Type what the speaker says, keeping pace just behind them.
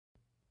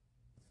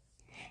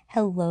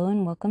Hello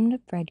and welcome to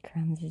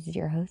Breadcrumbs. This is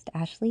your host,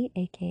 Ashley,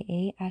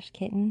 aka Ash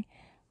Kitten,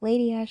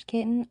 Lady Ash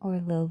Kitten, or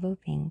Lovo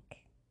Pink.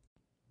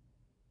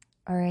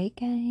 Alright,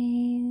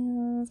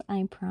 guys,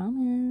 I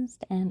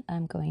promised and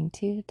I'm going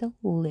to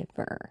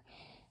deliver.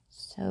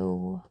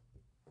 So,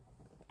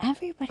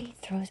 everybody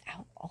throws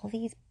out all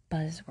these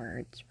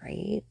buzzwords,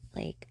 right?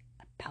 Like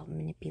about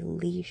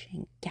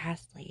manipulation,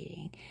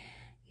 gaslighting,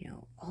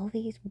 all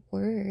these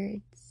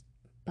words.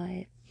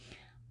 But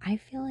I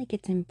feel like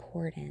it's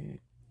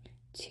important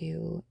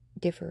to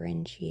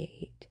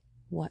differentiate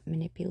what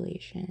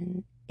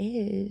manipulation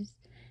is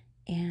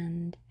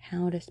and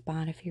how to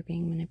spot if you're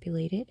being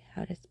manipulated,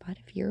 how to spot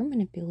if you're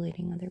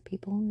manipulating other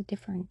people, and the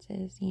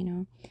differences,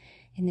 in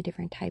the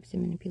different types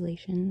of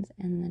manipulations,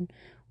 and then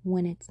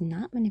when it's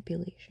not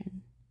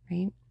manipulation,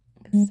 right?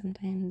 Because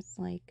sometimes,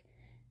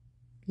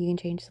 you can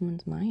change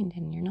someone's mind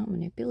and you're not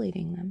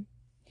manipulating them.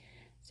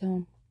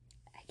 So,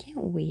 I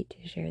can't wait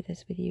to share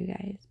this with you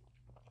guys,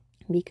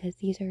 because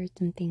these are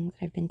some things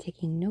I've been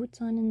taking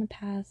notes on in the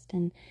past,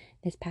 and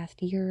this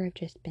past year I've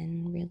just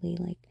been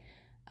really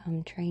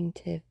trying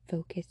to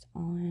focus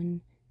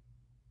on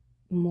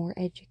more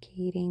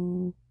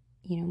educating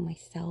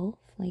myself,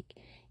 like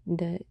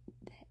the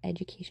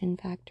education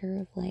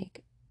factor of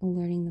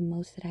learning the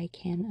most that I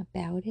can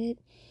about it,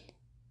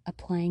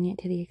 applying it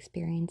to the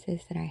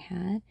experiences that I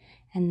had,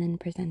 and then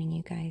presenting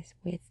you guys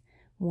with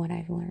what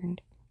I've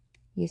learned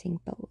using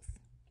both,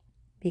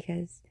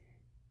 because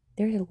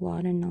there's a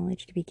lot of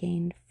knowledge to be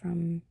gained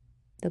from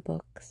the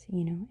books,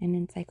 and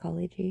in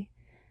psychology,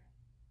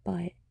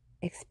 but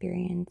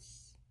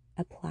experience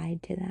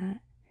applied to that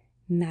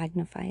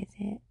magnifies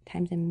it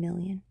times a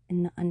million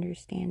in the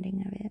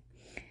understanding of it.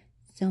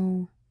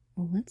 So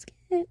let's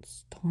get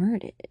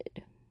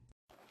started.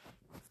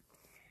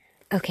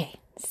 Okay,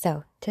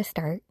 so to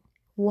start,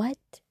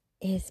 what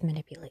is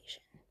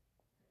manipulation?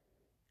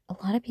 A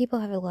lot of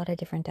people have a lot of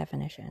different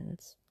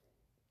definitions.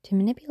 To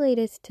manipulate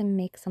is to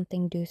make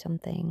something do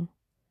something,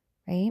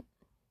 right?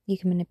 You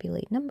can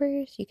manipulate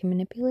numbers, you can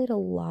manipulate a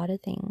lot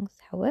of things.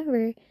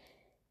 However,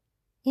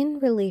 in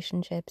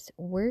relationships,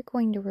 we're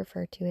going to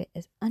refer to it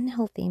as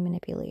unhealthy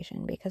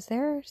manipulation, because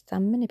there are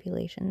some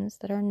manipulations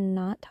that are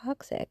not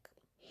toxic.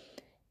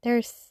 There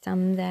are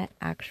some that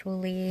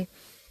actually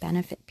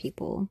benefit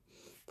people.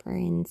 For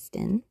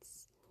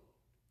instance,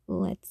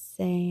 let's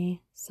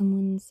say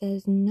someone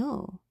says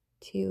no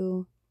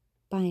to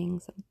buying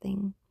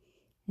something,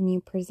 and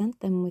you present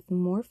them with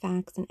more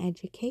facts and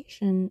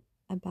education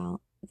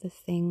about the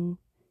thing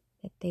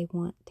that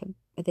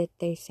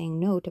they're saying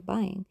no to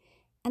buying.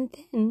 And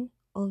then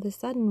all of a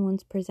sudden,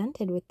 once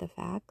presented with the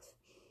facts,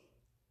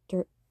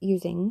 they're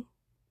using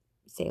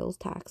sales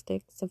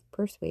tactics of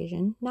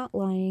persuasion, not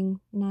lying,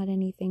 not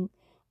anything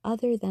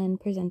other than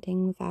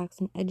presenting the facts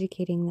and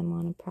educating them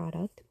on a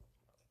product.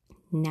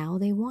 Now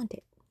they want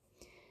it.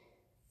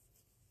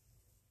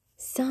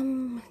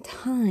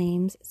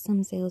 Sometimes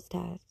some sales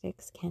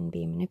tactics can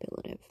be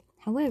manipulative.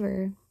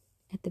 However,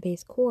 at the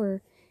base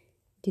core,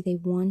 do they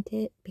want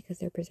it because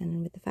they're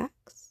presented with the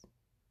facts?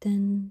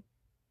 Then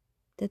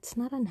that's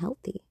not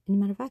unhealthy. And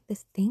matter of fact,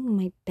 this thing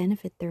might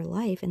benefit their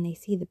life, and they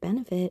see the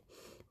benefit,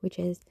 which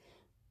is,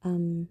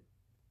 I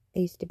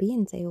used to be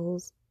in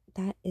sales.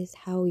 That is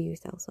how you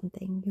sell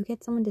something. You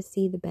get someone to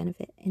see the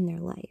benefit in their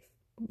life.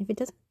 If it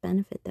doesn't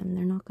benefit them,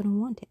 they're not going to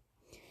want it.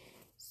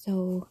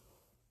 So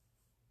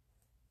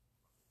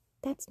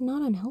that's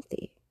not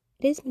unhealthy.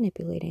 It is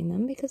manipulating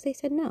them because they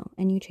said no,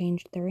 and you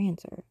changed their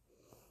answer.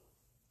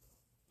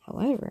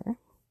 However,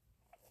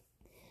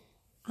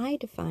 I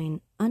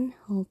define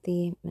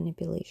unhealthy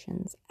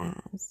manipulations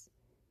as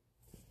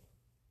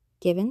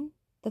given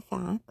the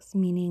facts,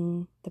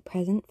 meaning the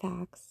present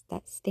facts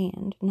that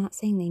stand, not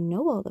saying they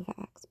know all the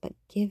facts, but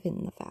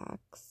given the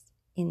facts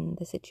in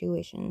the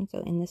situation,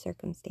 so in the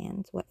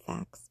circumstance, what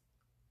facts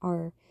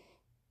are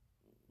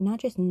not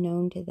just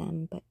known to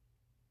them, but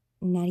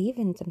not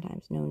even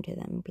sometimes known to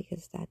them,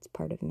 because that's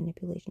part of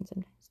manipulation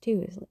sometimes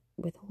too, is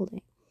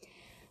withholding.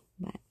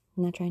 But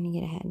I'm not trying to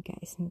get ahead,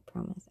 guys, I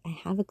promise. I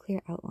have a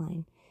clear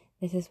outline.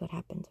 This is what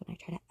happens when I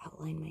try to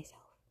outline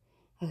myself.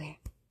 Okay,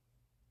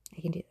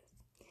 I can do this.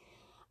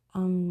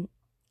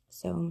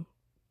 So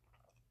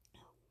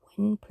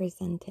when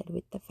presented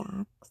with the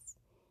facts,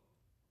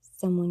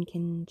 someone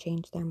can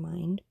change their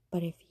mind,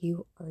 but if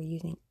you are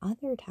using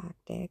other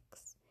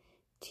tactics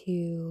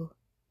to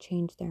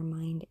change their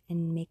mind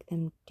and make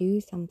them do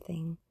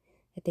something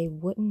that they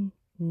wouldn't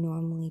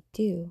normally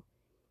do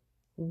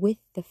with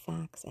the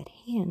facts at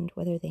hand,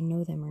 whether they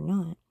know them or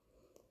not,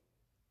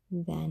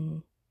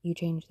 then you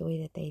change the way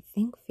that they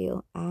think,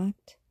 feel,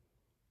 act,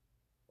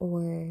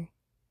 or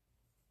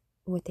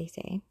what they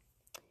say,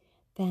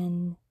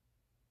 then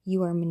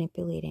you are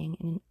manipulating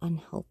in an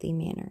unhealthy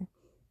manner.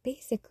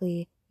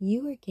 Basically,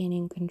 you are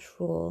gaining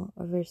control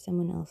over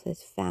someone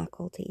else's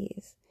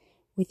faculties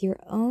with your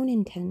own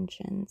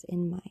intentions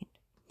in mind.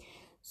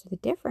 So the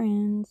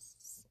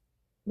difference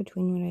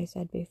between what I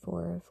said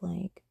before of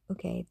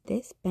okay,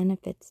 this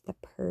benefits the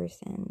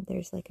person.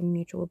 There's a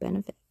mutual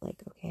benefit.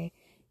 Okay,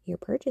 you're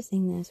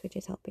purchasing this, which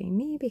is helping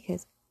me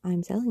because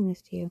I'm selling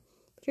this to you,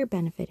 but you're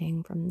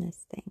benefiting from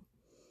this thing.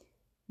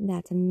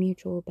 That's a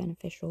mutual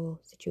beneficial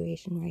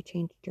situation where I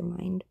changed your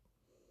mind.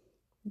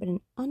 But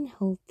an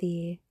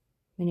unhealthy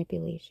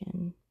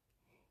manipulation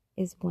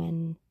is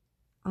when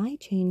I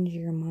change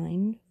your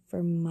mind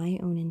for my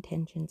own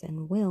intentions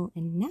and will,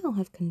 and now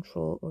have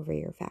control over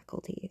your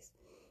faculties,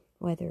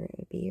 whether it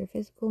would be your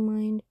physical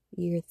mind,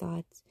 your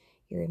thoughts,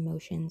 your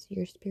emotions,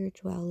 your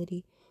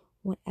spirituality,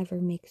 whatever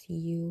makes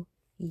you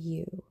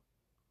you.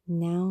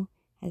 Now,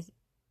 as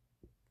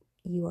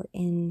you are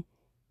in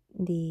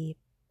the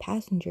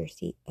passenger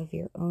seat of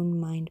your own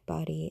mind,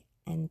 body,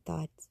 and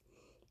thoughts,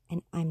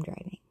 and I'm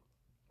driving.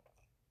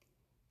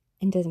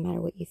 And it doesn't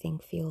matter what you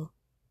think, feel.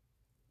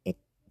 It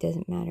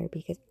doesn't matter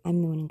because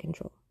I'm the one in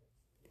control.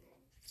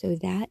 So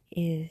that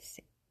is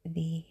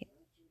the...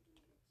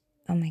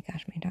 Oh my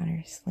gosh, my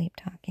daughter is sleep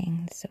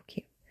talking. It's so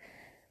cute.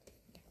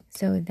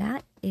 So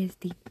that is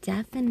the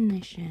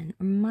definition,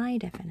 or my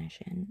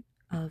definition,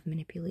 of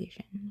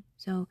manipulation.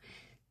 So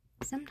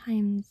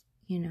sometimes,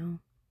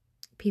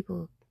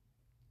 people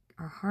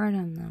are hard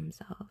on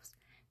themselves.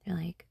 They're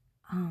like,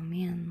 oh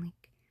man,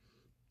 like,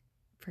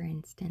 for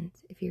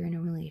instance, if you're in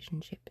a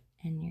relationship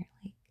and you're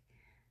like,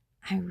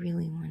 I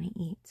really want to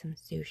eat some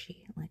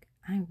sushi. Like,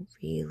 I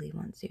really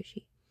want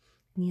sushi.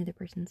 And the other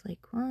person's like,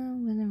 well,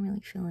 I wasn't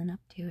really feeling up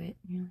to it.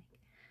 And you're like,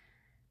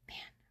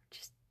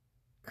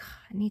 man,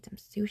 I need some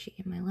sushi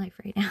in my life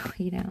right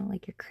now,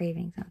 like you're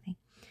craving something.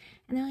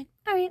 And they're like,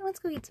 all right, let's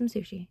go eat some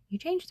sushi. You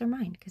changed their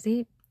mind because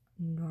they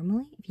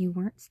normally, if you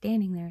weren't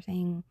standing there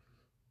saying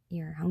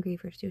you're hungry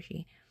for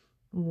sushi,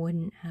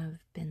 wouldn't have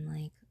been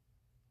like,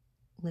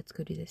 let's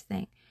go do this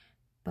thing.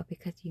 But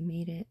because you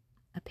made it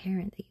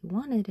apparent that you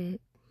wanted it,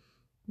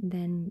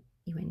 then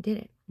you went and did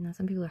it. Now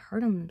some people are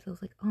hard on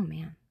themselves, like, oh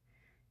man,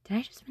 did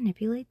I just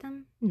manipulate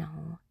them?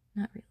 No,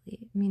 not really.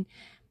 I mean,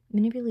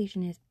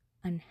 manipulation is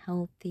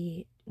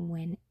unhealthy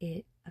when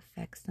it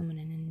affects someone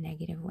in a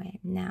negative way.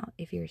 Now,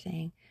 if you're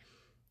saying,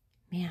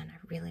 man, I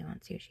really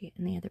want sushi,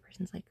 and the other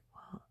person's like,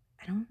 well,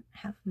 I don't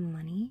have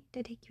money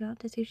to take you out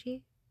to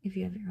sushi. If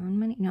you have your own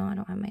money. No, I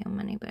don't have my own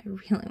money, but I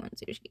really want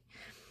sushi.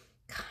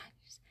 Gosh.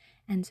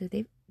 And so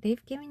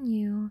they've given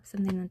you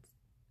something that's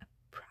a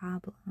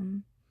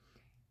problem,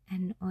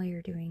 and all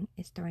you're doing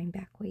is throwing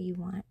back what you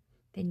want.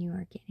 Then you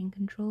are getting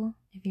control.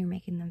 If you're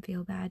making them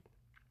feel bad,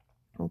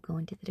 we'll go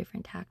into the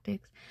different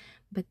tactics.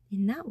 But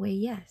in that way,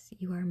 yes,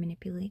 you are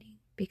manipulating,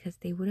 because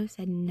they would have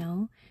said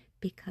no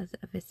because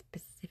of a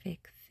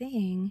specific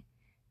thing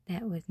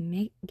that was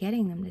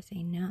getting them to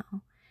say no.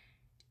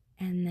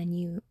 And then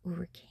you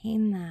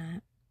overcame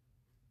that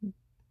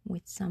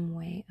with some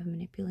way of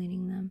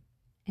manipulating them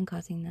and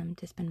causing them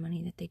to spend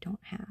money that they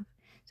don't have.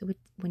 So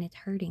when it's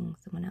hurting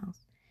someone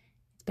else,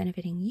 it's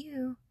benefiting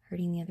you,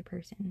 hurting the other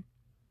person,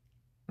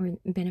 or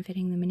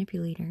benefiting the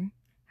manipulator,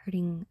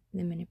 hurting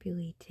the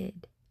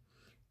manipulated.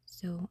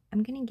 So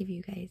I'm going to give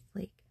you guys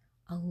like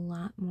a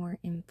lot more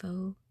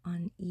info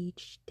on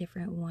each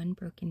different one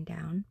broken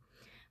down,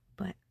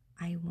 but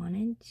I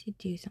wanted to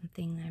do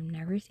something that I've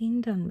never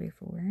seen done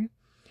before.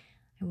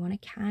 I want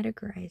to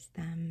categorize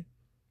them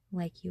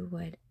like you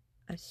would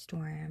a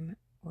storm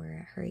or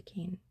a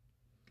hurricane.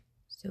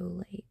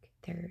 So like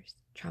there's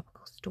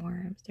tropical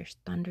storms, there's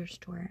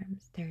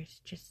thunderstorms,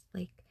 there's just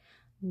like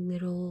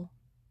little,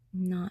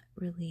 not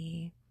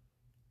really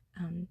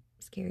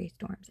scary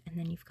storms, and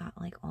then you've got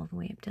like all the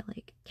way up to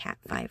like Cat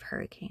 5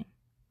 hurricane,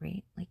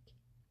 right? Like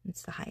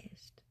it's the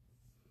highest.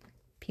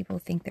 People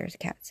think there's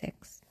Cat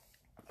 6,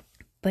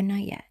 but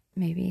not yet.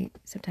 Maybe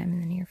sometime in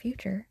the near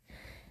future,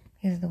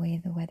 because of the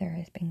way the weather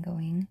has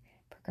been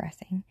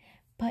progressing,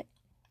 but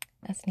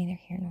that's neither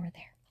here nor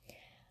there.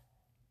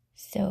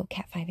 So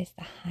Cat 5 is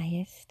the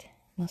highest,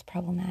 most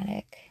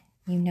problematic.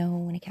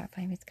 When a Cat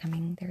 5 is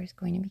coming, there's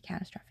going to be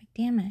catastrophic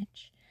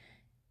damage.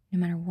 No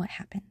matter what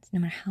happens,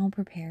 no matter how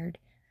prepared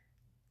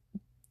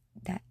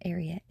that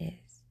area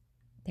is,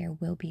 there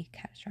will be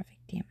catastrophic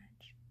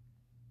damage.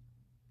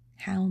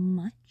 How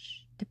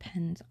much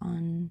depends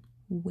on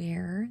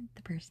where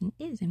the person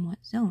is, in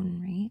what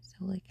zone, right?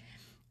 So like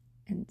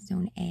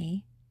zone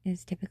A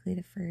is typically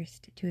the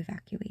first to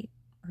evacuate,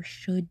 or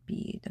should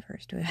be the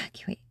first to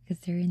evacuate, because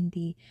they're in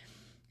the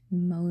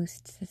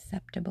most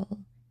susceptible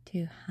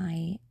to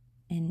high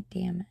end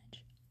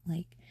damage,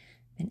 like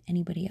than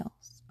anybody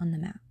else on the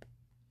map.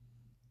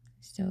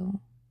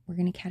 So we're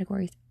going to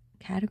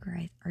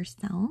categorize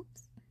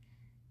ourselves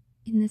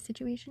in this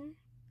situation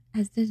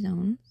as the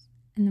zones,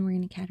 and then we're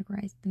going to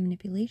categorize the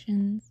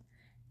manipulations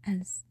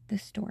as the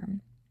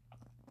storm.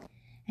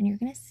 And you're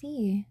going to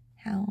see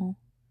how,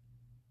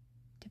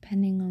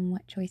 depending on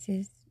what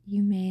choices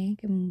you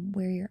make and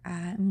where you're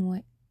at and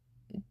what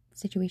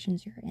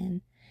situations you're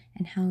in,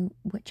 and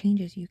what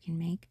changes you can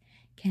make,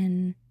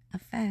 can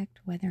affect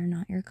whether or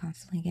not you're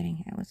constantly getting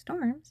hit with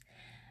storms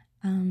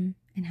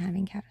and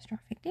having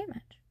catastrophic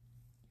damage.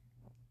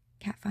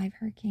 Cat 5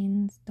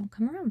 hurricanes don't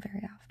come around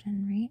very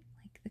often, right?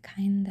 Like the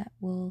kind that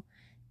will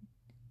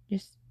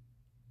just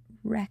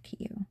wreck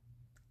you.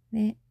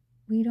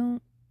 We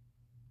don't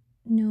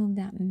know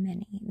that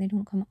many. They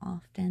don't come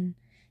often.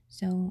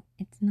 So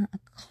it's not a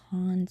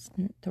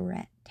constant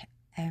threat to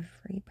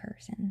every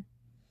person.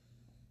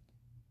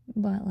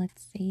 But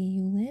let's say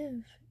you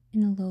live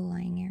in a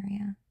low-lying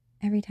area.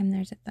 Every time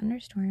there's a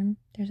thunderstorm,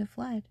 there's a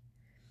flood.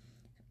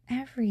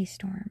 Every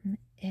storm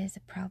is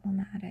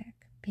problematic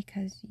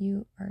because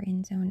you are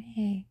in zone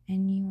A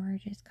and you are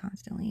just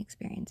constantly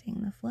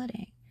experiencing the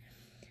flooding.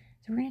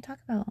 So we're going to talk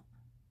about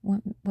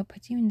what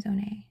puts you in zone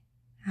A.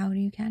 How do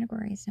you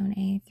categorize zone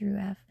A through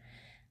F?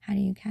 How do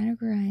you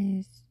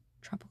categorize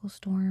tropical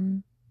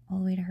storm all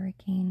the way to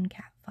hurricane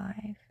Cat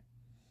 5?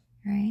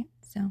 Right?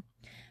 So,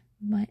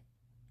 but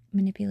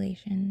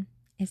manipulation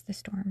is the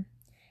storm.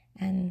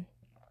 And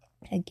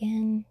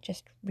again,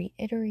 just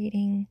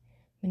reiterating,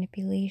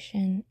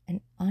 manipulation and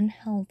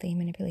unhealthy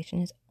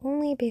manipulation is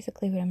only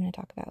basically what I'm going to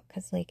talk about,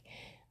 because like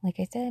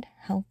I said,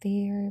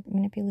 healthier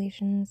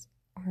manipulations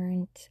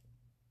aren't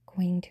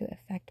going to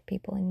affect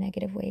people in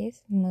negative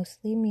ways,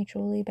 mostly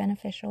mutually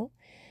beneficial.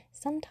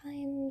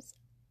 Sometimes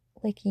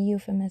like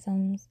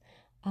euphemisms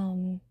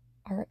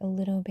are a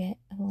little bit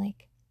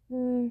like,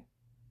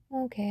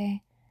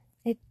 okay,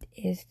 it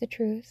is the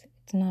truth,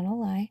 it's not a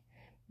lie,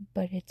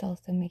 but it's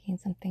also making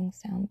something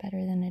sound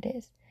better than it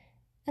is.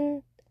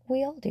 And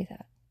we all do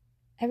that.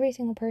 Every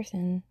single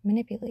person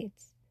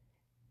manipulates.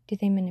 Do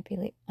they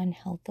manipulate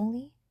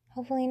unhealthily?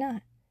 Hopefully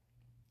not.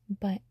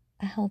 But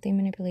a healthy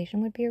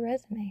manipulation would be a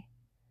resume.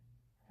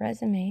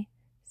 Resume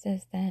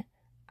says that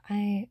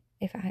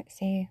if I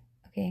say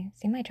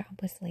my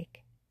job was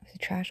like, I was a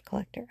trash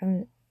collector.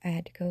 I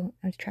was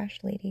a trash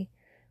lady,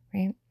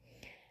 right?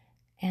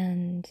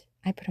 And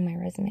I put on my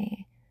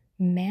resume,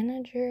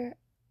 manager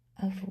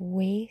of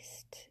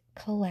waste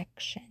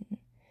collection.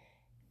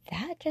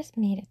 That just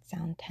made it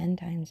sound 10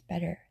 times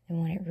better than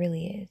what it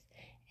really is.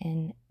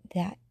 And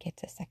that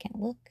gets a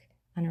second look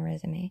on a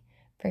resume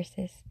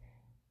versus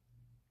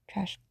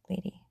trash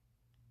lady.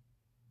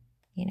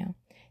 You know,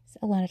 so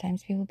a lot of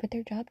times people put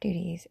their job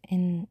duties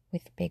in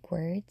with big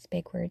words.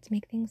 Big words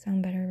make things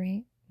sound better,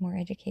 right? More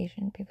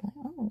education. People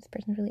are like, oh, this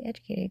person's really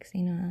educated because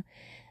they know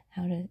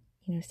how to,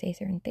 say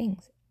certain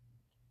things.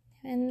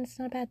 And it's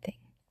not a bad thing.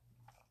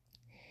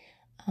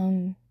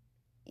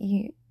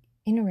 You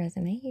in a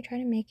resume, you try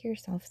to make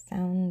yourself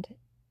sound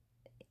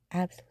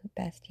absolute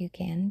best you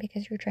can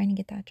because you're trying to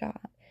get that job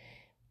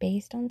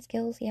based on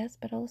skills, yes,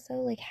 but also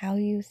like how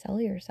you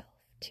sell yourself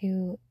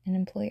to an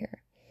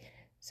employer.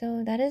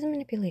 So that is a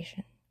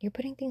manipulation. You're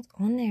putting things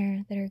on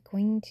there that are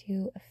going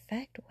to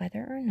affect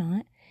whether or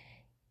not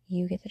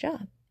you get the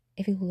job.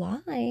 If you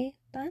lie,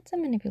 that's a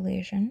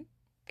manipulation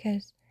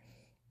because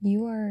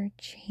you are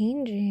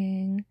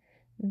changing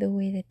the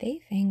way that they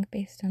think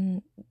based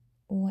on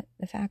what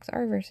the facts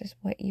are versus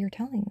what you're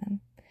telling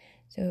them.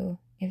 So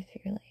if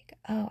you're like,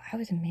 oh, I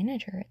was a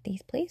manager at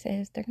these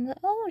places, they're gonna be like,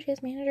 oh, she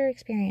has manager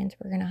experience,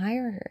 we're gonna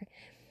hire her.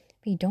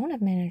 If you don't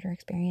have manager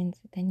experience,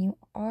 then you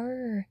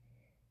are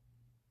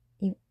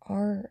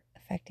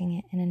affecting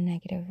it in a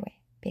negative way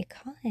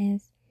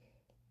because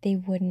they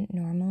wouldn't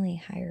normally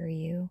hire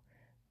you,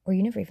 or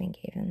you never even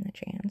gave them the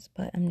chance,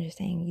 but I'm just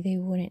saying they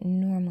wouldn't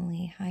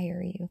normally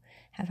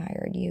have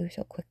hired you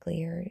so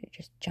quickly or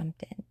just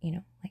jumped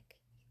in, like,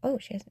 oh,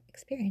 she has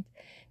experience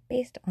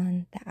based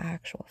on the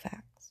actual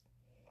facts.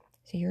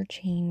 So you're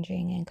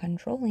changing and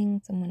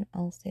controlling someone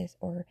else's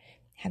or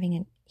having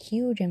a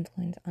huge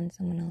influence on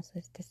someone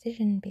else's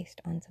decision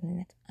based on something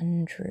that's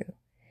untrue.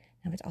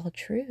 Now, if it's all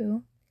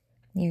true,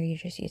 you're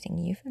just using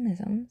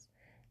euphemisms,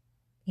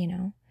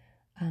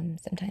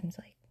 sometimes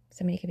like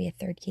somebody could be a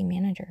third key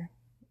manager,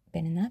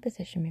 been in that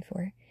position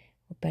before,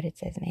 but it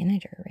says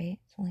manager, right?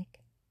 So like,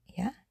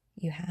 yeah,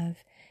 you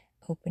have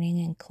opening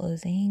and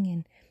closing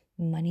and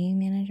money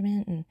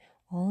management and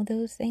all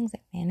those things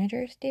that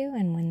managers do.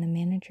 And when the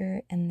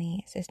manager and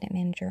the assistant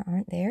manager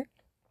aren't there,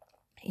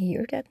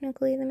 you're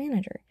technically the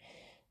manager.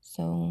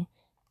 So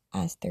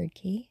as third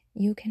key,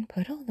 you can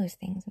put all those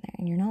things in there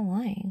and you're not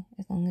lying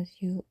as long as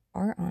you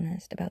are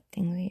honest about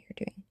things that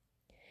you're doing.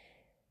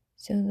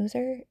 So those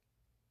are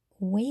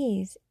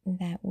ways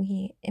that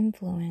we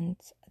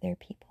influence other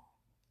people.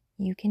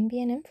 You can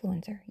be an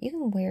influencer. You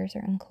can wear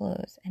certain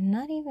clothes and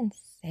not even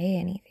say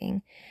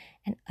anything,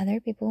 and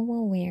other people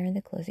will wear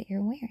the clothes that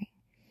you're wearing.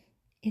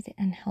 Is it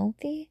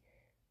unhealthy?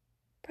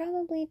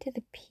 Probably to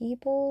the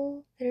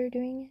people that are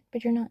doing it,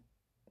 but you're not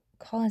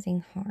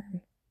causing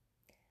harm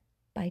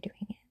by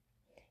doing it.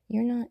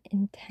 You're not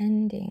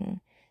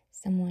intending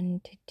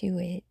someone to do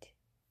it.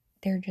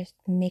 They're just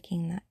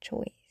making that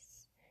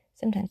choice.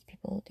 Sometimes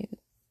people do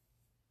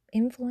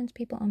influence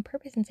people on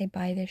purpose and say,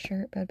 buy this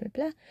shirt, blah, blah,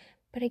 blah.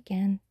 But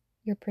again,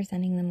 you're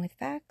presenting them with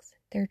facts,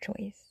 their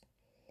choice.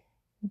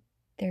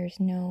 There's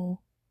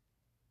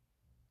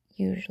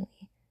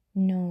usually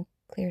no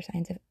clear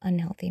signs of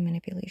unhealthy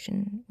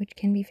manipulation, which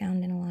can be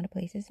found in a lot of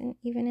places, and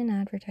even in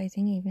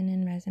advertising, even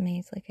in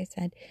resumes. Like I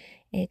said,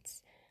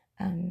 it's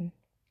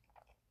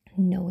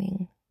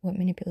knowing what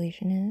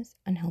manipulation is,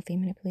 unhealthy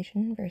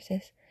manipulation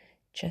versus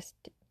just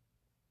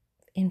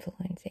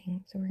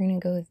influencing. So we're going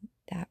to go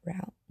that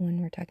route when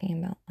we're talking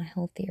about a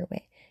healthier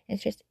way.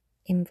 It's just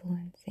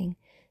influencing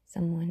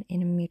someone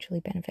in a mutually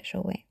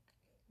beneficial way.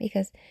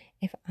 Because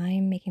if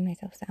I'm making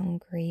myself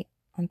sound great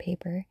on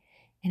paper,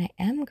 and I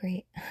am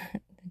great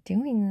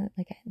doing it,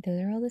 like,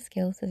 those are all the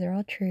skills, those are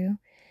all true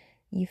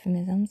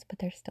euphemisms, but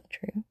they're still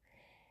true.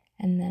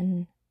 And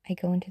then I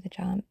go into the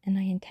job and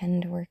I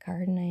intend to work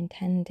hard and I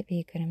intend to be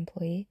a good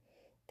employee,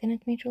 then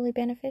it's mutually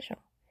beneficial.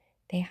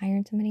 They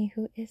hired somebody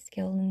who is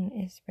skilled and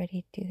is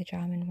ready to do the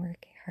job and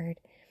work hard.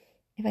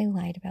 If I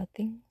lied about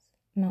things,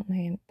 about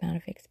my amount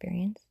of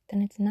experience,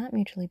 then it's not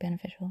mutually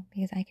beneficial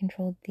because I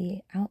controlled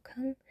the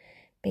outcome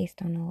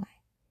based on a lie.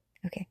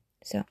 Okay,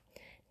 so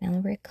now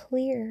that we're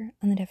clear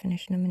on the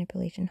definition of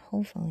manipulation,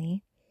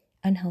 hopefully,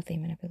 unhealthy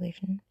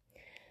manipulation,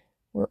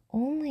 we're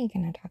only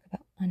going to talk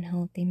about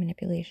unhealthy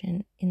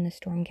manipulation in the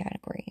storm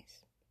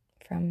categories,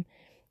 from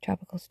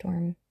tropical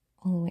storm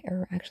all the way,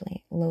 or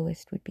actually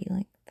lowest would be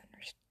like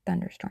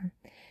thunderstorm,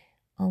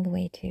 all the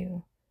way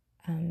to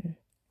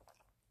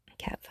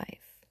Cat 5.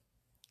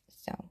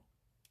 So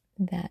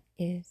that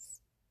is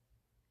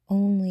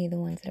only the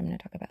ones that I'm going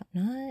to talk about,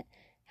 not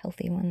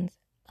healthy ones,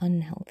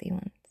 unhealthy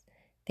ones,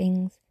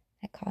 things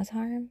that cause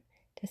harm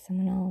to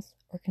someone else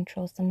or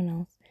control someone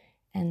else,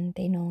 and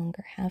they no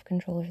longer have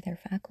control over their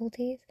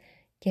faculties,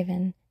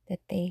 given that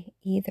they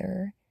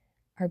either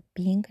are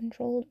being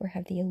controlled or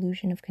have the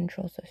illusion of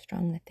control so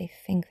strong that they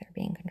think they're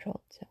being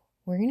controlled. So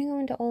we're going to go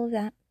into all of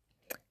that,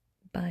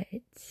 but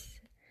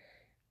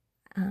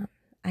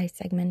I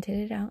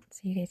segmented it out so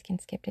you guys can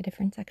skip to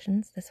different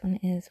sections. This one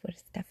is what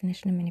is the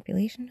definition of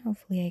manipulation.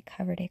 Hopefully I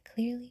covered it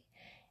clearly,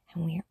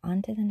 and we are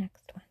on to the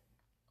next one.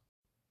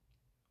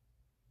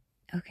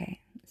 Okay,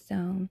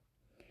 so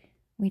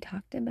we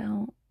talked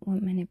about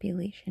what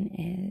manipulation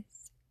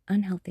is,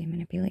 unhealthy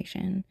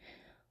manipulation,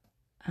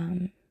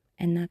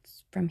 and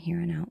that's from here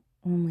on out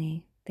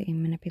only the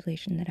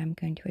manipulation that I'm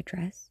going to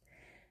address.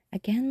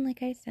 Again,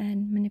 like I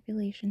said,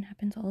 manipulation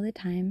happens all the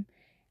time.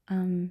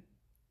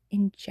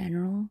 In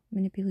general,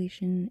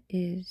 manipulation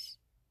is,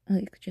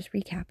 like, just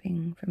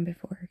recapping from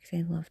before, because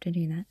I love to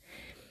do that,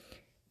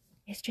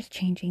 it's just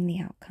changing the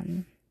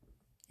outcome.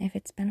 If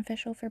it's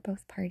beneficial for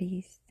both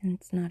parties, then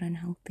it's not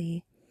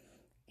unhealthy.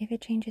 If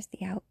it changes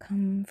the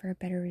outcome for a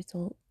better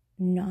result,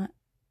 not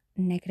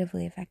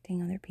negatively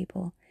affecting other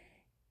people,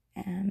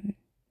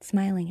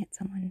 smiling at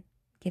someone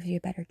gives you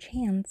a better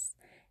chance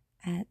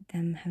at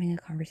them having a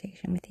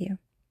conversation with you.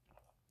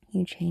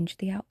 You change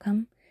the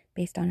outcome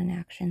based on an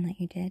action that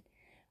you did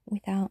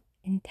without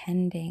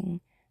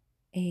intending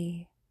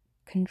a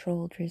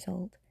controlled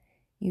result.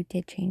 You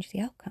did change the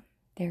outcome.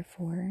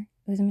 Therefore,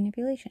 it was a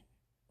manipulation.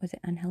 Was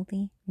it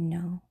unhealthy?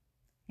 No,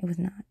 it was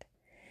not.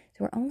 So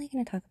we're only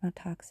going to talk about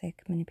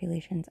toxic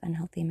manipulations,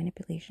 unhealthy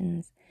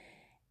manipulations,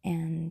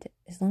 and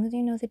as long as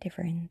you know the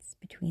difference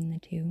between the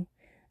two,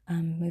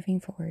 moving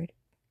forward,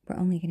 we're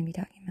only going to be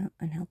talking about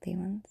unhealthy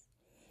ones.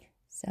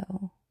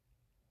 So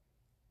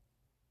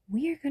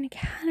we are going to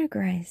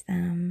categorize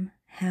them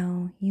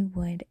how you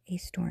would a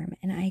storm.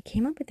 And I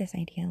came up with this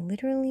idea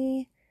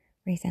literally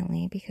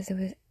recently because there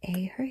was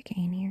a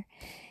hurricane here.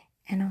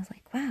 And I was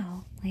like,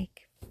 wow,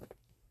 like,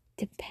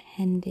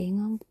 depending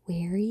on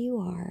where you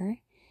are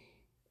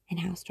and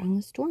how strong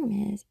the storm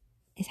is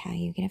how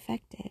you get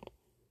affected.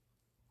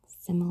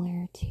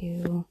 Similar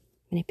to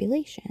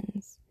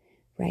manipulations,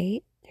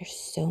 right? There's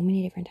so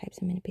many different types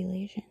of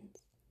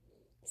manipulations.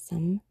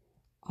 Some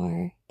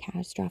are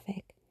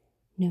catastrophic.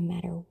 No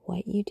matter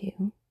what you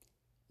do,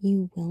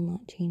 you will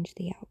not change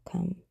the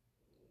outcome.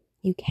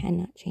 You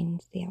cannot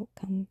change the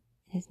outcome.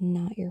 It is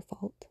not your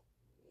fault.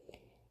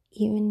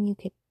 Even you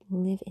could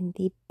live in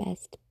the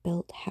best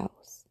built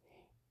house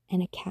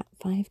and a Cat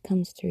 5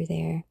 comes through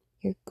there,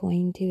 you're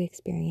going to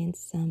experience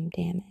some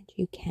damage.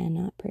 You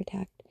cannot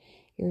protect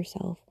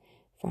yourself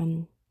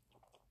from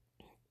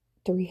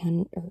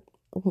 300,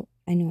 or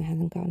I know it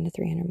hasn't gotten to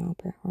 300 mile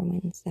per hour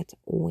winds. That's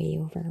way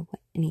over what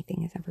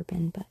anything has ever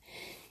been, but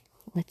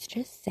let's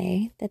just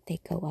say that they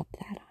go up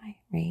that high,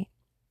 right?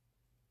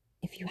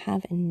 If you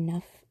have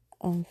enough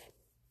of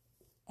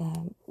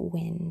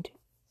wind,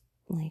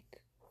 like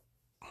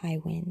high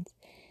winds,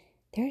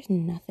 there's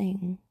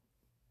nothing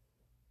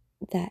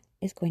that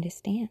is going to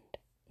stand.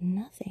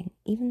 Nothing.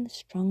 Even the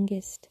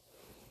strongest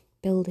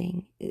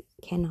building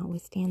cannot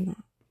withstand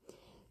that.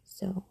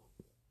 So,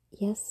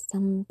 yes,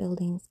 some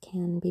buildings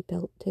can be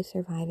built to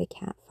survive a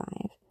Cat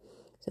 5.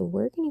 So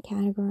we're going to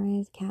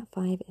categorize Cat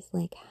 5 as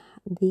like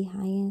the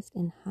highest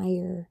and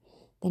higher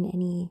than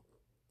any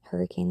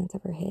hurricane that's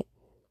ever hit.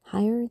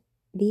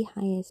 The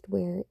highest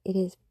where it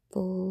is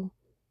full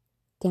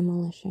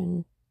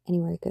demolition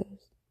anywhere it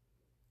goes,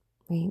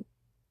 right?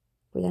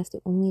 Where that's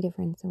the only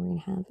difference that we're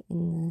going to have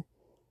in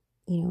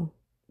the,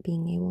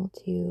 being able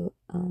to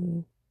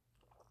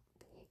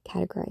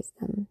categorize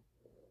them.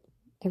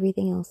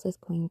 Everything else is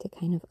going to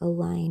kind of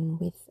align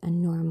with a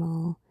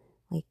normal,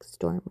 like,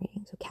 storm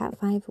rating. So Cat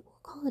 5, we'll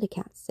call it a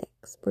Cat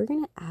 6. We're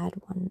going to add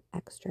one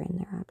extra in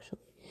there,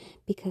 actually,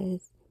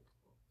 because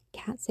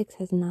Cat 6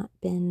 has not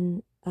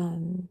been,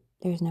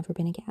 there's never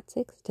been a Cat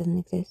 6. It doesn't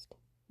exist.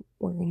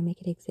 We're going to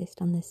make it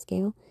exist on this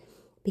scale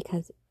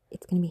because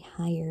it's going to be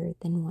higher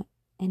than what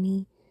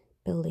any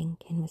building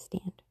can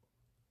withstand.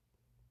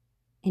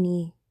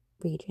 any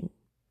region.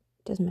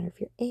 It doesn't matter if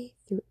you're A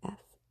through F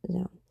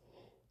zone.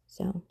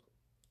 So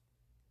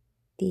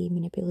the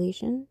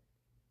manipulation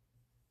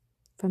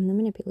from the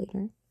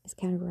manipulator is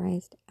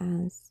categorized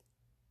as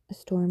a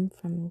storm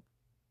from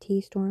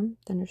T storm,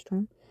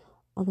 thunderstorm,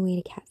 all the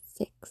way to Cat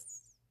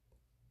 6.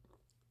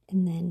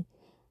 And then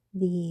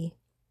the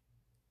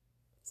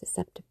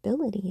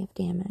susceptibility of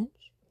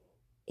damage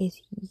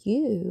is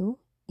you,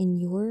 in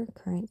your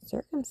current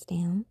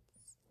circumstance,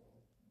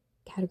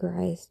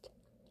 categorized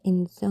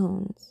in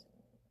zones.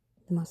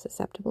 The most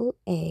susceptible,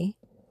 A,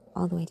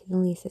 all the way to the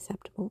least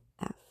susceptible,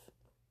 F.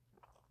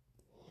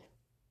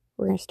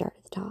 We're going to start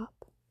at the top.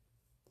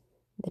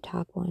 The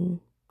top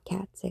one,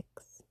 Cat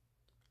 6,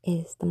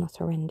 is the most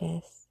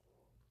horrendous,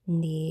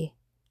 the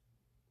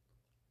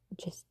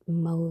just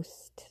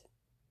most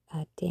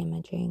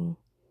damaging,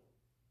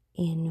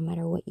 and no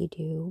matter what you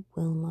do,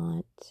 will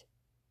not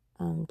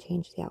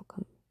change the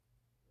outcome.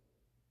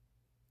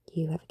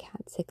 You have a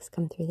Cat 6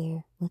 come through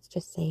there, let's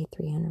just say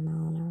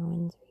 300-mile-an-hour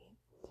winds,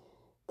 right?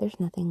 There's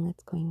nothing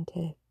that's going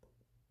to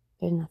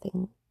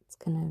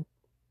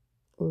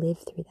live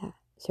through that,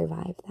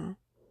 survive that.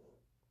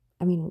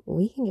 I mean,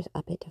 we can just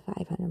up it to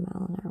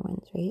 500-mile-an-hour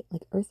winds, right?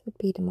 Like, Earth would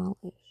be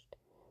demolished.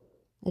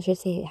 Let's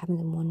just say it happens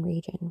in one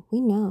region.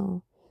 We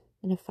know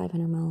that if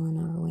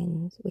 500-mile-an-hour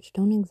winds, which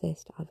don't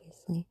exist,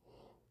 obviously,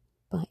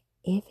 but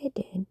if it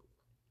did,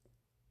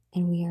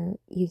 and we are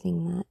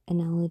using that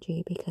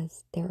analogy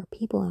because there are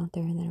people out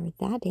there that are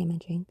that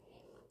damaging,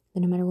 that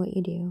no matter what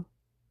you do,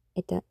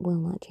 it will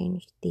not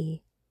change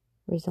the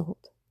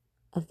result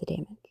of the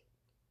damage.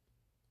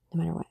 No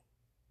matter what.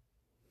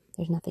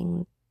 There's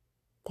nothing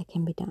that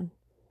can be done.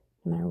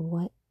 No matter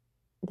what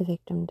the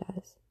victim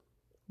does,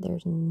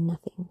 there's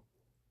nothing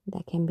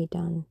that can be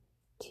done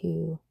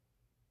to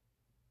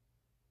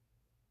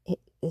it.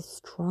 As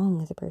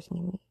strong as a person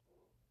can be,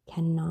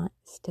 cannot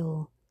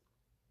still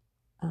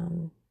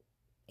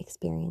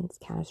experience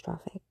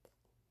catastrophic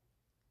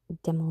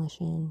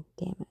demolition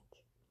damage.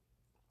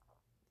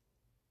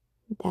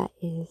 That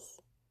is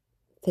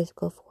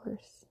physical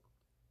force,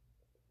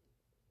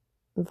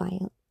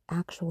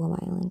 actual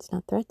violence,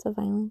 not threats of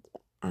violence,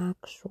 but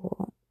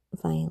actual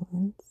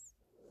violence,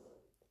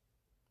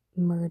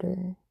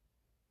 murder,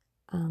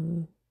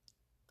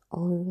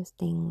 all of those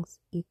things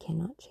you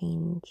cannot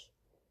change,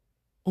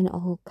 and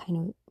all kind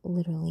of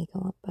literally go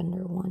up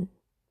under one,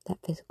 that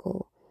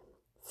physical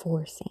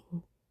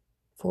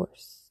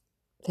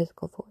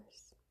physical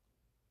force.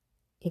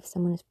 If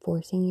someone is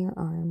forcing your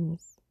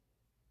arms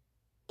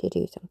to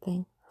do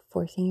something, or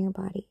forcing your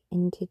body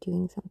into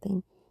doing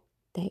something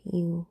that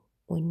you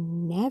would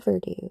never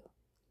do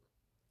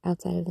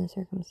outside of those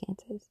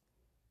circumstances,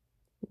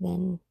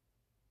 then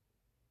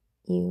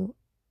you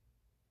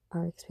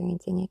are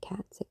experiencing a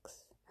Cat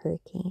 6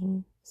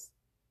 hurricane.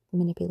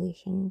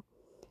 Manipulation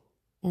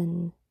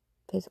and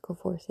physical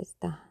force is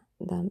the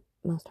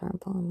most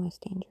harmful and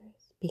most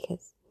dangerous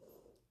because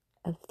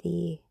of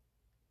the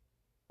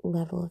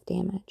level of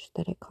damage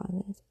that it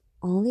causes.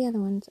 All the other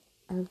ones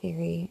are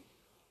very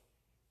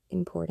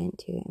important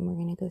too, and we're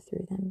going to go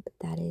through them, but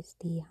that is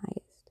the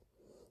highest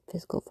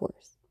physical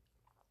force.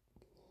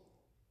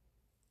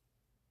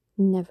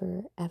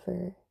 Never,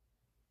 ever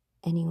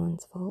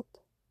anyone's fault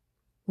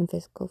when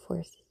physical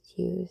force is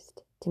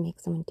used to make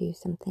someone do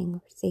something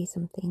or say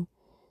something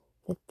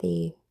that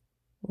they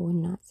would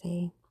not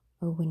say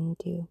or wouldn't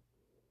do.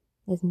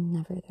 Is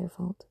never their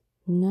fault.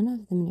 None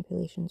of the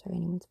manipulations are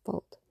anyone's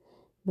fault,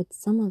 but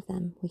some of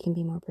them we can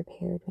be more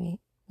prepared, right?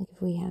 Like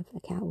if we have a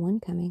Cat 1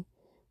 coming,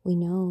 we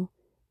know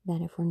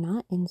that if we're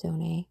not in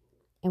Zone A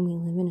and we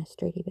live in a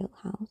sturdy built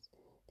house,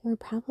 then we're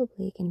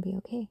probably going to be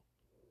okay.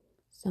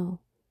 So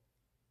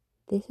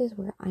this is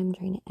where I'm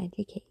trying to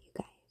educate you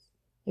guys.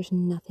 There's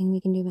nothing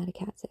we can do about a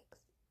Cat 6.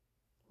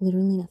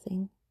 Literally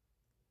nothing.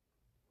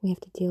 We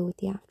have to deal with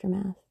the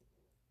aftermath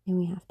and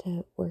we have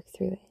to work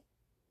through it.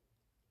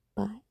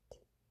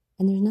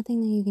 And there's nothing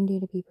that you can do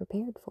to be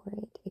prepared for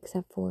it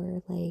except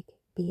for like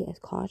be as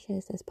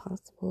cautious as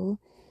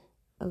possible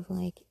of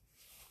like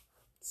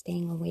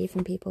staying away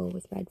from people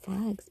with red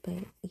flags.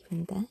 But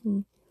even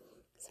then,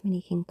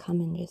 somebody can come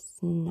and just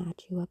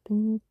snatch you up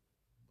and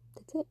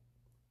that's it.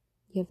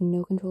 You have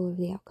no control over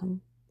the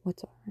outcome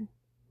whatsoever.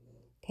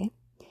 Okay?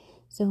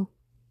 So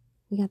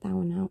we got that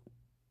one out.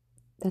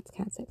 That's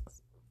Cat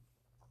 6.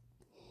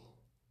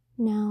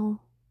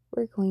 Now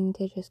we're going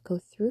to just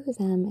go through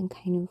them and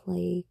kind of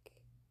like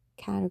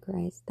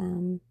categorize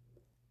them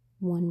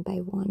one by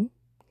one,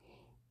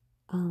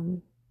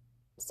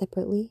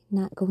 separately,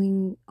 not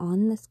going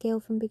on the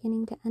scale from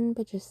beginning to end,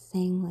 but just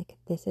saying like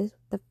this is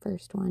the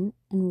first one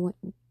and what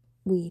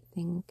we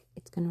think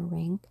it's going to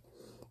rank,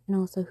 and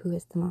also who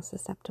is the most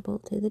susceptible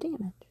to the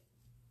damage.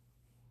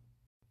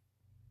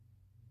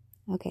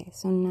 Okay,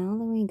 so now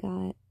that we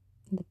got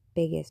the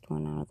biggest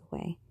one out of the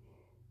way,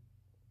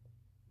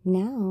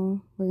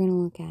 now we're going to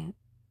look at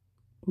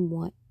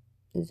what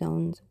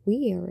zones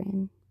we are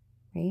in,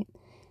 right?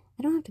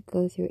 I don't have to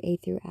go through A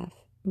through F,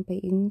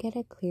 but you can get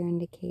a clear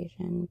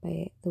indication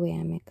by the way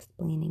I'm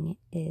explaining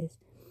it is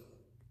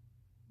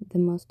the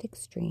most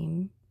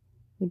extreme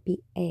would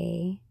be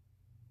A,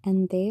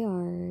 and they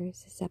are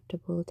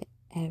susceptible to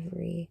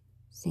every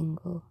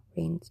single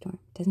rainstorm.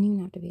 It doesn't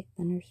even have to be a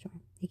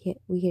thunderstorm. We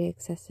get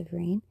excessive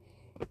rain.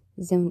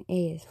 Zone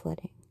A is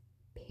flooding.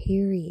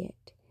 Period.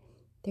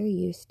 They're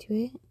used to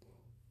it.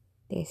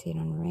 They see it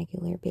on a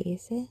regular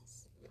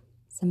basis.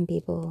 Some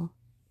people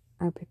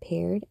are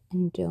prepared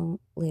and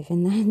don't live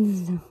in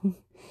that zone.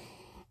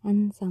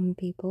 And some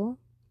people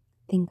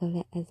think of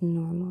it as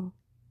normal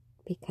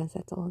because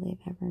that's all they've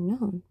ever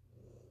known.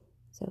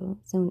 So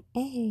zone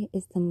A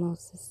is the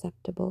most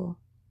susceptible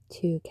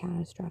to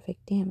catastrophic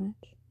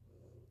damage.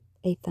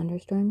 A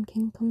thunderstorm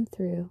can come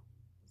through.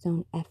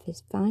 Zone F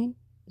is fine.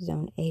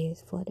 Zone A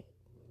is flooded.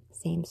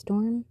 Same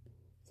storm,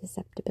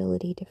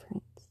 susceptibility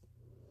difference.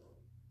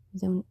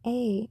 Zone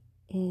A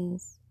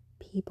is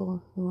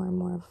people who are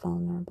more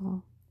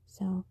vulnerable.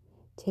 So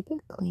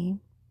typically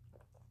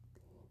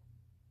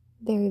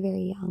very,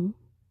 very young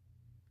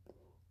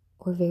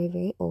or very,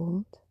 very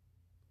old,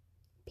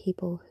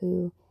 people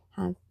who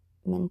have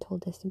mental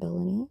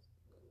disabilities,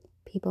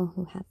 people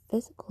who have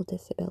physical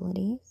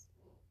disabilities,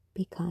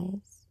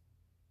 because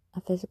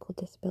a physical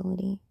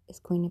disability is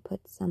going to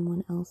put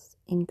someone else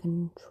in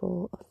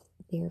control of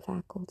their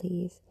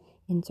faculties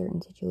in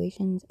certain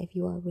situations. If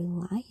you are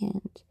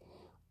reliant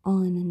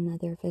on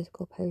another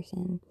physical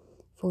person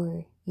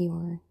for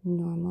your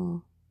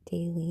normal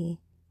daily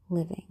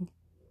living,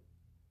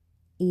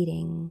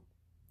 eating,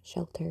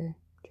 shelter,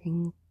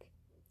 drink,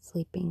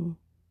 sleeping,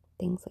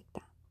 things like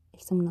that.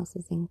 If someone else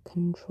is in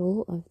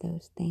control of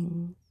those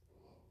things,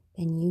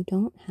 then you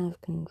don't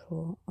have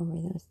control over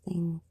those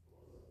things.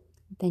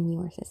 Then you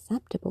are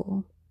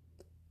susceptible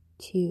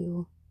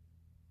to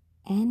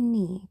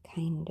any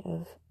kind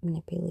of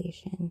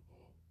manipulation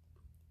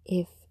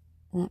if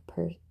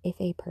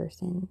a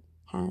person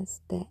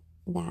has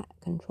that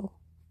control,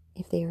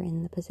 if they are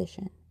in the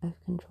position of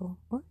control,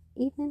 or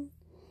even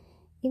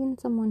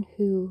someone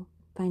who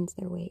finds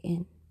their way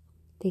in,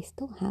 they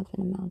still have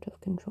an amount of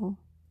control.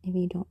 If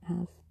you don't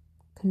have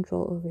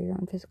control over your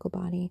own physical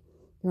body,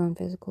 your own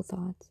physical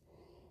thoughts,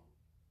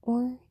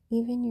 or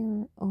even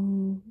your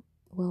own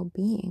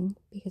well-being,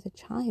 because a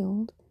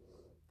child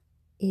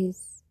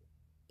is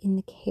in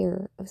the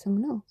care of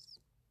someone else.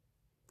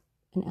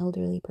 An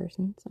elderly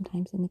person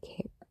sometimes in the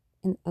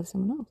care of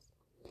someone else.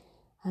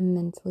 A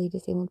mentally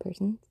disabled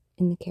person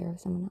in the care of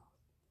someone else.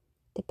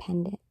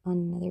 Dependent on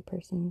another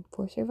person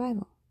for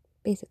survival,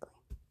 basically.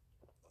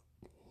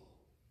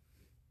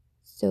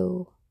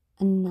 So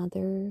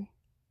another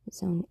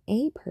zone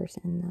A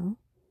person, though,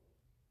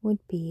 would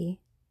be,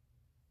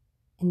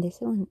 and this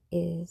one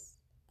is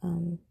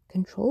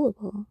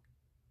controllable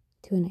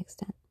to an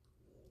extent,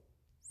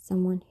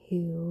 someone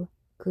who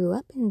grew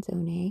up in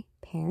zone A,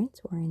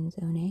 parents were in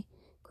zone A,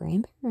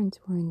 grandparents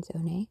were in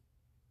zone A.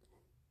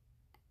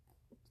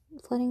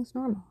 Flooding's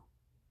normal,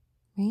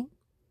 right?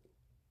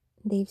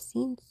 They've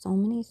seen so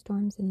many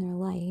storms in their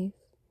life,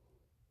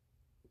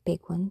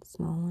 big ones,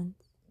 small ones,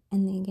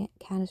 and they get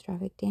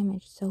catastrophic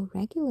damage so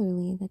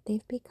regularly that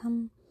they've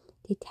become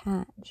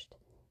detached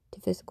to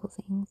physical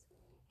things,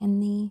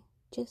 and they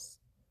just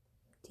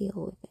deal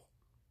with it.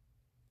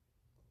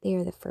 They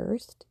are the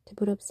first to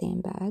put up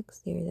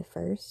sandbags. They are the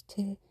first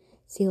to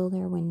seal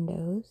their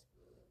windows,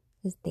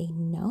 because they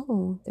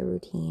know the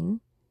routine.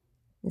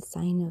 The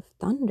sign of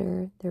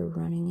thunder, they're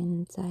running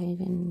inside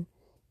and,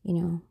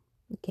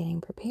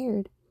 getting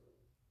prepared.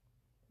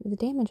 The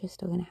damage is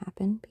still going to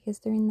happen because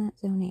they're in that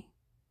zone A.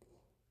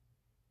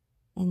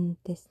 And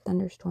this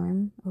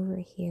thunderstorm over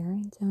here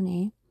in zone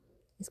A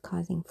is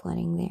causing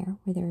flooding there,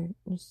 where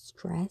they're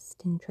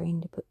stressed and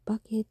trying to put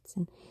buckets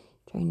and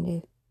trying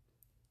to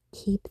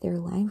keep their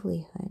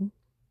livelihood.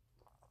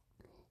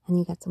 And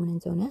you got someone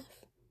in zone F.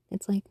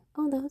 It's like,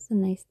 oh, that was a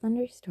nice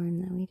thunderstorm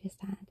that we just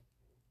had.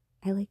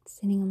 I liked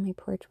sitting on my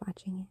porch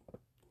watching it.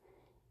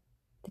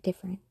 The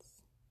difference.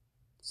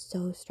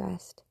 So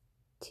stressed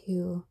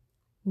to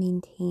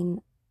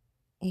maintain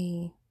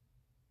a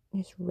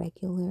just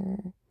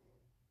regular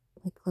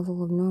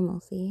level of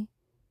normalcy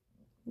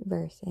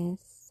versus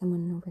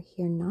someone over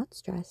here not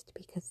stressed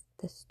because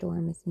the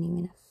storm isn't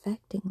even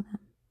affecting them.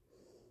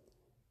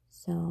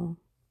 So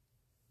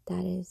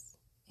that is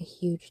a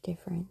huge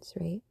difference,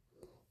 right?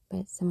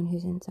 But someone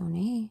who's in zone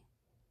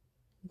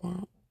A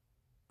that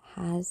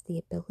has the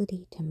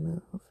ability to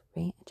move,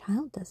 right? A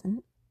child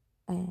doesn't.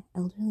 An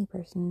elderly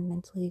person,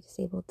 mentally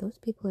disabled, those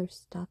people are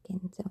stuck in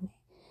zone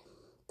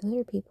A. Those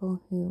are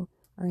people who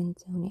are in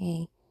zone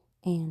A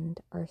and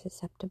are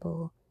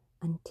susceptible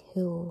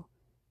until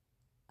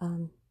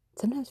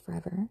sometimes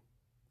forever,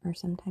 or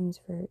sometimes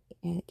for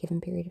a given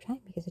period of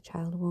time, because a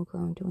child will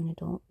grow into an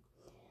adult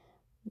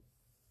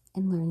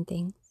and learn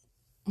things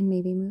and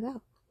maybe move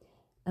out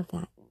of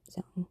that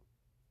zone.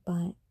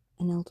 But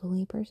an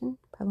elderly person,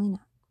 probably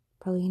not.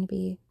 Probably going to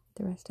be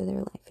the rest of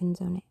their life in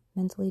zone A.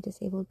 Mentally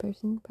disabled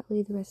person,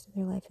 probably the rest of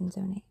their life in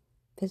zone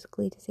A.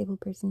 Physically disabled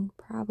person,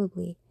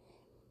 probably.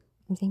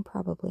 I'm saying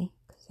probably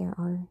because there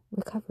are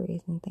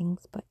recoveries and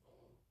things, but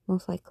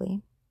most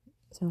likely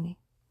zone A.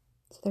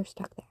 So they're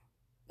stuck there.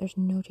 There's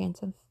no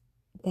chance of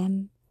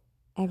them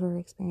ever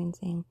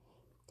experiencing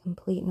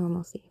complete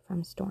normalcy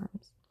from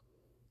storms.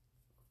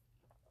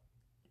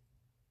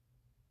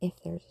 If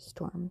there's a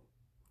storm,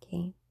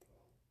 okay?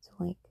 So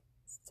like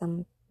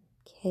some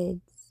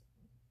kids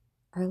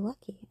are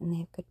lucky and they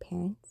have good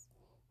parents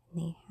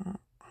and they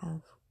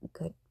have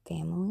good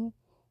family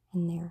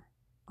and they're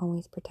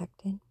always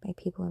protected by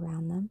people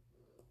around them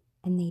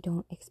and they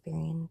don't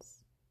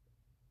experience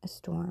a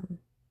storm.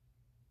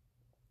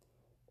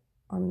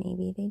 Or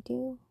maybe they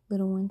do,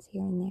 little ones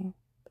here and there,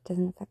 but it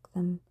doesn't affect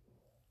them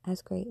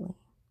as greatly.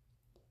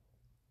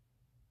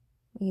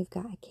 You've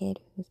got a kid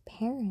whose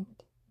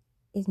parent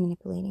is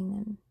manipulating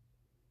them.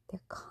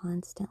 They're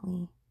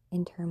constantly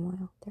in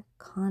turmoil. They're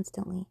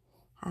constantly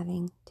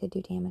having to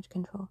do damage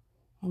control.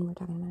 And we're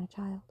talking about a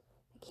child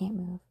that can't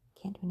move,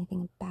 can't do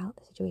anything about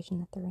the situation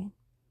that they're in.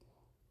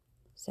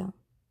 So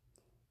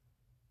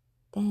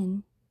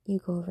then you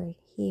go over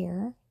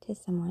here to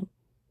someone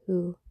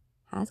who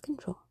has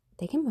control.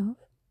 They can move,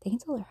 they can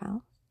sell their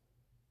house,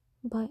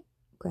 but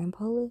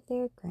grandpa lived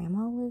there,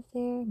 grandma lived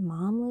there,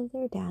 mom lived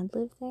there, dad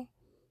lived there.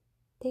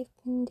 They've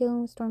been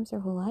dealing with storms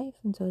their whole life,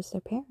 and so is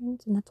their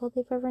parents, and that's all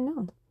they've ever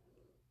known.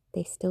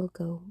 They still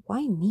go,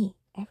 why me?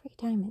 Every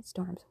time it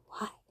storms,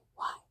 why?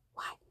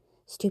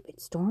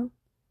 Stupid storm,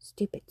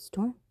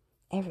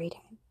 every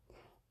time.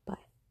 But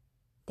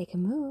they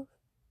can move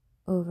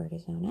over to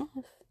Zone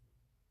F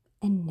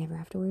and never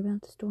have to worry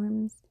about the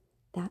storms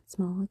that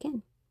small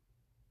again.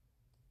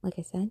 Like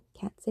I said,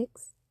 Cat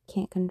 6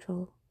 can't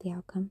control the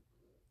outcome,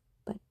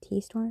 but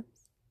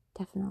T-storms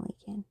definitely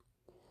can.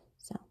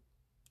 So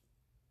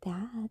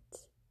that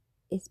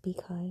is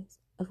because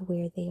of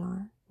where they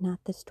are, not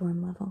the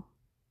storm level.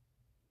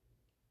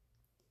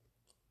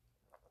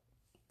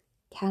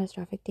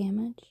 Catastrophic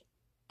damage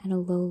at a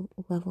low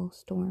level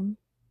storm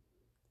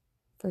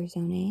for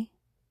Zone A,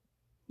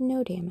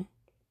 no damage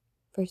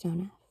for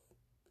Zone F.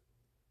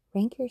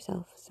 Rank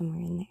yourself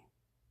somewhere in there,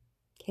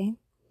 okay?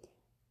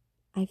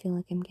 I feel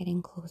like I'm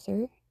getting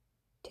closer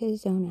to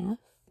Zone F,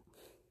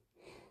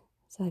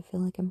 so I feel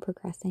like I'm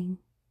progressing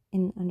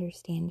in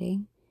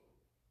understanding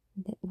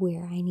that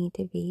where I need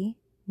to be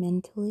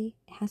mentally.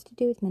 It has to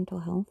do with mental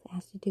health, it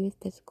has to do with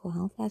physical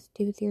health, it has to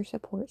do with your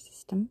support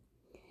system.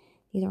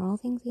 These are all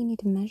things you need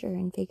to measure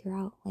and figure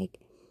out, like,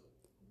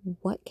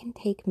 what can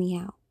take me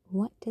out?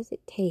 What does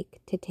it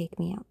take to take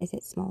me out? Is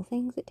it small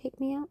things that take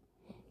me out?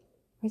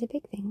 Or is it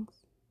big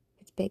things?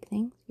 If it's big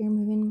things, you're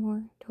moving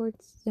more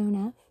towards Zone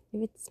F.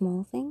 If it's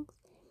small things,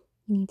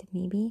 you need to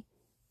maybe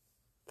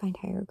find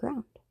higher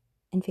ground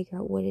and figure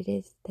out what it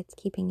is that's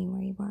keeping you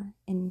where you are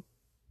and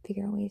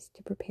figure out ways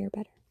to prepare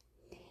better.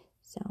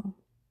 So,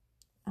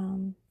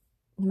 no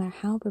matter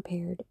how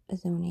prepared a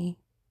Zone A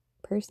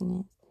person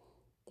is,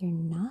 they're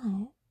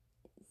not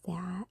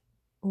that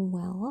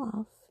well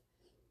off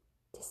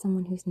to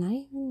someone who's not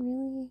even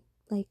really,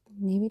 like,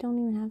 maybe don't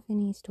even have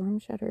any storm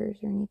shutters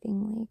or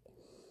anything, like,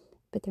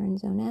 but they're in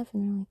Zone F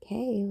and they're like,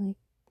 hey, like,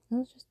 it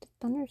was just a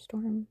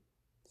thunderstorm.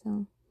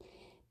 So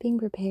being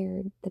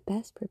prepared, the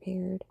best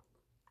prepared,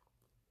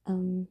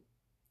 and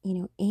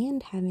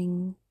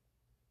having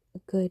a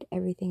good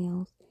everything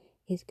else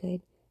is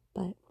good.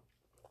 But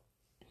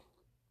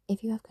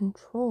if you have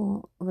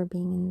control over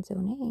being in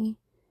Zone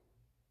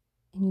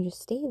A and you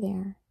just stay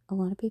there, a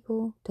lot of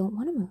people don't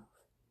want to move.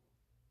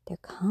 They're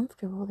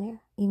comfortable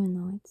there, even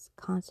though it's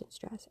constant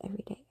stress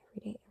every day,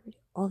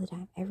 all the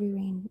time, every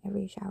rain,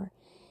 every shower.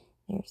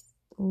 They're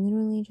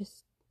literally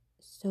just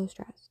so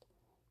stressed.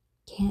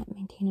 Can't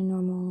maintain a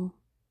normal,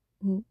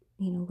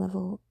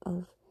 level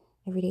of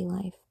everyday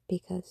life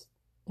because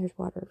there's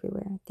water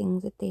everywhere.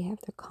 Things that they have,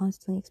 they're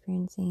constantly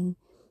experiencing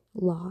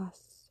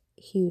loss.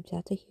 Huge,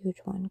 that's a huge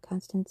one.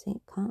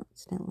 Constantly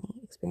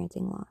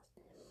experiencing loss.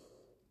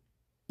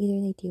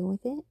 Either they deal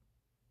with it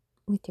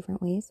with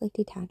different ways, like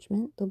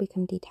detachment. They'll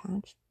become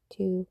detached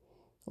to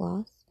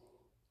loss.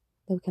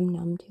 They'll become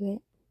numb to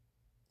it.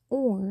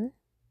 Or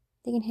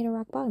they can hit a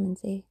rock bottom and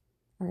say,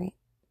 all right,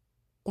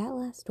 that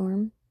last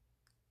storm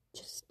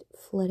just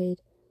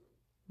flooded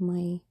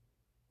my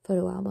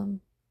photo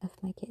album of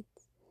my kids.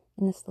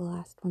 And this is the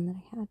last one that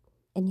I had.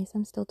 And yes,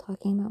 I'm still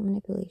talking about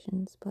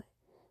manipulations, but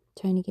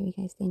I'm trying to give you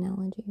guys the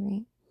analogy,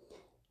 right?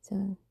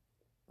 So,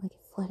 like,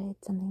 it flooded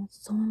something that's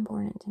so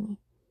important to me.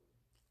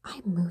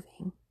 I'm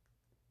moving.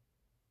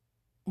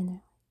 And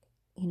they're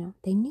like,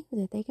 they knew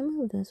that they can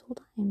move this whole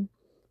time,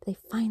 but they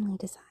finally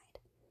decide.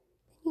 Then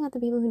you got the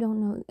people who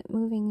don't know that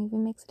moving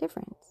even makes a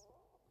difference.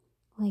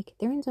 Like,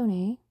 they're in Zone A,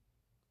 and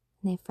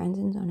they have friends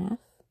in Zone F,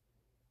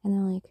 and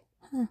they're like,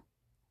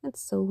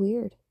 that's so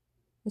weird.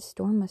 This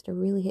storm must have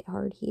really hit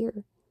hard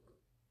here.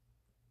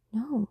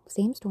 No,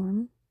 same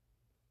storm.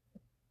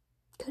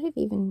 Could have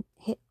even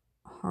hit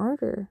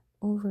harder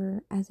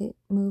over as it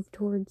moved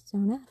towards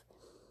Zone F.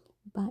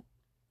 But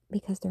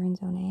because they're in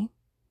Zone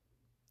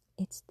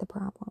A, it's the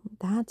problem.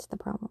 That's the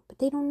problem. But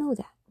they don't know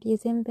that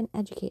because they haven't been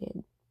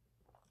educated.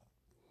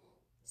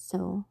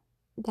 So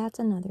that's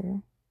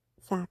another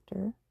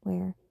factor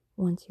where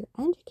once you're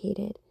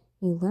educated,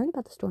 you learn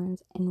about the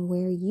storms and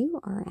where you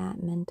are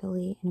at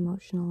mentally and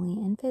emotionally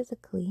and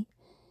physically,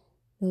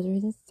 Those are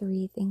the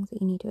 3 things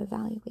that you need to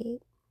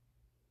evaluate.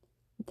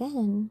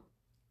 Then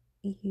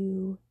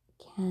you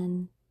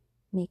can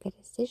make a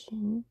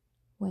decision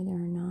whether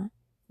or not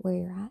where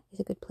you're at is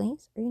a good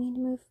place or you need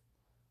to move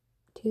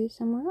to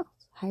somewhere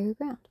else, higher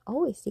ground.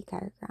 Always seek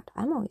higher ground.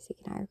 I'm always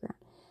seeking higher ground.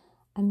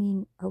 I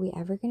mean, are we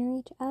ever going to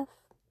reach F?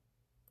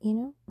 You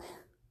know?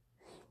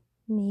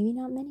 Maybe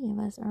not many of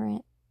us are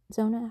at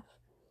zone F,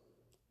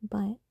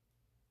 but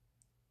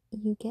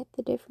you get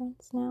the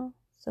difference now.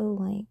 So,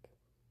 like,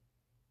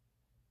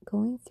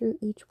 going through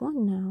each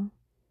one now,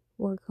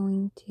 we're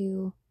going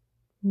to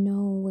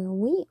know where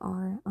we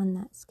are on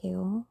that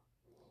scale.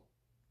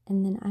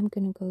 And then I'm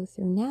going to go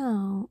through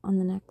now on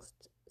the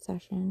next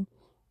session,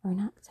 or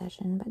not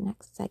session, but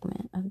next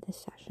segment of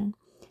this session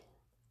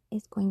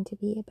is going to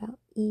be about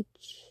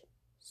each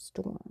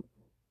storm.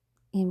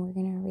 And we're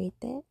going to rate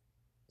that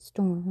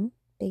storm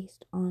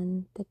based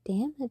on the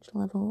damage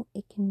level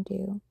it can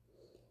do.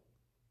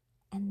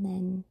 And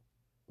then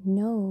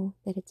know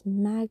that it's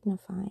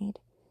magnified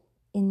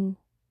in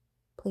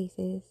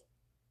places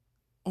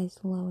as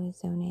low as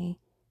zone A.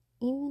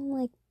 Even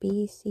like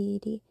B, C,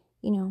 D,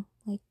 you know,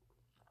 like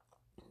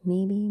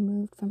maybe you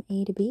moved from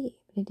A to B,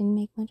 but it didn't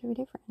make much of a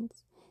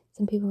difference.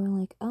 Some people were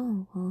like,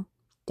 oh, well,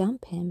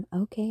 dump him.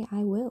 Okay,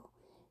 I will,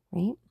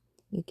 right?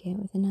 You get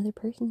with another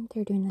person,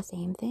 they're doing the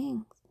same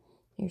things.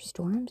 Your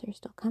storms are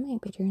still coming,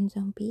 but you're in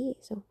zone B.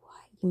 So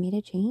why? You made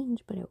a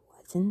change, but it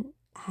wasn't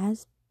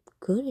as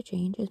good a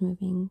change as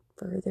moving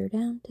further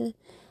down to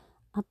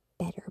a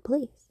better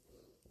place.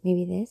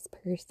 Maybe this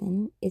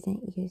person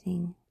isn't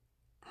using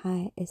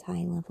high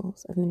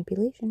levels of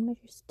manipulation, but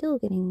you're still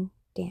getting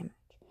damage,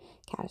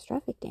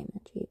 catastrophic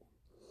damage even.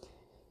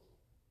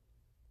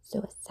 So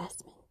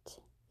assessment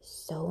is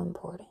so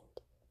important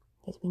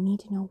because we need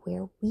to know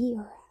where we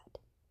are at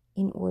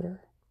in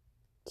order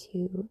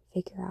to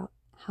figure out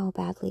how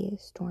badly a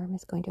storm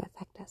is going to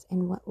affect us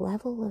and what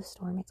level of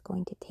storm it's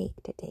going to take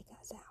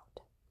us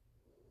out.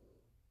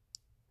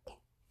 Okay,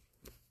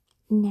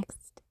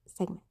 next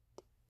segment.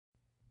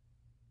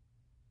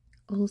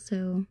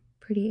 Also,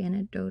 pretty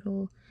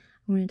anecdotal,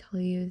 I want to tell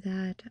you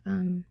that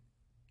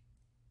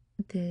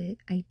the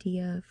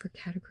idea for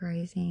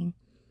categorizing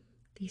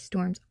these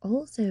storms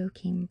also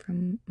came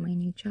from my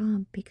new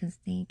job because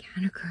they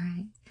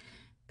categorize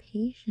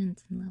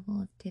patience and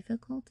level of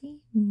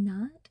difficulty,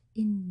 not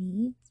in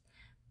needs,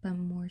 but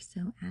more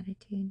so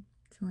attitude.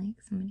 So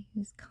like somebody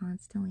who's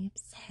constantly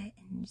upset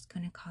and is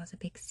going to cause a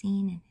big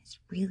scene and is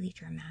really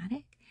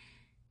dramatic,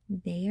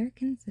 they are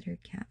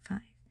considered Cat 5.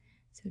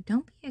 So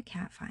don't be a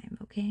Cat 5,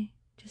 okay?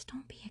 Just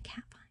don't be a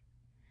Cat 5.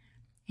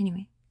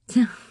 Anyway,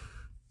 so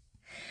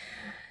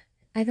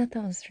I thought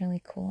that was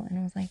really cool, and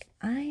I was like,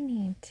 I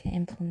need to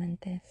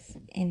implement this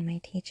in my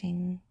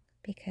teaching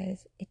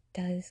because it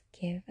does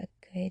give a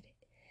good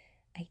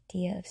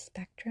idea of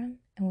spectrum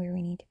and where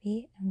we need to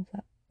be and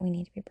what we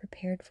need to be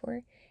prepared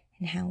for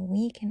and how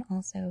we can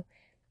also,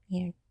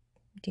 you know,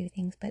 do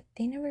things. But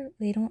they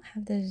don't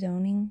have the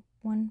zoning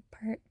one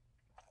part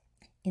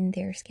in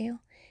their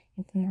scale.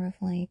 It's more of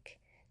like,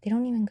 they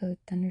don't even go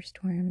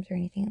thunderstorms or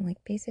anything. Like,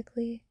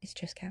 basically, it's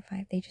just Cat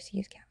 5. They just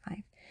use Cat 5.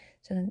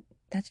 So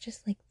that's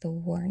just like the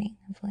warning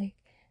of like,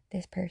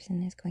 this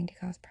person is going to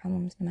cause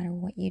problems no matter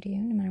what you do,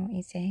 no matter what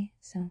you say.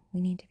 So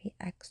we need to be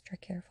extra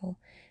careful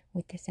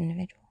with this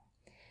individual.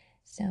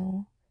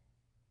 So,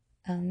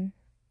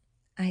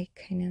 I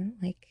kind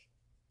of like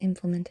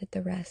implemented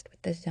the rest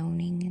with the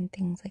zoning and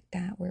things like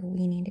that, where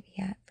we need to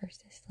be at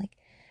versus like,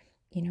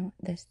 you know,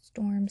 the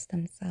storms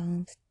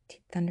themselves.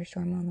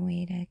 Thunderstorm on the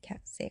way to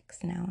Cat 6.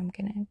 Now I'm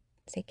gonna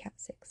say Cat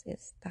 6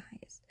 is the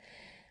highest,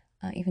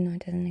 even though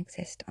it doesn't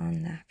exist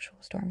on the actual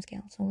storm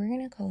scale. So we're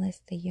gonna call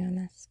this the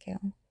UMS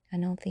scale,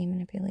 unhealthy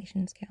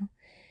manipulation scale.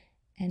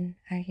 And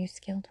I use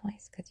scale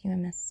twice because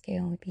UMS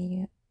scale would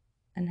be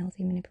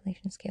unhealthy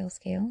manipulation scale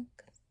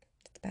because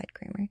it's bad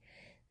grammar.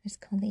 It's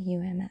called the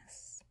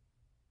UMS,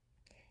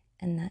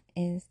 and that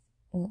is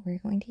what we're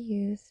going to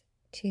use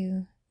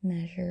to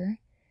measure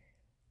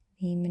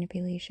the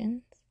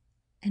manipulations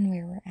and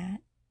where we're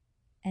at,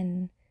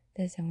 and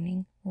the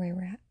zoning where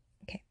we're at.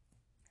 Okay,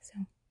 so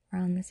we're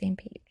on the same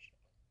page.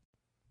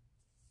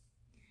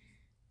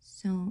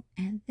 So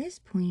at this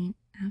point,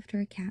 after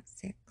a Cat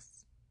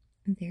 6,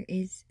 there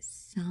is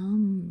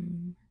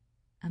some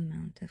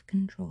amount of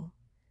control.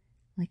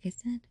 Like I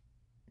said,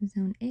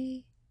 zone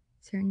A,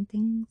 certain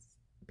things,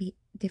 be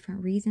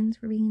different reasons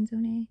for being in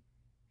zone A,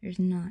 there's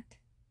not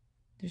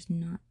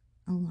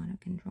a lot of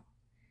control.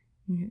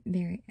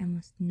 Very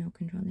almost no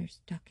control. They're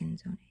stuck in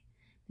zone A.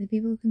 The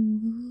people who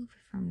can move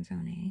from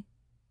zone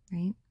A,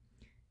 right?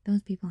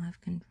 Those people have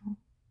control.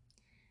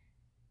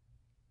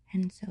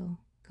 And so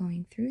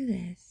going through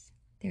this,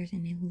 there's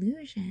an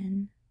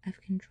illusion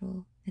of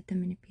control that the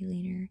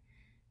manipulator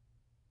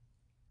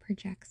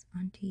projects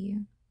onto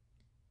you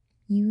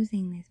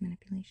using these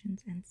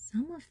manipulations, and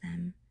some of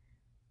them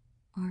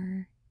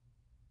are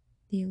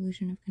the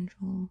illusion of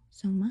control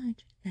so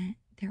much that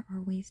there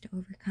are ways to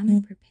overcome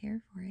and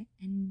prepare for it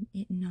and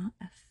it not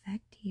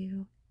affect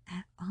you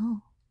at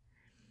all.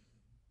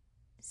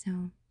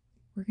 So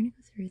we're going to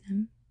go through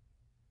them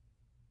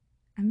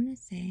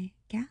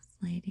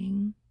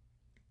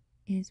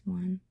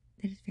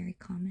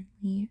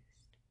commonly used.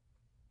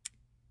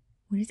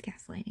 What is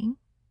gaslighting?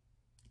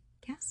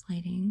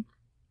 Gaslighting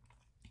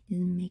is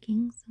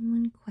making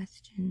someone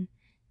question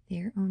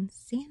their own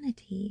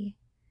sanity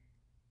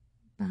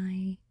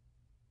by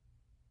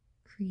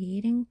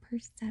creating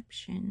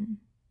perception.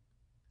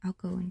 I'll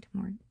go into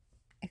more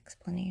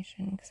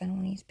explanation because I don't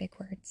want to use big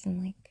words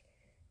and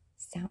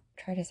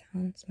try to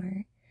sound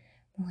smart.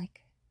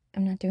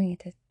 I'm not doing it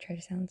to try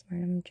to sound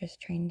smart. I'm just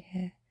trying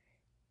to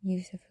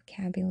use a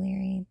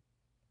vocabulary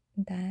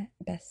that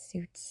best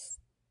suits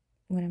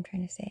what I'm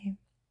trying to say.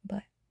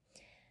 But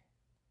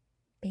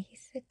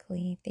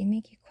basically, they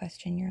make you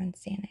question your own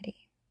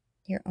sanity,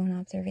 your own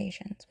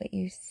observations, what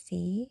you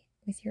see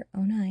with your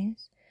own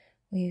eyes,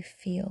 what you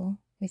feel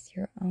with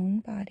your own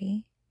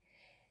body,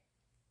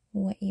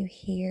 what you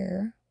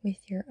hear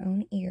with your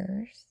own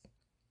ears,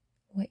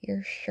 what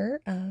you're sure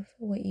of,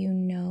 what you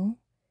know,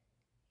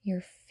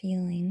 your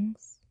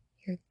feelings,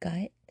 your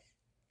gut,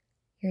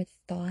 your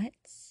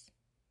thoughts,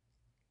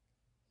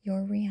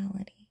 your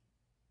reality.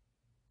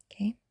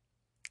 Okay?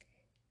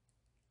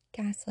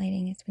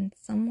 Gaslighting is when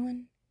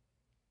someone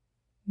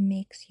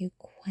makes you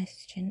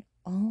question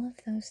all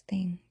of those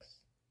things,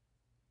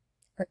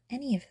 or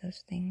any of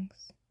those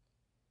things.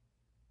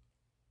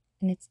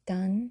 And it's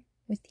done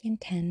with the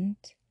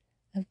intent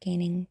of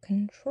gaining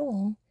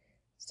control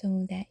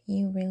so that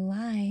you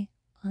rely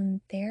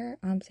on their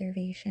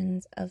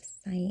observations of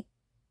sight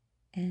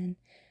and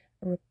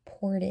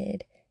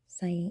reported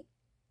sight,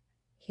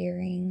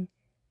 hearing,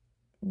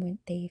 what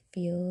they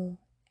feel,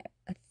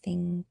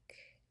 think,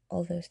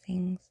 all those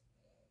things,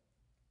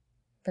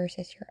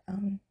 versus your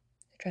own.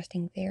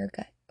 Trusting their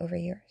gut over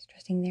yours,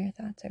 trusting their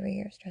thoughts over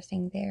yours,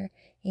 trusting their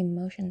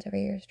emotions over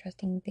yours,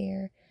 trusting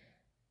their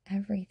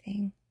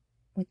everything,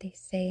 what they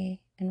say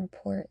and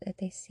report that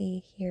they see,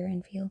 hear,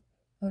 and feel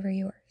over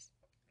yours.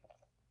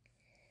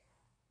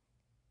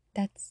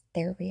 That's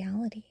their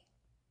reality.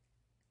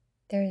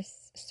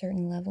 There's a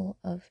certain level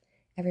of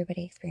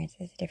everybody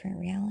experiences a different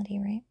reality,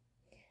 right?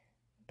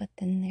 But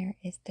then there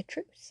is the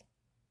truth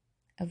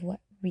of what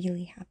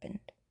really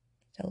happened.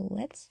 So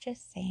let's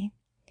just say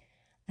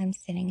I'm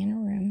sitting in a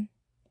room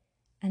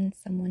and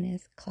someone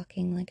is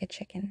clucking like a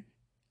chicken.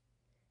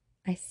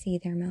 I see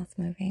their mouth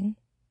moving.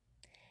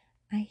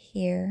 I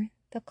hear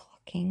the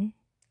clucking,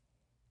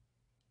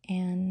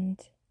 and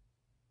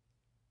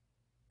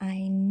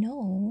I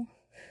know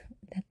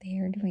that they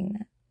are doing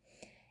that.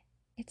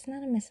 It's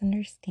not a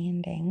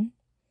misunderstanding.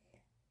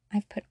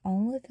 I've put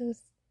all of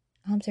those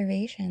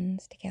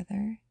observations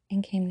together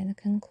and came to the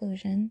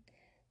conclusion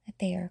that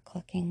they are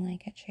clucking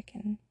like a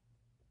chicken.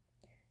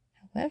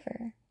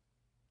 However,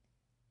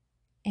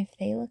 if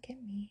they look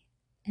at me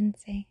and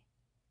say,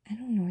 I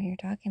don't know what you're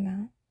talking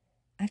about,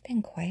 I've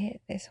been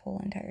quiet this whole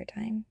entire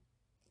time.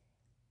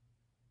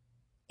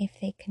 If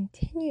they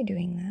continue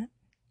doing that,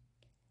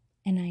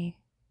 and I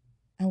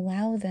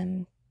allow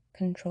them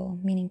control,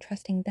 meaning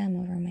trusting them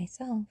over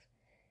myself,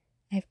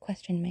 I've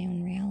questioned my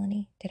own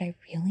reality. Did I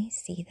really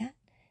see that?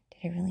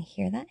 Did I really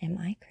hear that? Am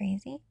I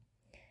crazy?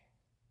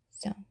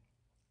 So,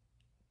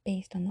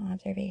 based on the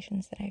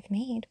observations that I've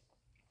made,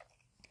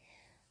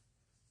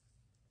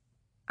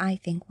 I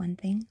think one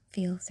thing,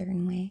 feel a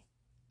certain way,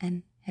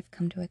 and have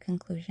come to a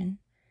conclusion.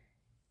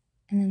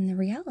 And then the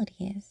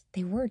reality is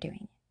they were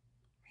doing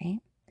it, right?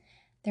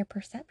 Their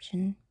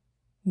perception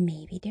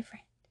may be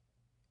different.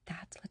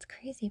 That's what's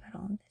crazy about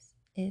all of this,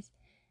 is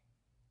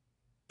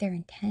their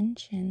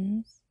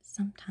intentions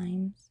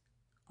sometimes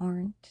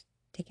aren't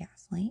to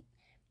gaslight.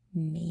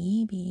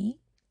 Maybe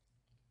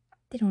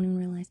they don't even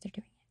realize they're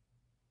doing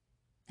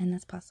it. And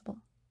that's possible.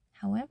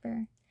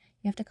 However,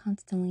 you have to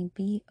constantly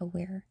be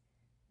aware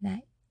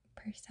that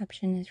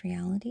perception is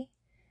reality.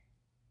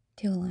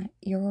 To allow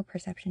your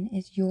perception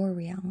is your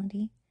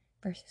reality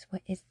versus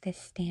what is this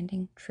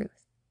standing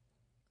truth.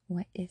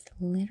 What is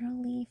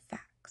literally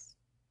facts.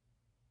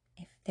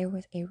 If there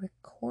was a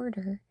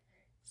recorder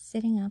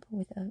sitting up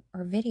with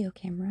or video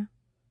camera,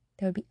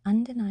 there would be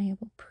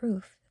undeniable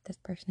proof that this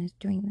person is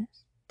doing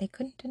this. They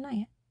couldn't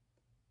deny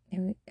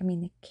it.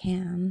 They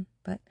can,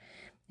 but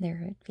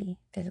there would be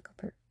physical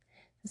proof.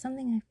 So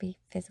something that would be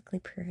physically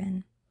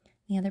proven.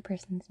 The other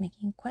person is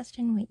making you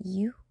question what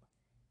you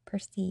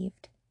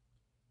perceived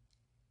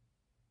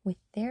with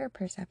their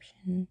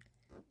perception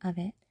of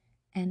it,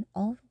 and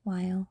all the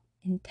while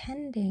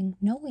intending,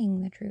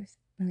 knowing the truth.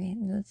 Okay,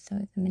 so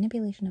the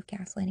manipulation of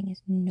gaslighting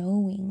is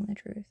knowing the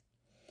truth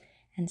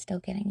and still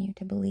getting you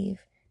to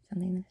believe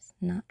something that's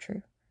not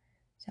true.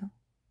 So,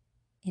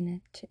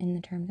 in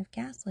the terms of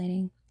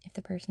gaslighting, if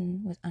the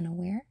person was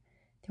unaware,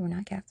 they were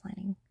not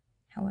gaslighting.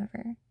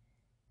 However,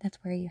 that's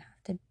where you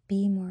have to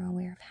be more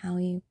aware of how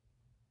you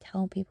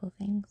tell people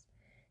things.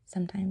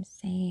 Sometimes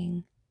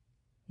saying,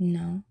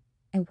 no,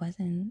 I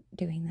wasn't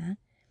doing that,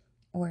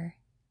 or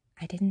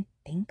I didn't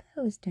think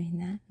I was doing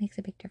that, makes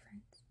a big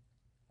difference.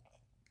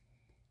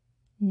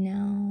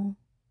 Now,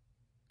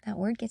 that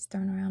word gets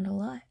thrown around a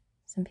lot.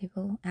 Some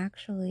people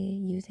actually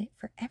use it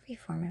for every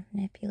form of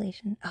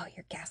manipulation. Oh,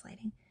 you're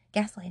gaslighting.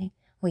 Gaslighting.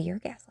 Well, you're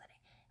gaslighting.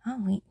 Oh,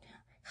 wait.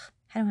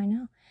 How do I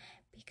know?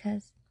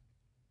 Because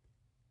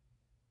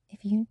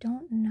if you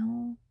don't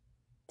know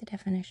the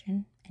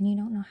definition and you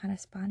don't know how to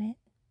spot it,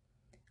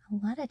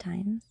 a lot of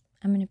times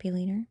a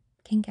manipulator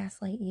can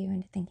gaslight you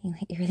into thinking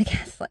that you're the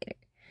gaslighter,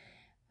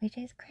 which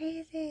is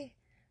crazy.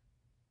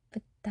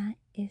 But that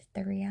is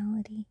the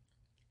reality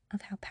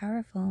of how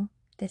powerful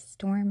this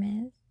storm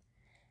is.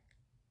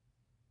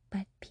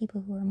 But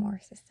people who are more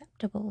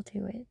susceptible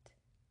to it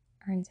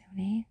are in zone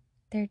A.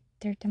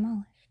 They're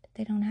demolished.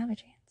 They don't have a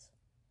chance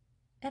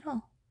at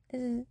all.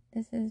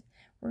 This is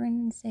we're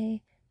gonna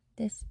say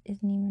this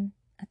isn't even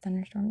a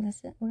thunderstorm.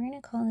 We're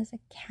gonna call this a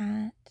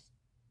cat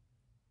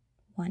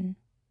 1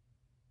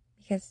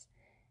 because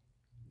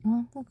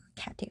we'll go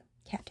cat 2.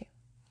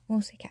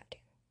 We'll say cat 2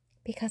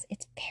 because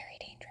it's very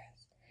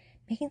dangerous.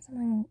 Making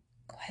someone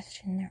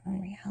question their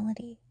own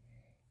reality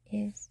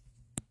is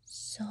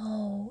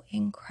so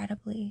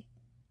incredibly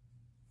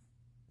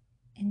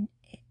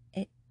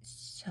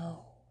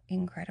so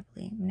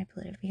incredibly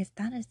manipulative, because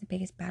that is the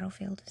biggest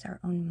battlefield, is our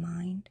own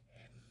mind.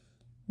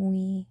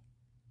 We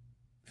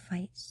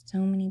fight so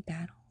many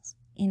battles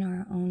in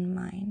our own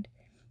mind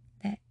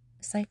that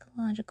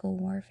psychological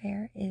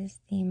warfare is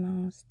the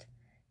most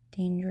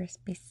dangerous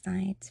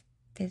besides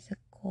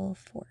physical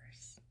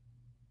force.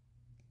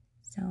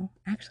 So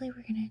actually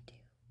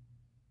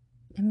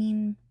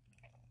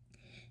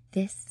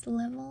this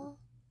level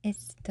is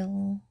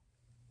still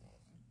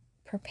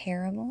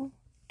preparable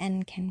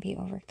and can be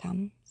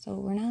overcome. So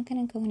we're not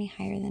going to go any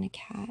higher than a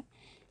cat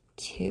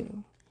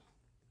 2,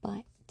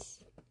 but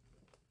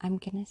I'm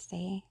going to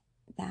say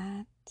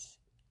that,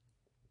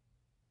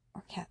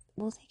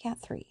 we'll say cat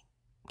 3.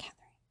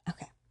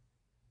 Okay.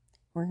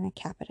 We're going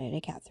to cap it at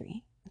a cat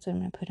 3. That's what I'm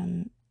going to put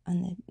on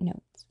the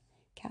notes.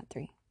 Cat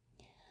 3.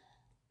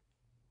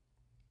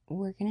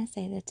 We're going to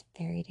say that's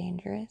very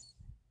dangerous.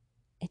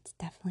 It's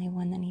definitely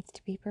one that needs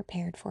to be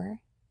prepared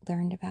for,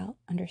 learned about,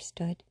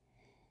 understood,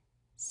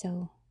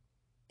 so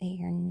that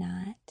you're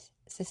not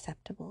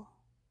susceptible.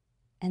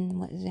 And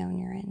what zone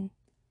you're in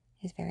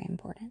is very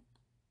important.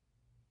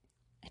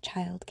 A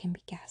child can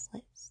be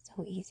gaslit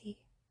so easy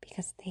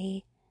because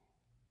they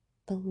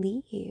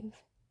believe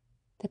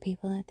the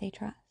people that they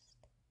trust.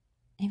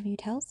 If you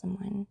tell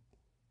someone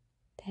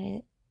that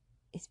it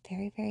is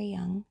very, very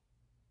young,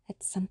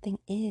 that something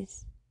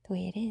is the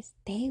way it is,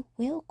 they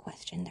will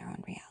question their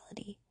own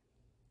reality.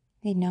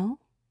 They know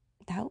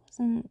that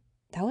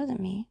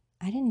wasn't me.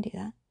 I didn't do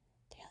that.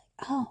 They're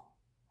like, oh,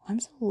 I'm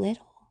so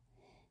little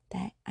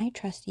that I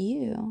trust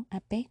you,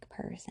 a big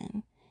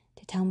person,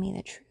 to tell me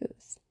the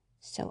truth.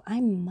 So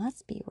I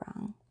must be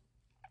wrong.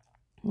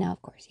 Now,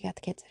 of course, you got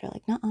the kids that are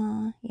like,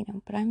 nuh-uh,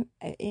 but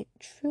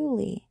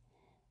truly,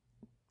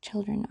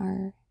 children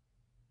are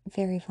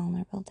very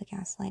vulnerable to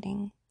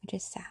gaslighting, which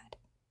is sad,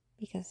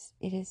 because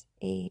it is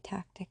a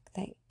tactic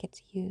that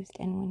gets used,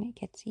 and when it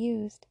gets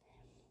used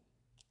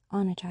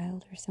on a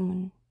child or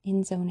someone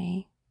in zone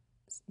A,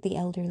 the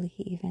elderly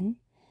even,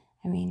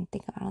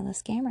 think about all the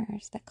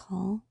scammers that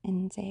call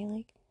and say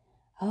like,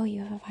 oh,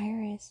 you have a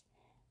virus.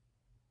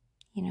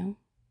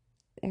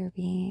 They're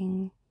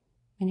being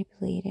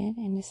manipulated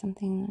into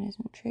something that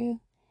isn't true.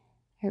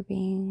 They're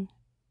being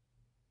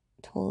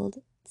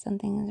told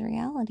something is a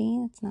reality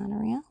that's not a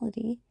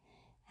reality,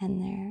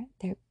 and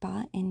they're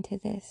bought into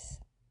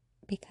this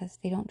because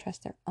they don't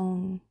trust their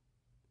own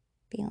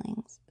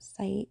feelings,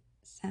 sight,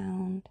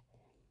 sound,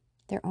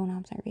 their own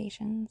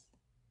observations.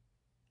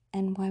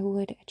 And why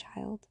would a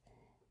child?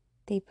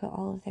 They put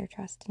all of their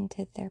trust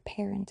into their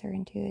parents or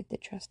into the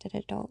trusted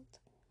adult.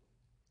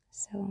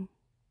 So,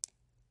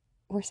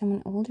 or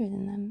someone older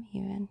than them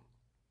even.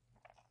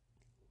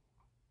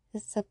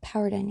 This is a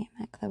power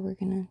dynamic that we're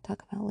going to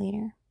talk about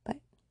later. But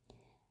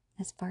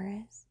as far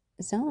as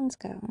zones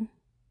go,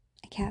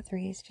 a cat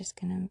 3 is just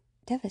going to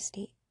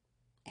devastate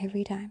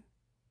every time.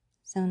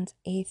 Zones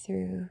A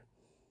through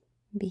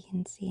B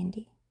and C and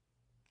D.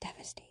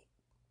 Devastate.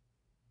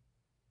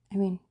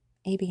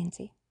 A, B, and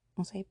C.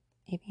 We'll say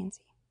A, B, and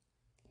C.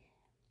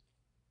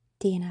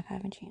 D and F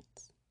have a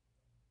chance.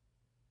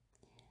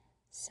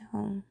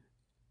 So,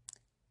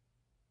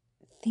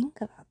 think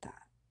about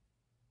that.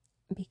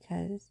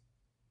 Because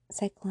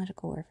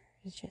psychological warfare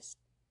is just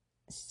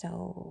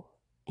so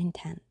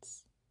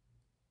intense.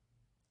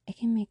 It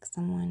can make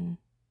someone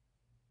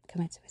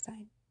commit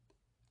suicide.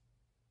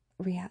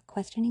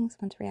 Questioning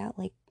someone's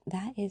reality, like,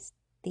 that is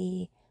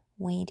the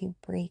way to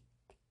break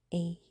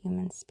a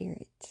human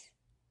spirit.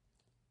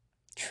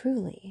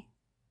 Truly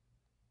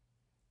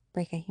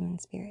break a human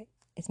spirit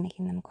is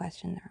making them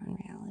question their own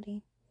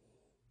reality.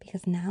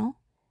 Because now,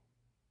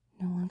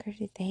 no longer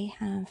do they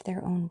have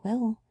their own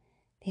will.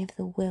 They have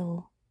the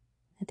will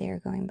that they are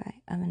going by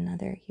of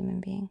another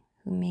human being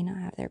who may not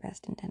have their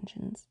best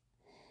intentions.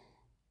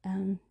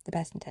 The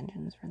best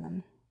intentions for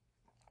them.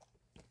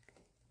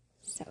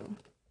 So,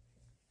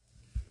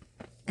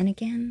 and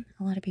again,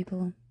 a lot of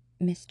people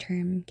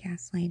misterm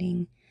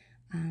gaslighting.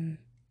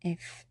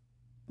 If,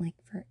 like,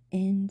 for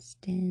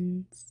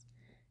instance,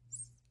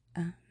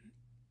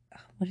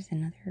 what is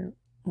another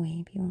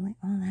way people are like,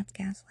 oh, that's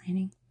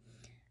gaslighting?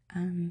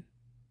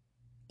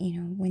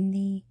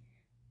 When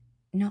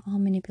not all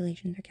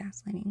manipulations are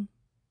gaslighting.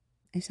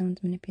 if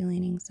someone's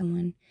manipulating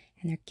someone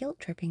and they're guilt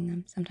tripping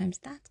them, sometimes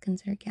that's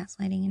considered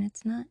gaslighting, and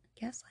it's not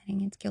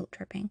gaslighting, it's guilt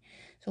tripping.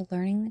 So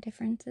learning the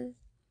differences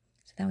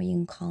so that way you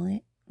can call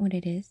it what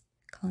it is,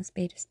 call a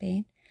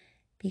spade,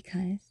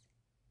 because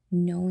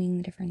knowing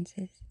the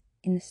differences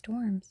in the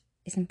storms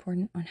is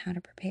important on how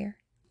to prepare.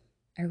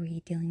 Are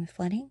we dealing with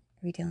flooding?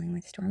 Are we dealing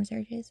with storm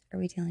surges? Are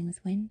we dealing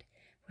with wind?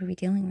 What are we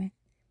dealing with?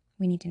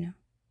 We need to know.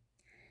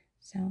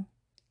 So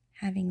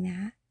having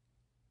that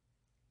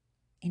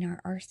in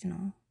our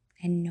arsenal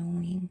and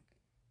knowing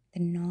the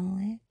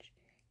knowledge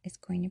is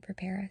going to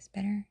prepare us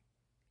better.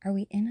 Are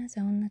we in a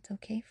zone that's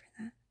okay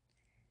for that?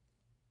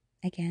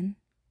 Again,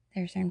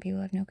 there are certain people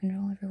who have no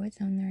control over what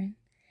zone they're in,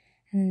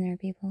 and then there are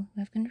people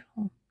who have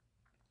control.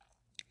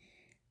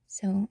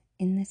 So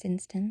in this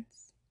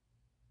instance,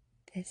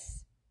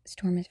 this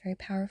storm is very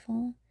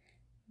powerful,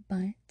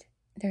 but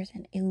there's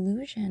an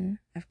illusion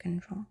of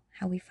control.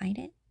 How we fight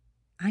it?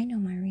 I know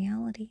my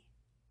reality.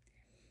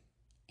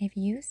 If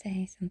you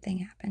say something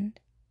happened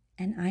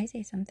and I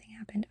say something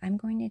happened, I'm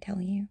going to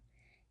tell you,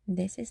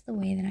 this is the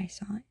way that I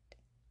saw it.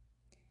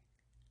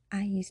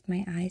 I used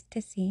my eyes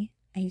to see.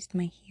 I used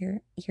my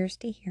ears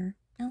to hear.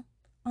 Now,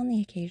 on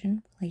the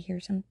occasion, will I hear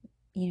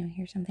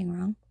something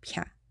wrong?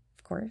 Yeah,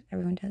 of course,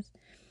 everyone does.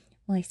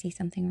 Will I see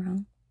something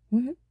wrong?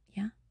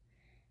 Yeah.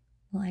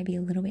 Will I be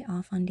a little bit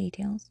off on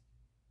details?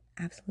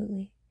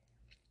 Absolutely.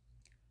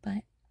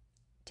 But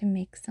to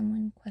make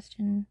someone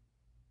question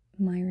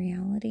my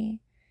reality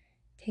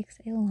takes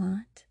a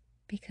lot,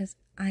 because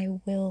I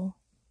will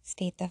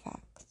state the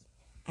facts.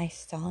 I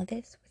saw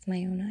this with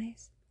my own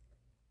eyes.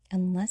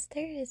 Unless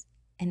there is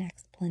an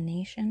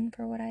explanation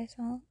for what I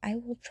saw, I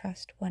will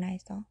trust what I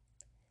saw.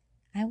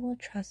 I will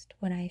trust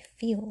what I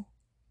feel.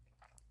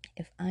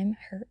 If I'm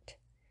hurt,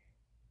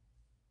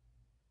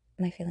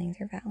 my feelings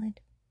are valid.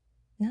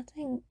 Not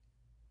saying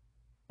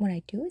what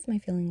I do with my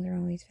feelings are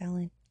always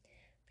valid,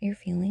 but your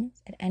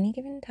feelings at any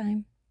given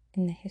time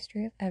in the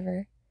history of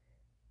ever,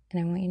 and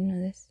I want you to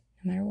know this,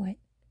 no matter what,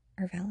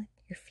 are valid.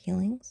 Your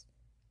feelings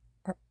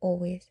are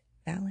always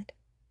valid.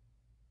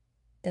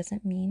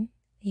 Doesn't mean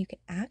that you can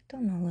act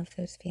on all of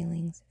those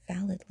feelings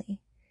validly,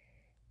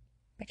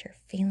 but your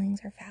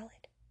feelings are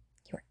valid.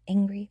 You're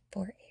angry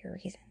for a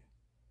reason.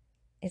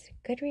 Is it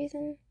a good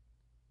reason?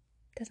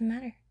 Doesn't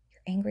matter.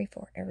 You're angry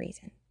for a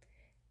reason.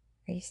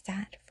 Are you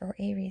sad for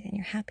a reason?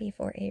 You're happy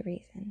for a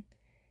reason.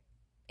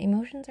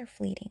 Emotions are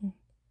fleeting.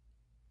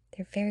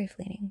 They're very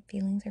fleeting.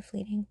 Feelings are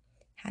fleeting.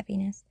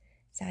 Happiness,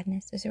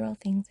 sadness, those are all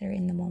things that are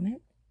in the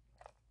moment.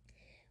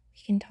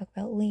 We can talk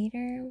about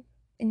later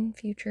in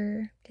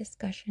future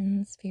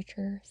discussions,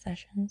 future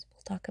sessions.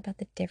 We'll talk about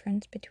the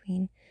difference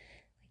between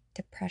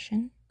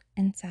depression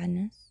and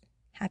sadness,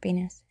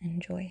 happiness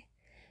and joy.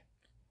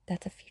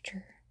 That's a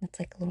future. That's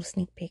like a little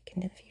sneak peek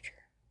into the future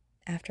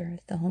after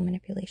the whole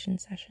manipulation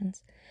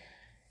sessions.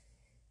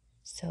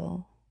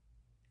 So,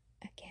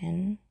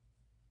 again,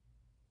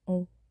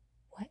 what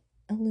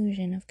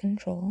illusion of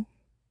control,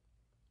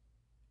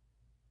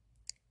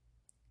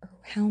 or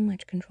how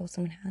much control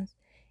someone has,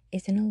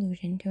 is an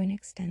illusion to an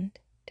extent,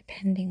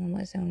 depending on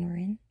what zone we're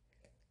in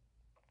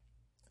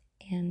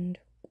and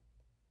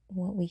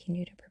what we can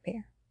do to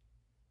prepare.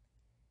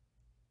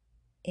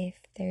 If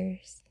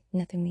there's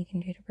nothing we can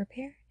do to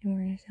prepare and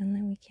we're in a zone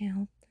that we can't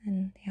help,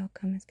 then the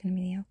outcome is going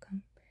to be the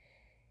outcome.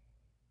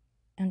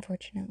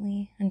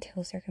 Unfortunately,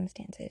 until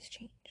circumstances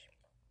change.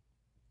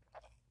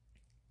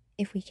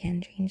 If we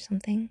can change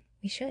something,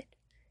 we should.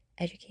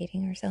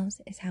 Educating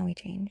ourselves is how we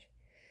change.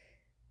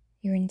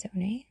 You're in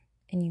zone A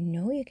and you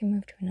know you can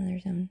move to another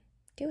zone,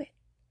 do it.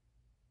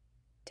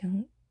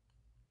 Don't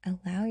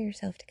allow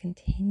yourself to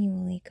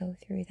continually go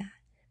through that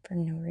for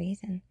no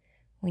reason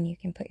when you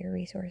can put your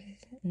resources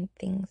and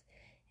things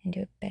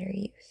into a better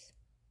use.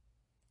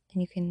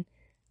 And you can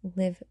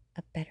live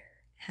a better,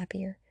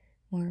 happier,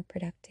 more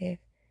productive,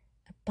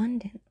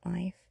 abundant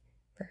life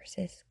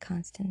versus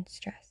constant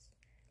stress.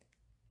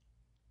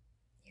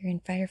 You're in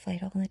fight or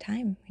flight all the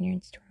time when you're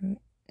in storm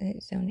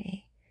zone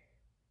A,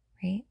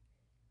 right?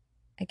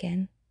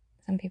 Again,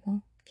 some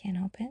people can't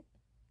help it.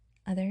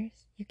 Others,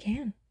 you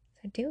can.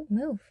 So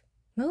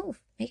move,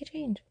 make a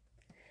change.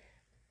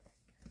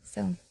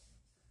 So,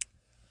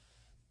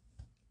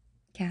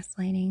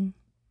 gaslighting,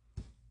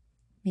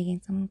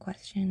 making someone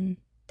question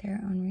their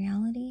own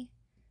reality,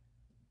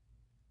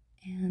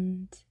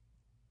 and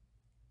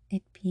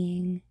it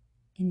being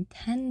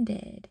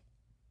intended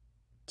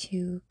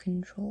to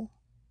control.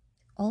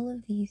 All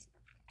of these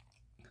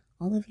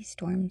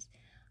storms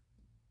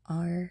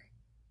are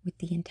with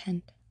the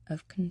intent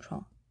of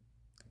control,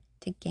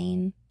 to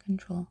gain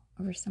control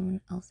over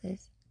someone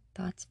else's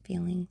thoughts,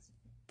 feelings,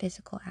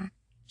 physical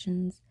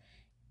actions,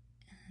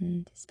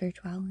 and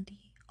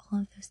spirituality, all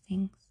of those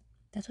things.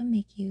 That's what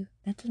makes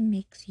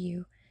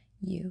you,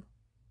 you.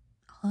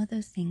 All of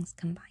those things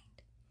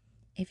combined.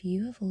 If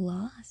you have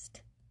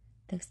lost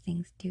those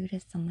things due to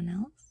someone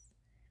else,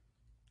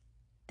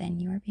 then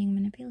you are being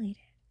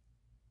manipulated.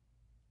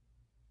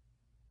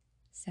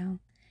 So,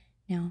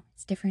 now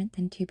it's different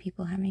than two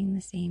people having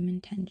the same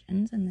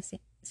intentions and the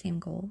same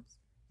goals.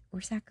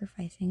 we're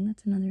sacrificing.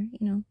 That's another,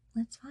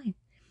 that's fine.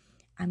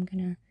 I'm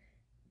gonna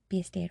be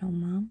a stay-at-home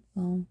mom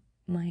while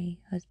my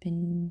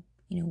husband,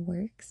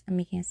 works. I'm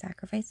making a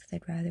sacrifice because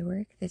I'd rather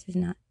work. This is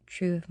not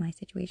true of my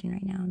situation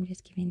right now. I'm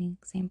just giving an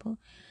example.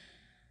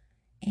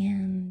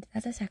 And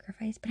that's a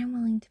sacrifice, but I'm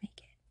willing to make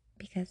it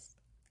because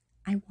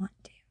I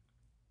want to.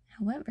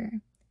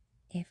 However,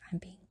 if I'm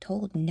being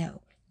told,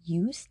 no,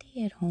 you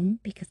stay at home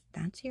because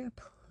that's your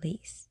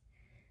place,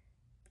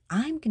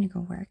 I'm gonna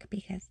go work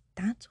because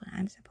that's what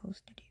I'm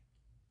supposed to do.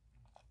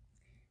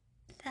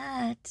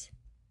 That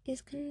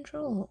is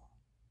control.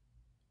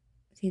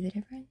 See the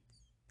difference?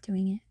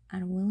 Doing it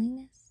out of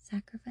willingness,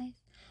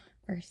 sacrifice,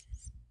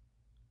 versus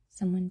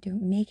someone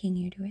making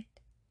you do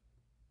it.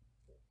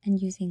 And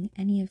using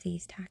any of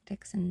these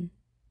tactics and,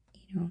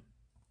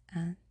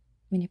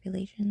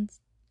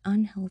 manipulations,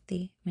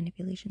 unhealthy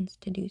manipulations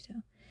to do so.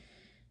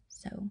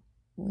 So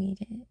we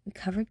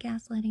covered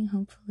gaslighting,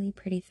 hopefully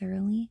pretty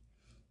thoroughly.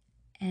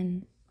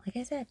 And like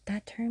I said,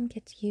 that term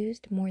gets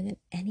used more than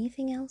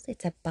anything else.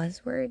 It's a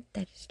buzzword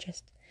that is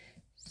just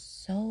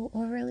so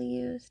overly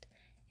used.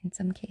 In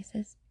some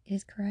cases, it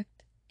is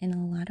correct. In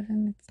a lot of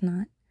them, it's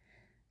not.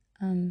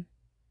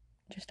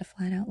 Just a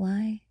flat out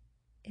lie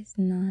is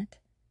not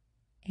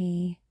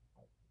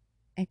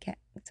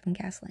some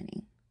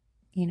gaslighting,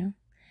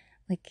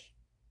 like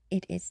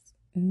it is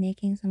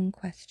making someone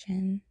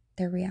question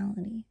their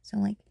reality. So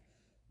like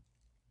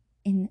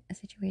in a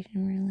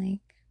situation where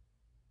like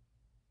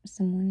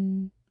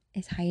someone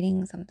is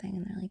hiding something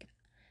and they're like,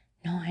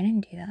 no, I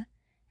didn't do that,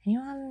 and you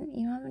don't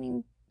have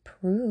any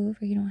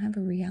proof, or you don't have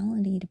a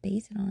reality to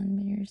base it on,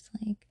 but you're just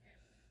like,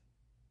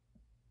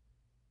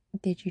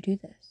 did you do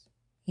this?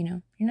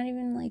 You're not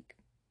even like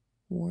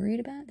worried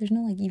about it. There's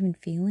no like even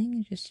feeling.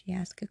 It's just you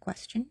ask a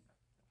question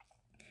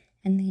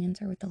and they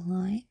answer with a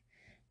lie.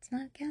 It's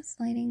not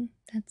gaslighting.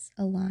 That's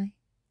a lie.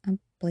 A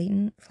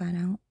blatant, flat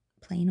out,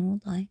 plain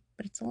old lie,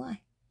 but it's a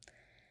lie.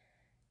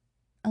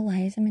 A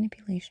lie is a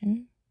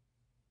manipulation,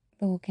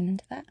 but we'll get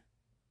into that.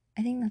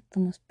 I think that's the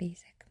most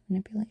basic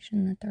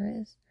manipulation that there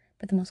is,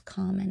 but the most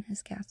common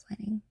is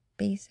gaslighting.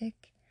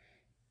 Basic,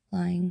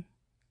 lying,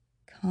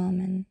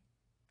 common,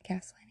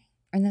 gaslighting.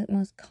 Or the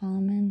most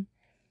common,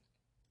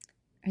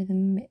 or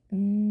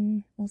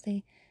we'll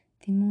say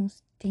the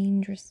most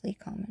dangerously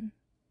common.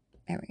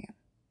 There we go.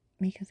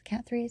 Because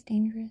Cat 3 is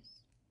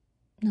dangerous,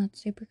 not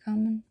super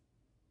common.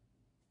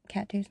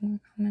 Cat 2 is more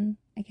common,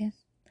 I guess.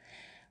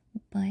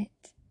 But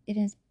it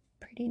is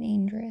pretty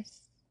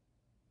dangerous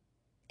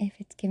if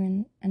it's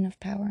given enough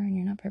power and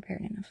you're not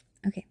prepared enough.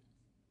 Okay,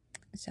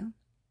 so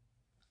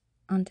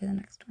on to the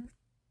next one.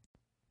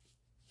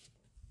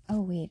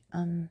 Oh wait,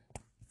 I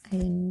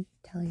didn't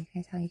tell you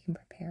guys how you can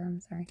prepare. I'm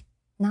sorry.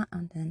 Not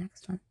on to the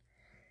next one.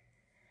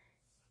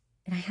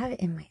 And I have it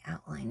in my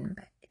outline,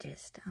 but it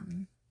just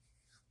anyway.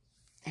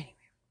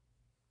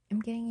 I'm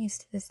getting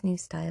used to this new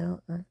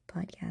style of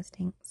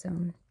podcasting, so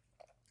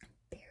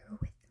bear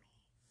with me.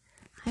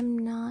 I'm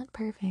not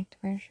perfect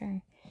for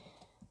sure.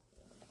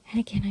 And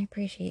again, I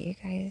appreciate you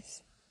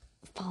guys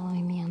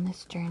following me on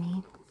this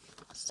journey.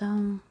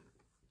 So,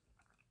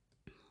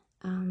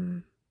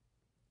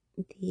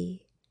 the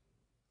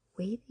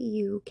way that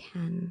you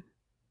can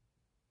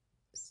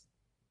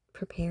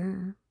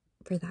prepare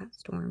for that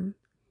storm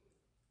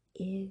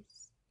is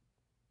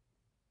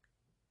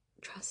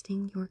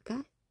trusting your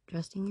gut,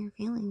 trusting your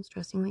feelings,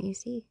 trusting what you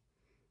see.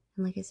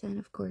 And like I said,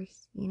 of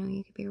course,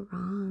 you could be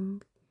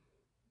wrong,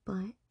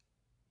 but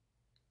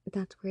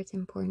that's where it's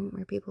important,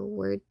 where people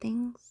word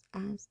things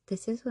as,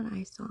 this is what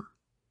I saw.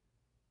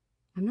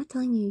 I'm not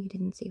telling you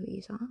didn't see what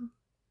you saw. I'm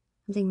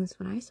saying this is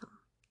what I saw.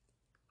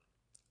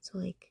 So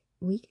like,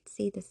 we could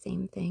see the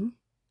same thing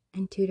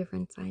and two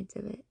different sides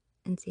of it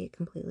and see it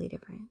completely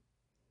different.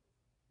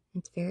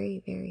 It's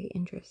very, very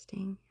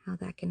interesting how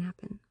that can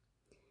happen.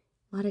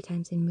 A lot of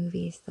times in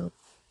movies, they'll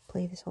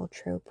play this whole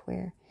trope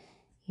where,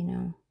 you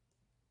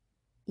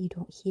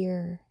don't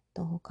hear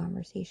the whole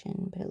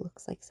conversation, but it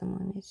looks like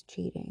someone is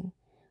cheating.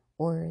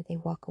 Or they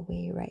walk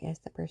away right as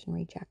the person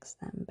rejects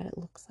them, but it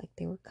looks like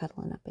they were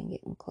cuddling up and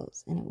getting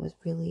close. And it was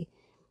really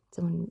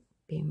someone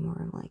being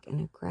more like an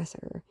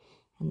aggressor,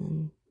 and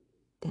then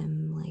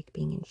them like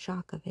being in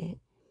shock of it,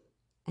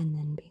 and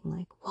then being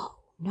like, whoa,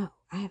 no,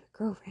 I have a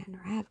girlfriend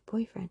or I have a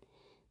boyfriend.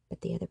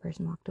 But the other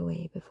person walked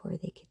away before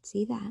they could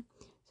see that.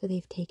 So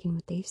they've taken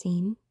what they've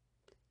seen,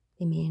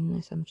 they made an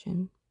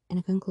assumption and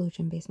a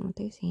conclusion based on what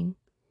they've seen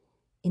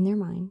in their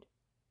mind,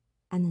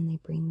 and then they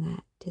bring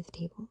that to the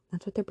table.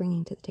 That's what they're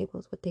bringing to the table,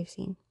 is what they've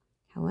seen.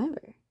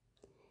 However,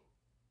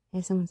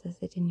 if someone says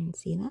they didn't even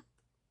see that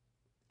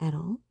at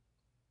all,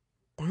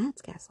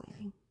 that's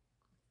gaslighting,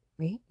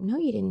 right? No,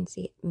 you didn't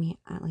see me.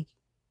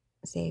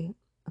 Say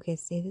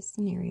this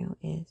scenario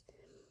is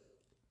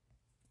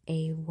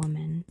a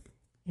woman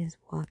is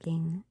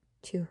walking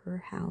to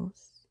her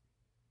house,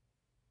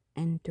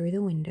 and through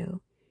the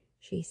window,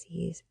 she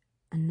sees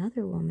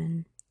another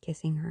woman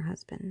kissing her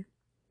husband.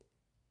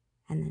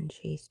 And then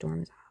she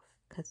storms off,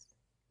 because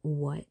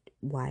why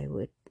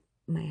would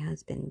my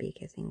husband be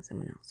kissing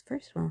someone else?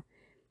 First of all,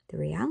 the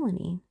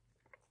reality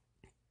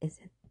is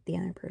that the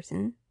other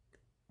person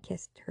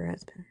kissed her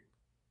husband.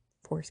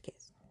 Force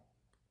kiss,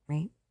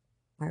 right?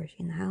 Why was she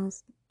in the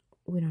house?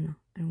 We don't know.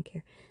 I don't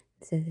care.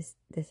 This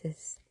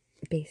is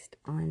based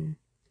on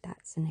that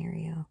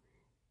scenario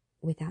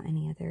without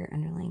any other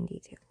underlying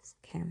details.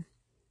 Okay.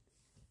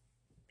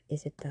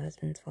 Is it the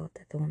husband's fault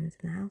that the woman's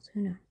in the house?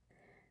 Who knows?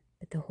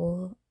 But the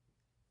whole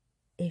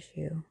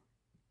issue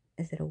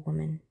is that a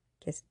woman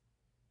kissed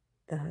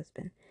the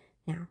husband.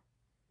 Now,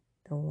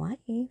 the wife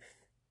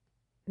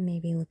may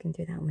be looking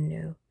through that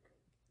window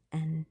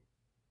and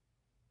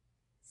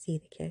see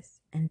the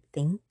kiss and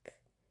think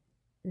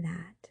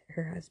that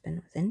her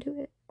husband was into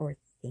it, or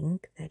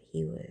think that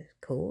he was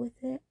cool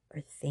with it,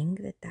 or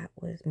think that that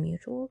was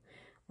mutual,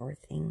 or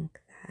think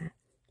that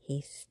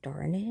he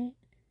started it.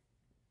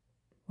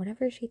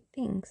 Whatever she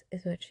thinks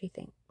is what she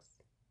thinks.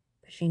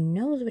 But she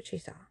knows what she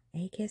saw.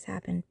 A kiss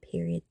happened,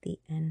 period, the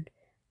end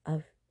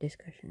of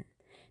discussion.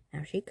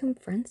 Now she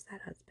confronts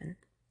that husband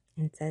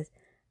and says,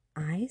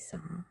 I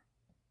saw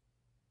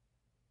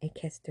a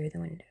kiss through the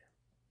window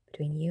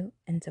between you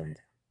and so.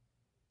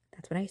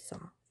 That's what I saw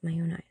with my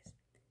own eyes.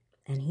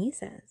 And he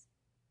says,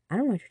 I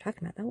don't know what you're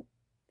talking about, though.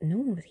 No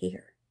one was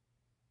here.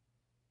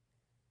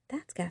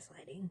 That's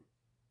gaslighting.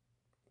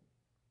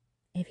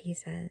 If he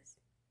says,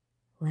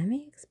 let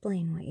me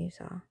explain what you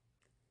saw,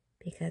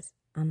 because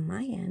on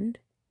my end,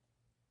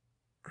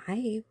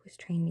 I was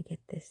trying to get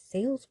this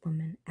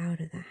saleswoman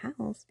out of the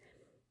house,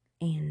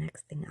 and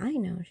next thing I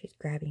know, she's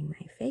grabbing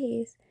my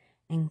face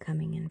and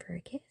coming in for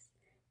a kiss,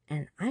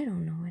 and I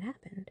don't know what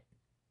happened.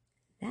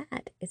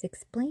 That is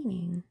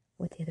explaining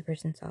what the other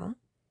person saw,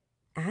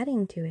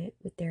 adding to it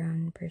with their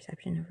own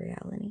perception of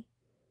reality,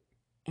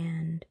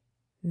 and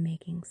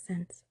making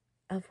sense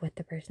of what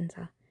the person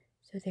saw.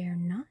 So they are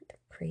not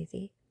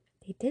crazy.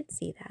 They did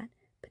see that,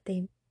 but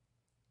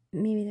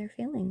maybe their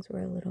feelings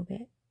were a little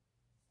bit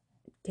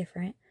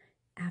different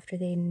after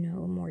they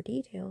know more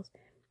details,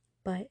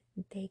 but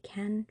they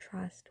can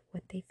trust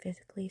what they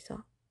physically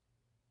saw.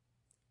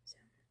 So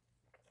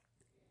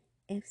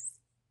if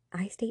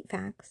I state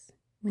facts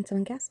when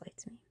someone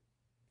gaslights me,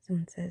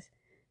 someone says,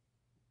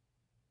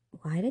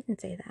 well, I didn't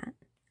say that.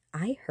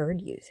 I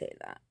heard you say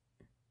that.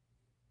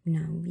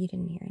 No, you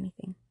didn't hear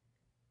anything.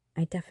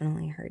 I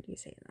definitely heard you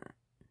say that.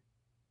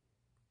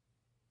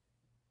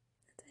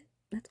 That's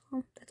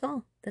it.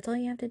 That's all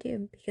you have to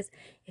do. Because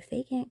if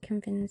they can't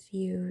convince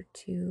you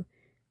to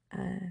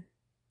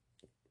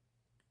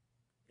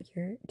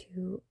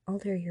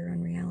alter your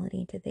own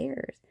reality to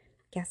theirs,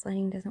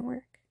 gaslighting doesn't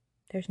work.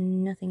 There's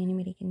nothing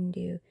anybody can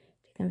do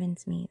to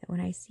convince me that what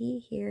I see,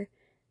 hear,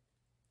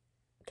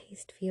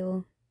 taste,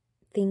 feel,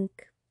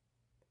 think,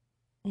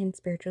 and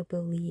spiritual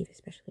believe,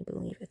 especially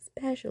believe,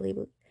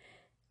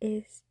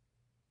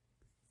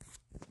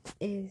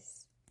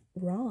 is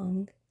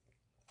wrong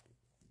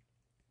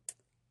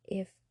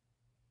if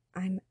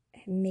I'm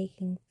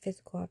making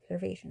physical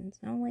observations.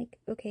 Now, like,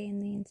 okay,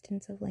 in the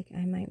instance of, like,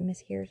 I might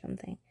mishear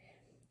something,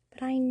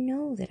 but I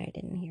know that I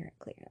didn't hear it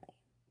clearly.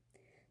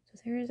 So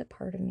there is a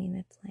part of me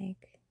that's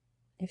like,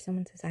 if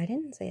someone says, I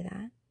didn't say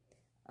that,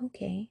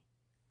 okay,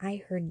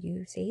 I heard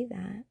you say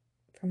that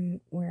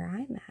from where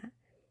I'm at,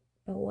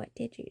 but what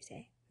did you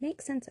say?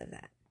 Make sense of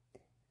that.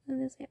 And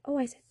they'll say, oh,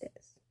 I said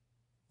this.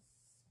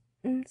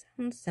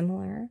 Sounds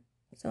similar,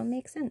 so it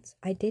makes sense.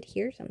 I did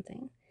hear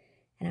something,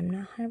 and I'm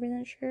not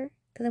 100% sure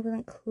because I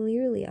wasn't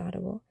clearly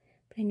audible,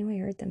 but I know I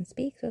heard them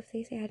speak. So if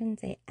they say I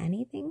didn't say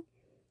anything,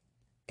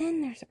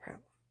 then there's a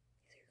problem.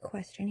 You're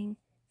questioning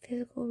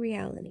physical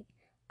reality.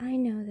 I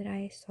know that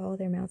I saw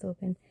their mouth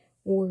open,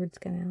 words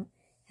come out,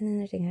 and then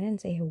they're saying I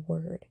didn't say a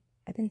word.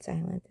 I've been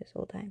silent this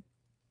whole time.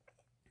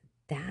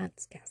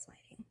 That's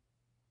gaslighting.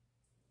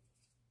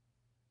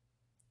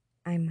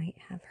 I might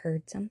have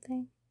heard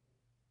something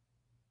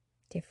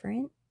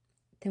different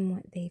than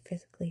what they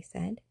physically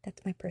said.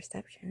 That's my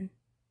perception.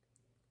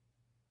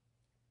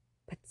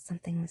 But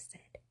something was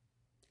said.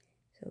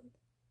 So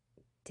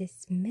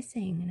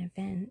dismissing an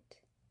event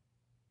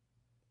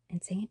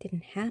and saying it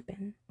didn't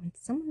happen when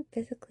someone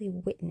physically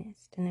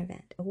witnessed an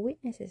event. A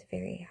witness is a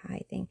very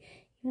high thing.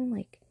 Even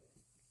like,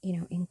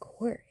 in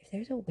court, if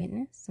there's a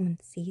witness, someone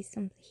sees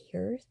something,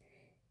 hears,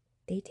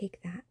 they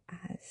take that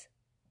as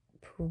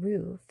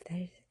proof, that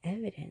is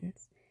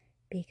evidence,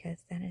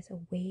 because that is a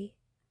way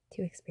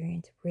to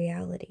experience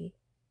reality.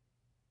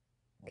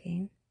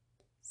 Okay?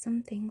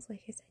 Some things,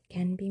 like I said,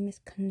 can be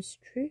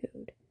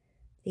misconstrued.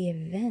 The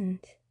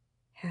event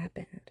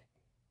happened.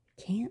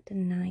 Can't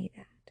deny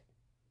that.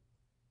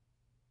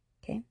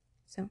 Okay?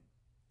 So,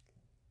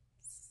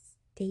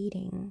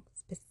 stating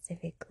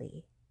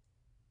specifically,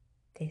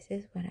 this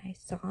is what I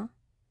saw,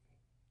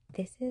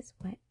 this is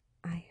what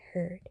I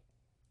heard.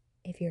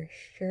 If you're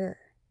sure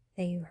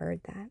that you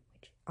heard that,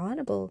 which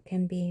audible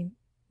can be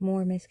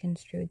more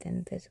misconstrued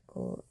than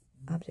physical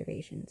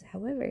observations.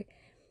 However,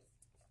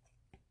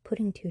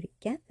 putting two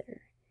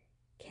together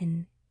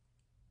can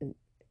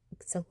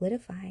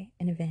solidify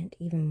an event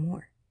even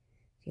more.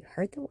 You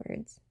heard the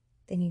words,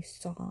 then you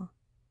saw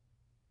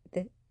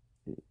the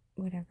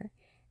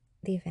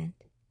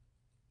event.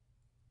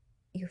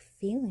 Your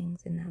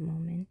feelings in that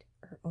moment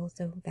are are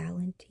also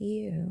valid to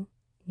you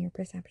in your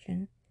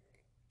perception.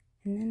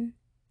 And then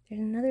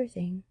there's another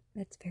thing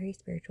that's very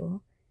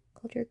spiritual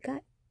called your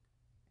gut.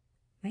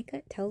 My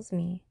gut tells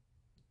me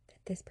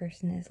that this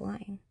person is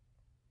lying.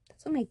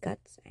 That's what my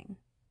gut's saying.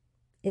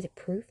 Is it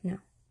proof? No,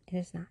 it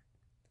is not.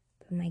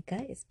 But my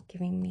gut is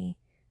giving me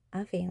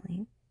a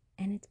feeling,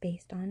 and it's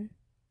based on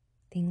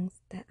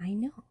things that I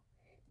know,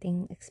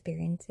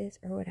 experiences,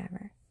 or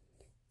whatever.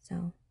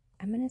 So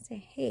I'm going to say,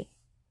 hey,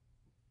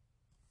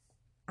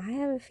 I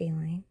have a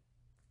feeling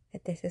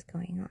that this is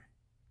going on.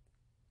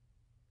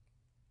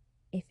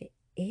 If it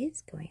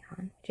is going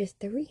on, which is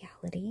the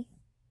reality,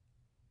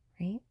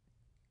 right?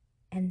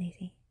 And they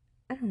say,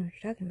 I don't know what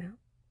you're talking about,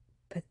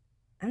 but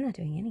I'm not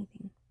doing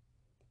anything.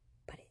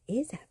 But it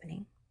is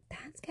happening.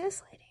 That's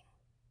gaslighting.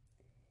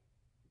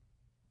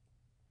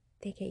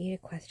 They get you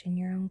to question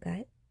your own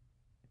gut.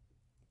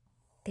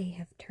 They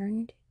have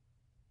turned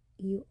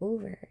you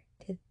over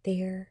to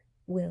their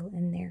will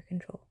and their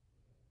control.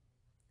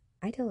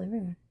 I tell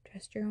everyone,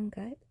 trust your own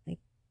gut. Like,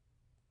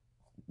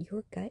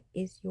 your gut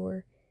is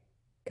your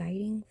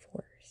guiding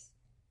force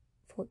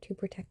to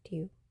protect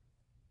you.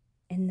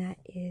 And that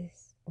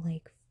is,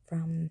 like,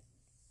 from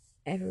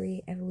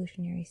every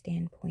evolutionary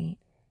standpoint,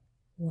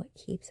 what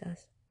keeps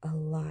us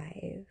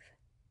alive.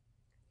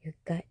 Your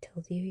gut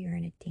tells you you're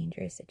in a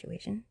dangerous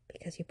situation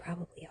because you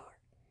probably are.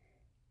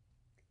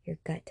 Your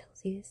gut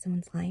tells you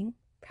someone's lying,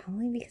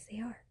 probably because they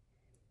are.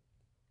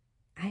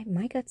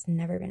 My gut's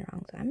never been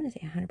wrong, so I'm going to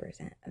say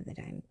 100% of the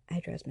time I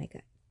trust my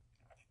gut.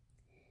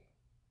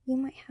 You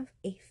might have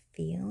a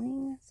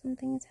feeling that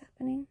something is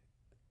happening,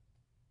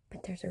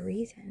 but there's a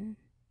reason.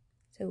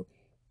 So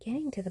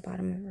getting to the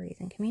bottom of a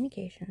reason,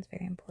 communication is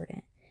very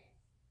important.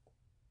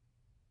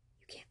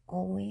 You can't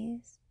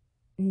always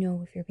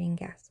know if you're being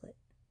gaslit,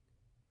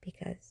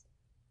 because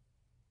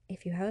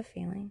if you have a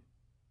feeling,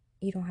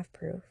 you don't have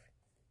proof.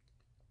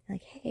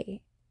 Like,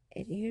 hey,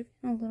 you've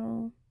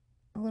been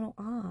a little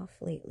off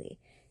lately.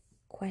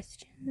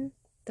 Question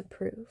the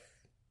proof,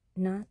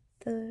 not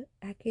the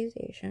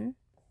accusation,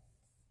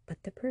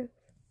 but the proof.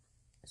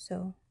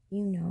 So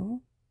you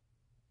know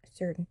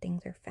certain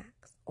things are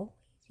facts.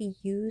 Always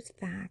use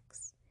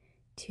facts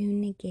to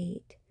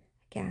negate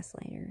a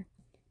gaslighter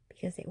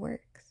because it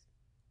works.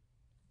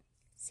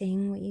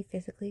 Saying what you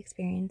physically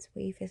experienced,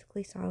 what you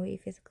physically saw, what you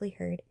physically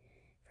heard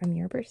from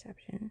your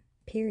perception,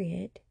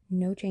 period.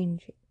 No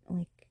change.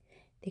 Like,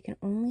 they can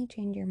only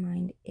change your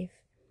mind if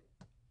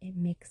it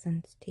makes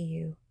sense to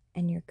you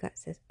and your gut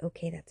says,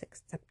 okay, that's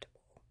acceptable.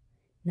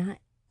 Not,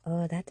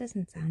 oh, that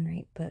doesn't sound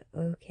right, but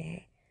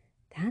okay,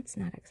 that's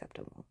not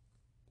acceptable.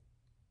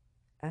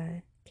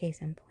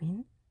 Case in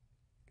point,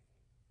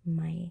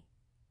 my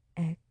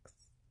ex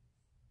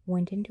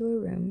went into a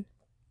room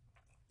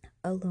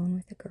alone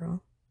with a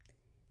girl,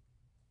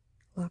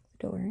 locked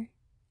the door.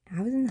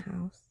 I was in the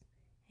house.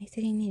 And he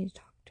said he needed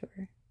to talk to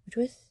her, which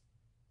was,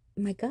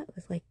 my gut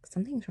was like,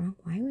 something's wrong.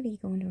 Why would he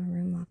go into a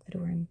room, lock the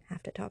door, and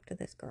have to talk to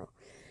this girl?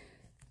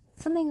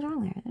 Something's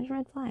wrong there. There's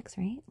red flags,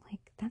 right?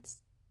 Like,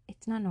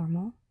 it's not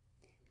normal.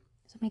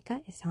 So my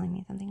gut is telling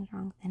me something's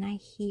wrong. Then I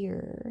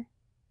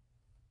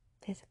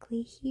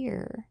physically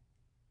hear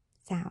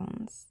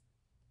sounds,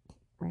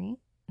 right?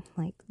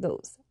 Like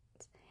those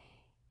sounds.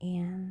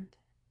 And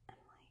I'm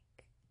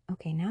like,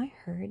 okay, now I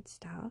heard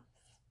stuff,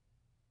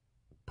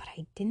 but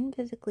I didn't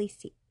physically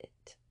see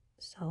it.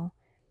 So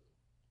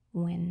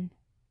when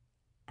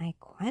I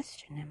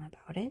question him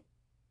about it,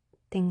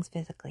 things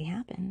physically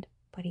happened,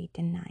 but he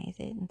denies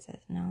it and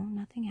says, no,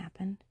 nothing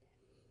happened.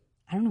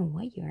 I don't know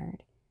what you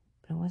heard,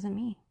 but it wasn't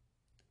me.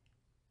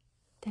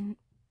 Then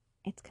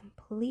it's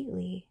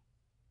completely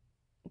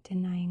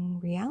denying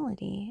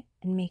reality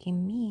and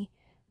making me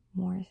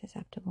more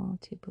susceptible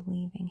to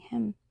believing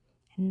him.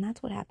 And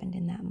that's what happened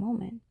in that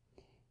moment.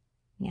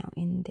 Now,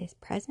 in this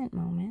present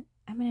moment,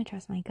 I'm going to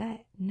trust my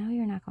gut. No,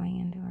 you're not going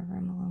into a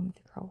room alone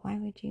with a girl. Why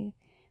would you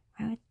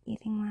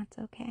think that's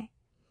okay?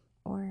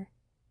 Or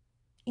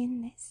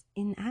in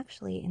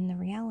the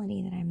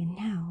reality that I'm in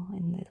now,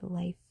 in the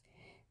life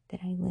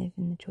that I live,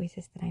 and the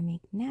choices that I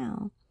make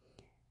now,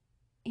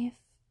 if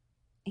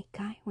a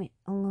guy went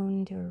alone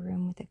into a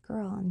room with a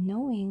girl,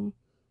 knowing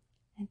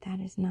that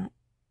is not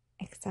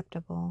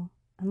acceptable,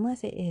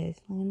 unless it is,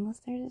 unless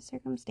there's a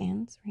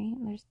circumstance, right?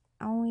 There's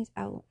always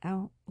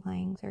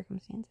outlying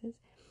circumstances.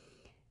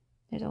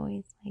 There's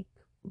always, like,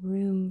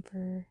 room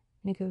for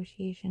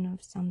negotiation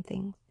of some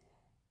things.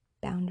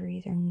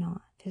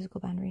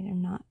 Physical boundaries are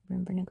not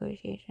room for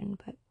negotiation.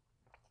 But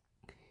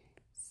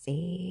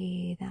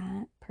say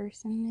that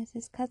person is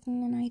his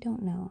cousin and I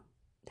don't know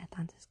that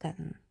that's his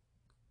cousin,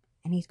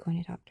 and he's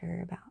going to talk to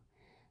her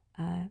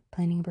about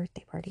planning a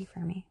birthday party for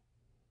me.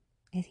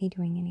 Is he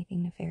doing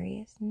anything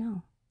nefarious?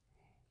 No.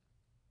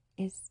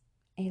 Is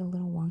it a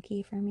little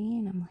wonky for me?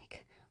 And I'm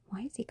like,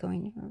 why is he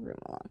going to a room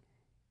alone?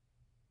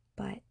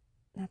 But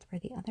that's where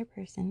the other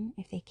person,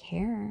 if they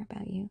care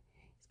about you,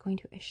 is going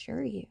to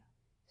assure you.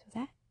 So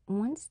that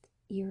once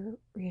you're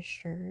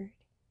reassured,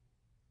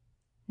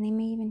 and they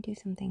may even do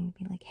something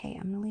to be like, hey,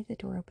 I'm going to leave the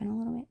door open a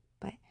little bit,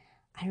 but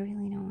I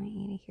really don't want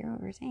you to hear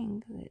what we're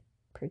saying, because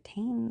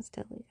pertains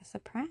to like a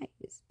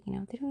surprise. You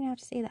know, they don't even have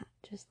to say that.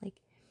 Just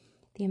like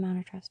the amount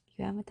of trust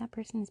you have with that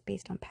person is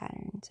based on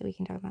pattern. So we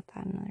can talk about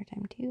that another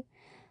time too.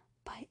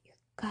 But your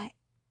gut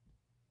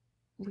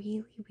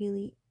really,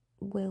 really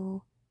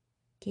will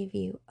give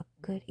you a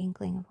good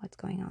inkling of what's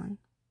going on.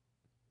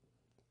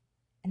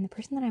 And the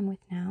person that I'm with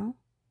now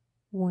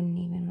wouldn't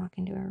even walk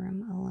into a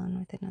room alone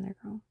with another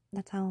girl.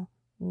 That's how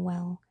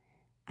well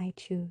I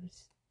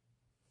choose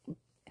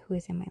who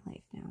is in my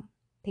life now.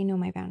 They know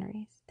my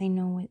boundaries. They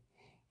know what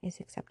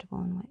is acceptable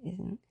and what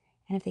isn't.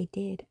 And if they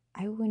did,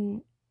 I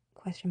wouldn't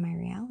question my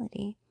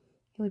reality.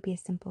 It would be a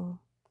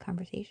simple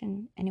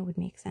conversation and it would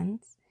make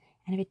sense.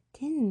 And if it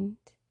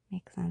didn't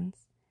make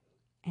sense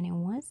and it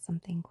was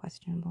something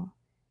questionable,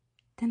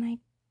 then I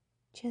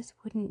just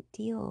wouldn't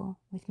deal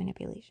with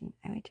manipulation.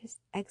 I would just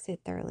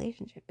exit the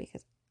relationship,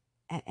 because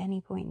at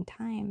any point in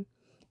time,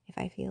 if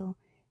I feel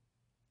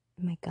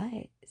my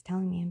gut is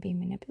telling me I'm being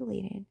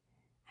manipulated,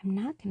 I'm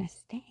not going to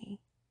stay.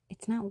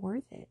 It's not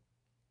worth it.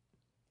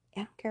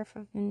 I don't care if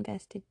I've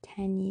invested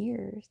 10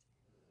 years.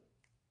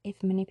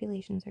 If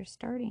manipulations are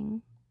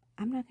starting,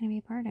 I'm not going to be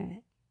a part of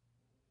it.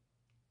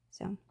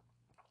 So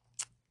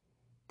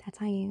that's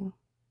how you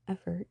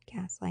avert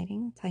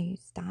gaslighting. That's how you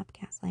stop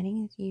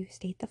gaslighting, is you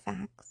state the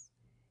facts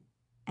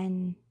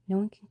and no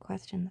one can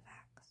question the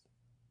facts.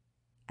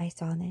 I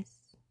saw this.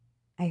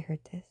 I heard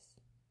this.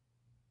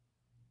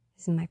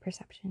 This is my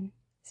perception.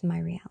 This is my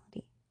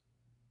reality.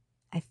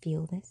 I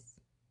feel this.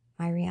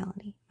 My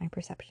reality, my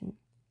perception.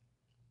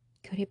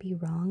 Could it be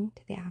wrong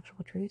to the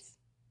actual truth?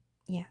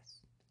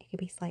 Yes. It could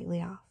be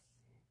slightly off,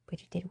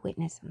 but you did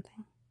witness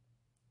something.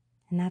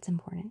 And that's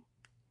important.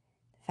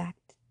 The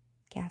fact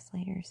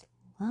gaslighters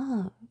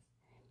love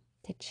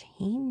to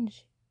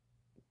change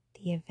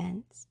the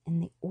events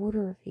and the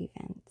order of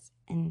events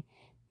and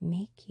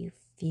make you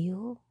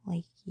feel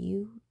like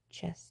you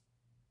just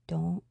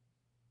don't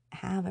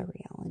have a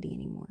reality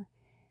anymore.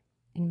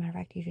 And matter of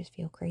fact, you just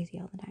feel crazy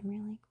all the time.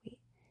 You're like, wait,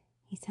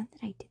 he said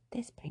that I did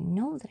this, but I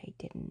know that I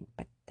didn't.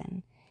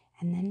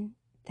 And then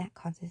that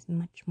causes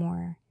much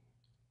more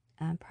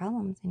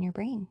problems in your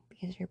brain,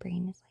 because your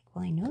brain is like,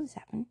 well, I know this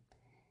happened.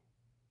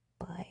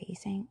 But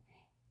he's saying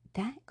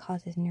that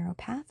causes neural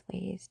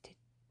pathways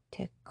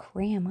to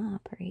cram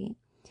up, right?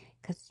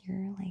 Because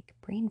your like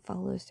brain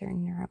follows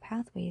certain neural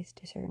pathways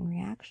to certain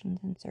reactions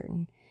and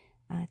certain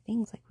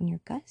things. Like when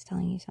your gut is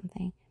telling you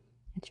something,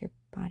 it's your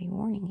body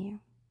warning you.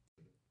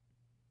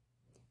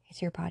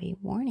 It's your body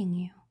warning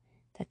you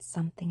that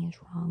something is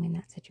wrong in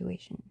that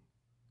situation,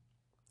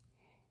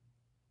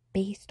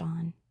 based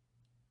on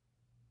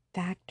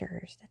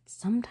factors that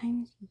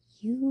sometimes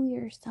you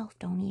yourself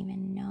don't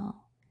even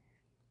know.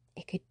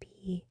 It could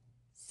be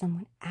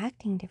someone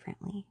acting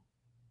differently,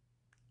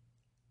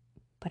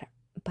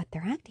 but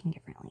they're acting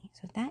differently.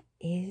 So that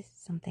is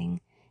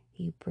something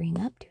you bring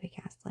up to a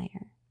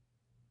gaslighter.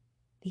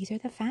 These are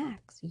the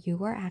facts.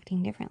 You are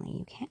acting differently.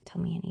 You can't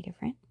tell me any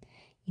different.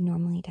 You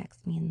normally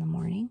text me in the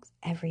mornings,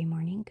 every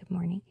morning, good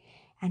morning,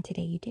 and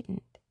today you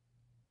didn't.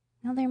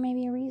 Now there may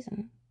be a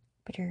reason,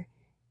 but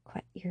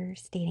you're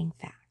stating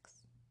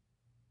facts.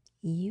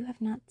 You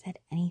have not said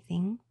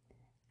anything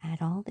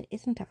at all that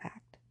isn't a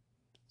fact.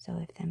 So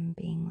if them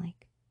being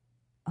like,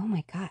 oh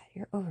my God,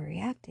 you're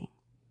overreacting.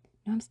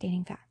 No, I'm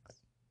stating facts.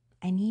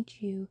 I need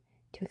you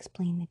to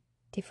explain the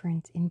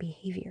difference in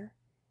behavior.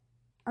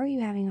 Are you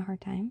having a hard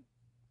time?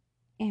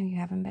 Are you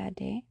having a bad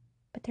day?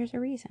 But there's a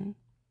reason.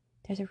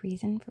 There's a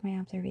reason for my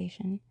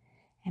observation,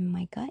 and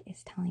my gut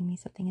is telling me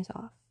something is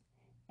off.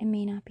 It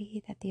may not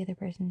be that the other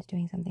person is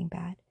doing something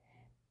bad,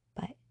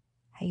 but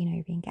how you know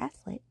you're being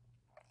gaslit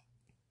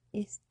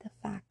is the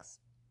facts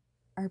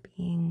are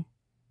being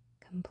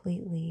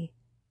completely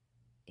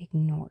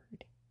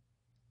ignored.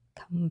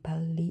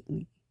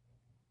 Completely.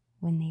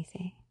 When they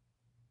say,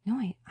 no,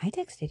 I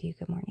texted you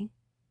good morning,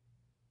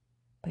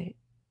 but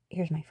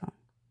here's my phone,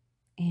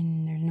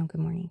 and there's no good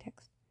morning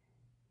text.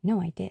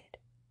 No, I did.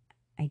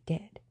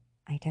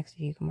 I texted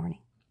you good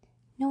morning,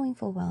 knowing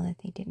full well that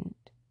they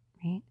didn't,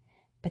 right?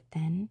 But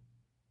then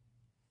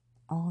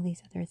all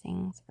these other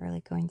things are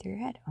like going through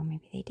your head. Oh,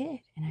 maybe they did,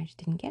 and I just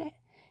didn't get it.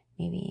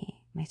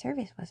 Maybe my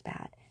service was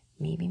bad.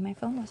 Maybe my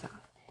phone was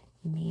off.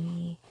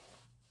 Maybe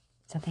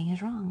something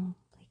is wrong.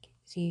 Like,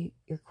 so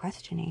you're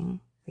questioning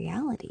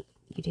reality.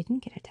 You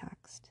didn't get a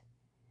text.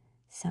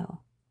 So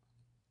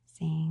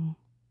saying,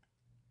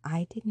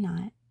 I did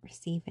not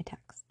receive a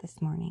text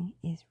this morning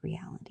is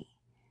reality.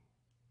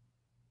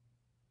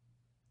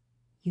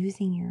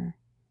 Using your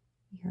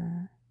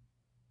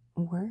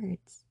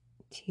words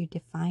to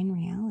define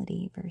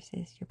reality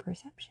versus your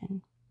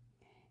perception.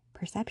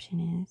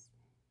 Perception is,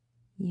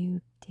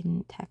 you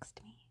didn't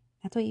text me.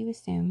 That's what you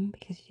assume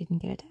because you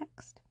didn't get a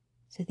text.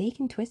 So they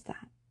can twist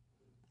that.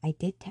 I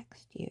did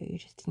text you, you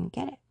just didn't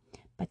get it.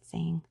 But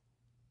saying,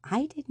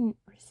 I didn't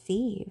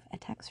receive a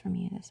text from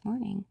you this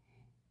morning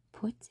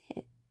puts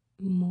it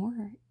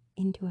more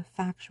into a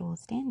factual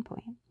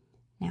standpoint.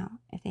 Now,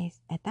 if they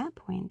at that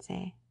point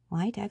say,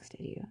 well, I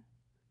texted you.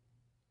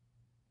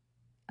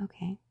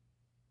 Okay.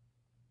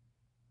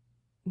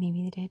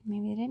 Maybe they did,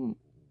 maybe they didn't.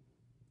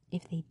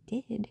 if they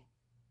did,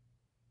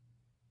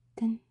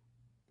 then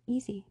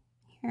easy.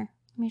 Here,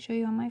 let me show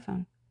you on my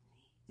phone.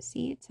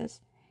 See, it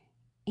says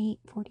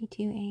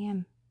 8:42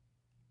 a.m.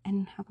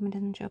 And how come it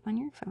doesn't show up on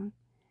your phone?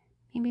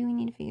 Maybe we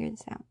need to figure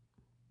this out.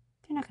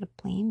 They're not going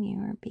to blame you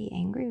or be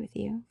angry with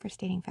you for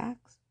stating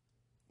facts.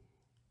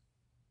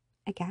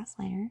 A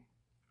gaslighter.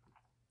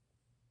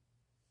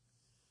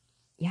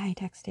 Yeah, I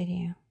texted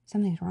you.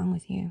 Something's wrong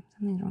with you.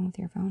 Something's wrong with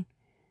your phone.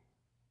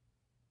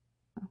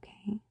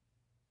 Okay.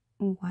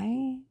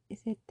 Why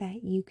is it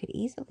that you could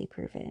easily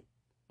prove it?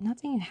 I'm not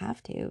saying you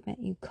have to, but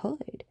you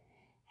could.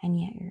 And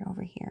yet you're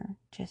over here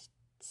just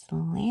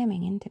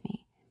slamming into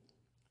me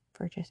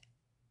for just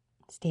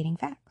stating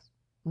facts,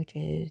 which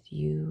is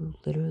you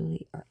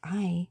literally, or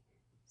I,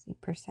 see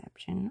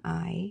perception,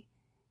 my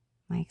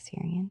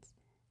experience,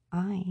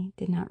 I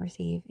did not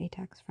receive a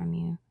text from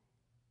you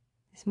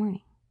this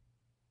morning.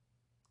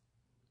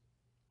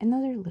 And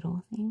those are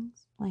little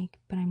things, like,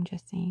 but I'm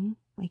just saying,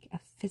 like, a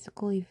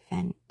physical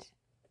event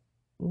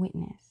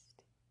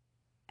witnessed,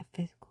 a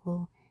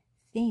physical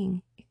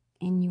thing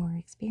in your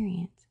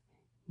experience.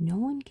 No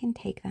one can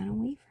take that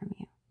away from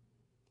you.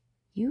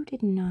 You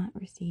did not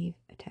receive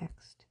a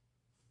text.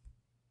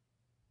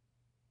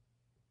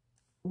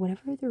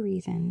 Whatever the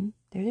reason,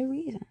 there's a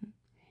reason.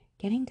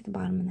 Getting to the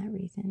bottom of that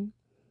reason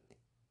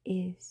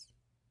is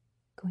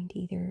going to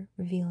either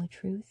reveal a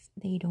truth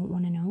that you don't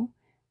want to know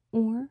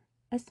or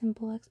a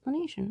simple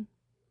explanation.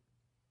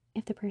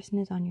 If the person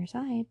is on your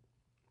side,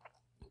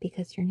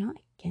 because you're not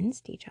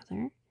against each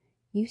other,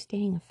 you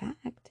stating a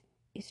fact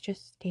is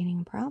just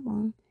stating a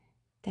problem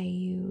that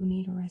you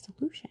need a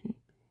resolution.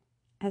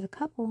 As a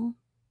couple,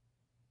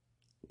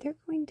 they're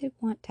going to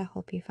want to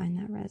help you find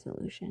that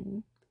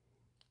resolution.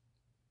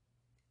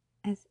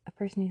 As a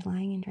person who's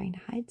lying and trying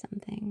to hide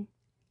something,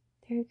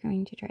 they're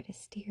going to try to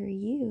steer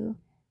you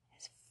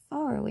as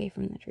far away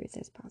from the truth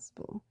as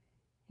possible.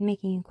 And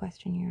making you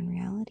question your own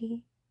reality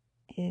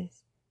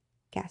is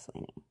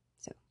gaslighting.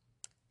 So,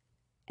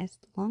 as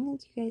long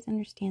as you guys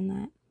understand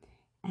that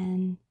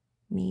and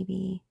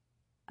maybe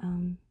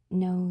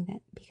know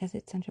that because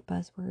it's such a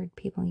buzzword,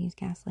 people use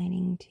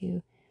gaslighting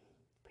to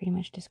pretty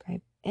much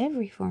describe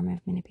every form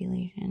of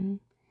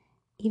manipulation.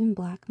 Even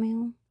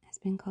blackmail has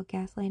been called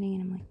gaslighting,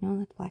 and I'm like, no,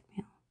 that's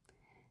blackmail.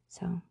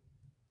 So,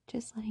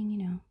 just letting you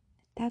know,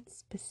 that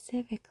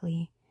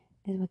specifically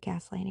is what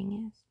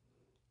gaslighting is.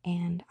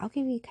 And I'll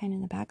give you kind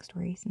of the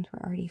backstory since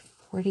we're already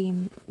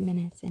 40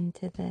 minutes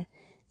into the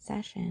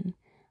session.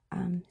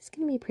 It's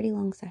going to be a pretty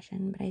long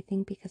session, but I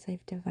think because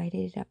I've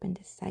divided it up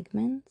into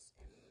segments,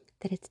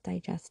 that it's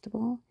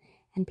digestible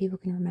and people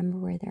can remember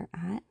where they're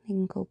at. They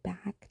can go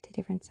back to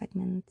different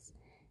segments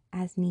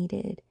as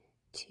needed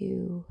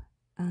to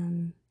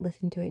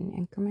listen to it in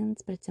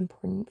increments. But it's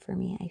important for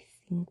me, I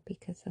think,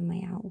 because of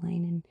my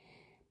outline and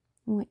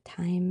what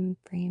time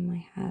frame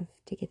I have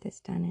to get this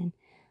done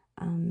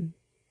and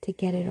to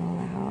get it all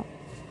out.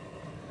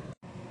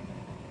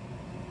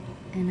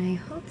 And I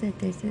hope that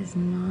this is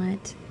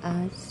not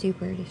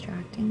super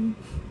distracting.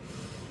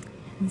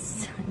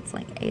 It's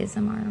like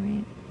ASMR,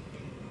 right?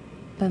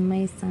 But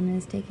my son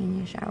is taking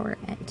a shower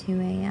at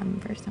 2 a.m.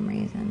 for some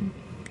reason,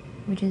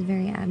 which is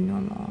very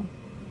abnormal.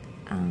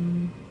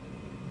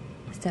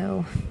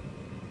 So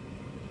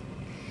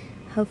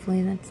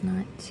hopefully that's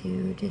not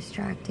too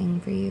distracting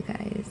for you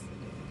guys.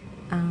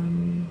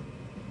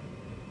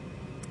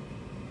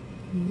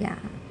 Yeah.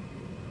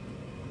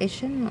 It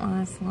shouldn't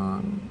last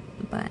long,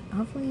 but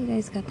hopefully you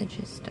guys got the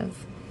gist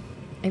of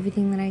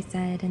everything that I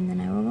said, and then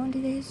I will go into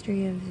the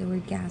history of the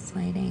word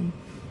gaslighting,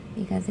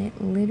 because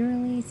it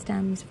literally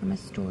stems from a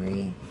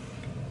story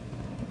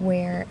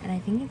where, and I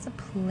think it's a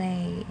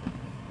play,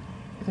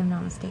 if I'm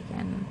not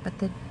mistaken, but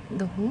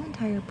the whole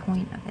entire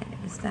point of it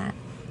is that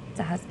it's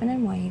a husband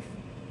and wife,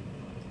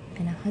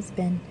 and a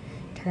husband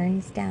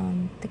turns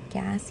down the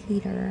gas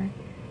heater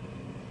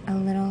a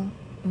little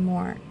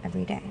more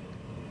every day.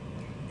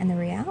 And the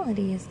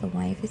reality is the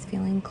wife is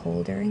feeling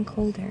colder and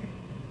colder.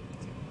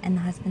 And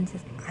the husband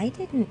says, I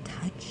didn't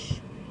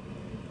touch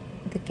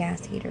the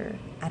gas heater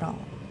at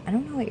all. I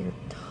don't know what you're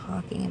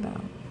talking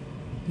about.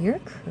 You're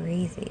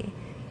crazy.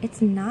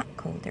 It's not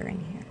colder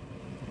in here.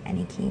 And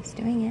he keeps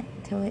doing it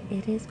until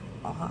it is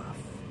off.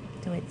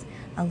 So it's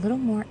a little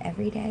more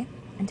every day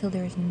until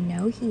there's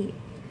no heat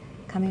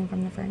coming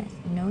from the furnace,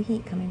 no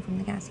heat coming from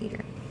the gas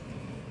heater.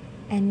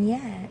 And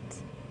yet,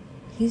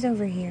 he's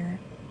over here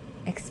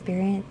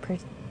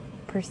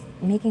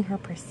making her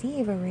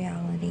perceive a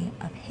reality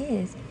of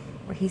his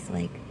where he's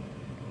like,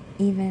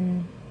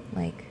 even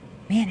like,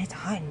 man, it's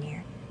hot in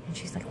here. And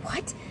she's like,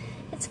 what?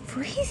 It's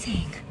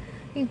freezing.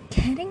 Are you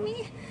kidding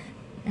me?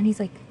 And he's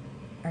like,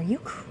 are you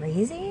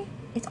crazy?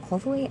 It's all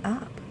the way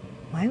up.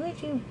 Why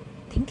would you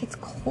think it's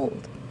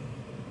cold?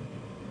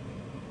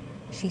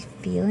 She's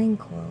feeling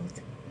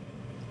cold.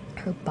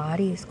 Her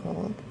body is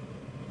cold.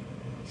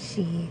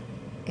 She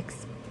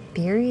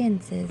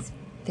experiences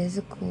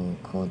physical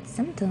cold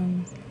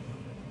symptoms,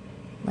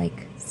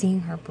 like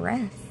seeing her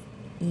breath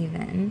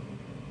even.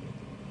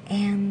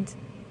 And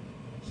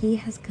he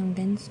has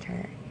convinced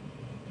her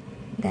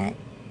that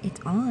it's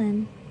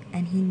on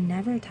and he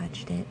never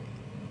touched it,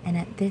 and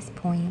at this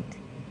point,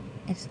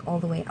 it's all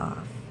the way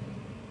off.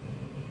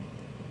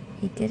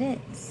 He did it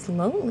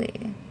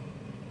slowly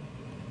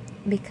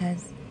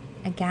because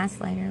a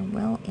gaslighter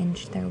will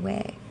inch their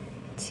way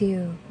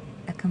to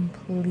a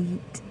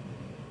complete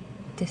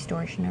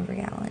distortion of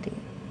reality.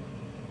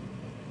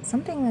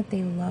 Something that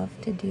they love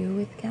to do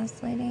with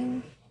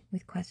gaslighting,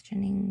 with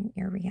questioning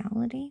your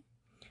reality,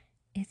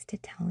 is to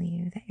tell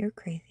you that you're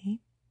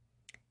crazy,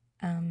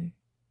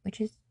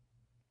 which is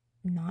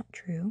not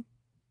true.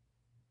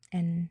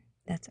 And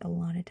that's a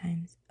lot of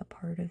times a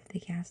part of the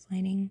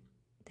gaslighting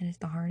that is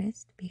the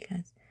hardest,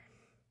 because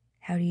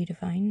how do you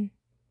define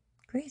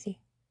crazy?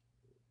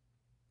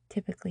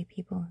 Typically,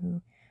 people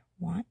who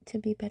want to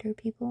be better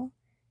people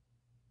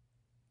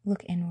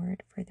look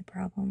inward for the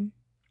problem,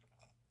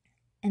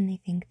 and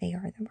they think they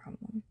are the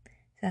problem.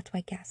 So that's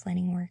why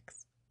gaslighting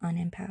works on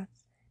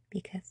empaths,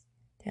 because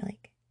they're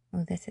like,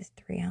 oh, this is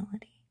the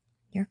reality.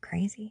 You're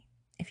crazy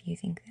if you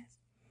think this.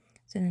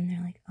 So then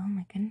they're like, oh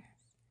my goodness,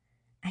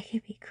 I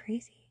could be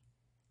crazy.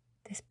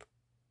 This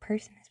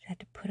person has had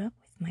to put up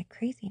with my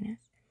craziness.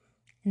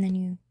 And then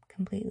you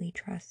completely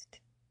trust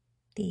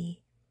the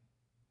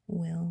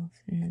wills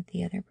and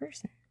the other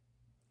person,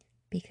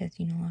 because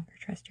you no longer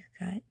trust your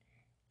gut,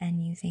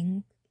 and you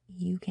think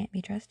you can't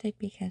be trusted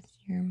because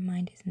your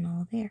mind isn't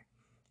all there.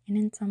 And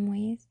in some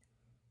ways,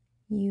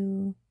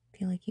 you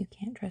feel like you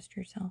can't trust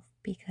yourself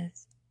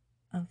because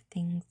of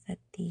things that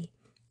the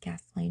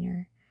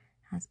gaslighter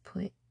has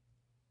put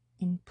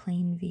in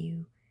plain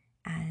view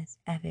as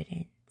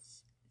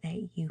evidence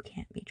that you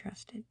can't be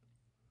trusted.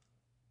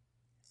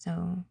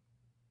 So,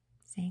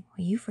 saying,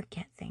 well, you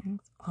forget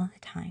things all the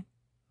time.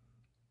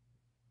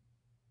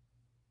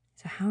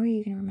 So how are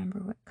you going to remember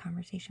what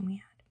conversation we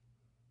had?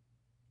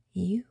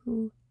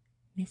 You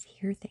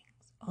mishear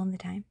things all the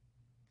time.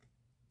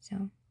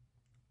 So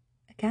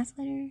a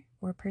gaslighter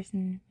or a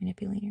person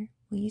manipulator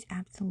will use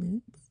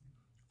absolutes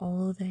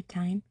all the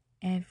time,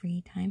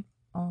 every time,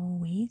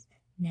 always,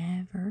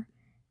 never.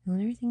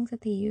 Those are things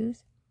that they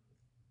use,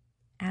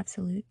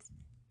 absolutes,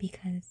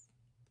 because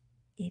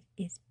it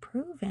is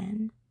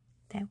proven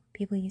that when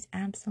people use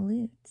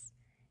absolutes,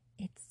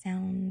 it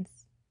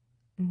sounds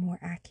more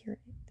accurate.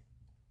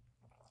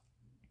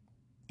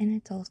 And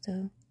it's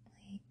also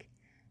like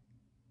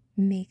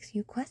makes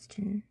you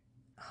question,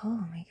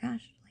 oh my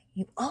gosh, like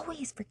you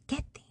always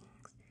forget things.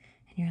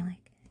 And you're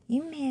like,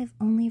 you may have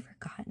only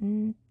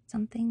forgotten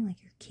something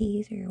like your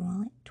keys or your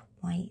wallet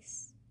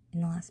twice in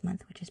the last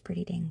month, which is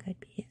pretty dang good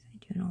because I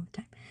do it all the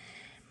time.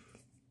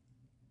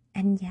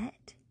 And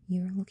yet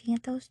you're looking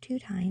at those 2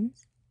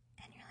 times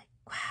and you're like,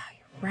 wow,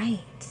 you're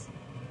right.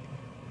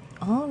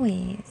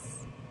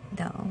 Always,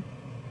 though,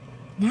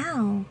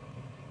 now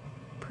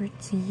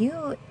puts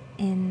you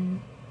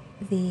in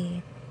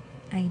the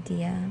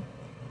idea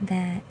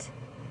that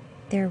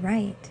they're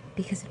right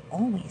because it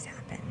always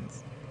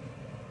happens.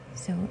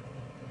 So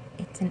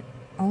it's an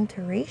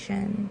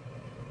alteration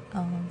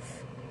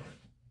of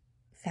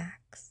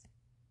facts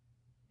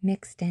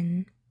mixed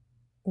in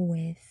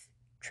with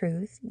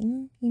truth.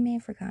 You may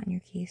have forgotten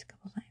your keys a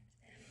couple times,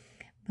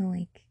 but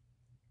like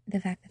the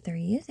fact that they're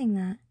using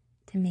that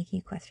to make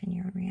you question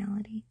your own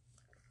reality.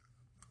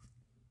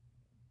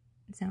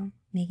 So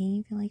making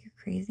you feel like you're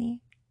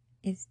crazy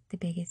is the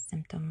biggest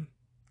symptom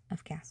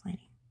of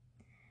gaslighting.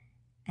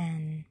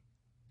 And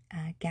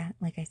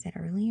like I said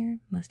earlier,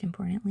 most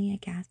importantly, a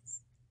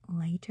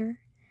gaslighter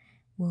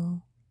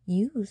will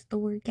use the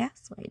word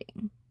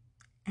gaslighting.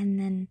 And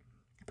then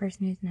a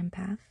person who's an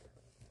empath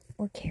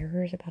or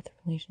cares about the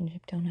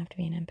relationship, don't have to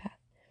be an empath,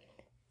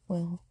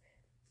 will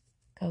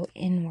go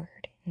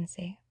inward and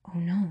say, oh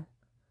no,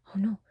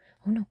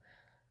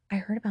 I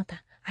heard about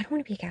that. I don't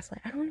want to be a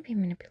gaslighter. I don't want to be a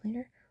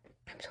manipulator.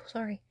 I'm so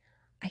sorry.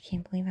 I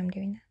can't believe I'm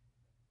doing that.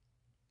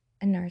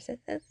 A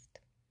narcissist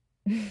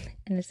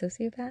and a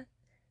sociopath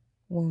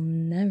will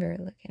never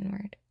look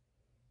inward.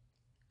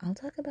 I'll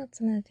talk about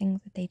some of the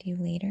things that they do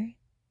later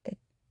that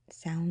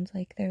sounds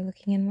like they're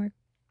looking inward,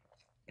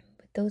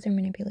 but those are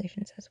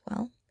manipulations as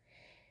well.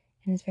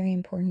 And it's very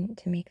important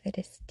to make the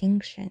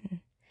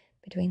distinction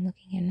between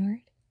looking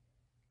inward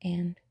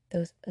and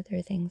those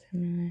other things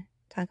I'm going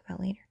to talk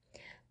about later.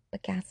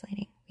 But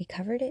gaslighting, we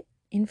covered it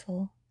in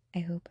full, I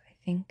hope, I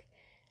think,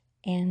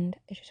 and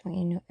I just want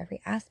you to know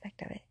every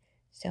aspect of it.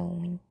 So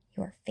when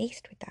you are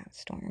faced with that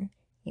storm,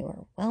 you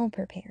are well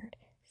prepared.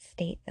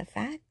 State the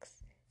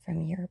facts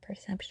from your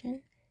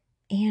perception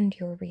and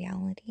your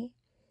reality.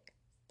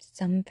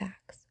 Some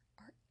facts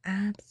are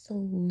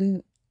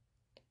absolute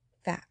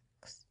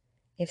facts.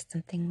 If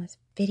something was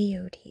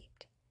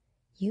videotaped,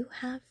 you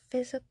have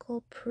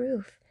physical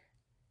proof.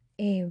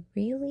 A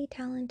really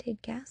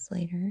talented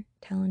gaslighter,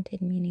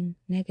 talented meaning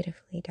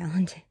negatively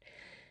talented,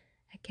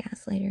 a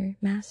gaslighter,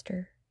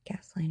 master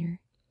gaslighter,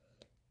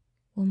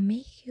 will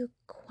make you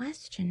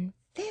question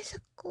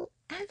physical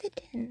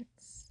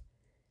evidence,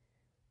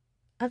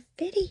 a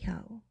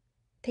video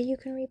that you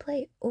can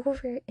replay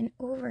over and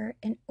over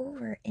and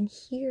over and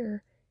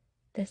hear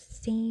the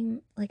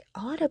same, like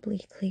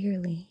audibly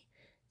clearly,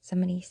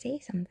 somebody say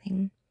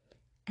something,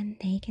 And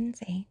they can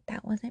say,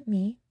 that wasn't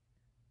me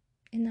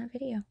in that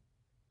video.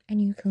 And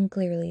you can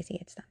clearly see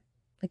it's them.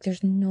 Like,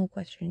 there's no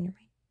question in your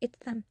mind. It's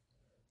them.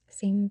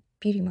 Same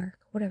beauty mark,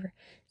 whatever.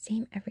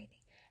 Same everything.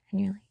 And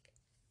you're like,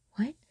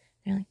 what? And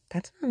they're like,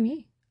 that's not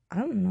me. I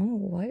don't know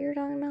what you're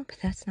talking about, but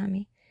that's not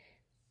me.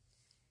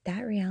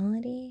 That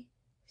reality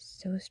is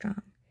so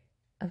strong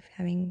of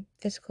having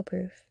physical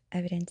proof,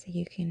 evidence that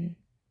you can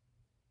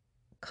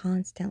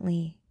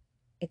constantly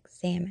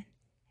examine.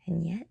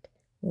 And yet,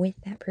 with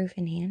that proof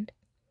in hand,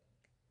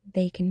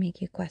 they can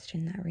make you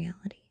question that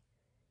reality.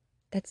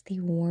 That's the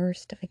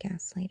worst of a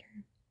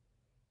gaslighter.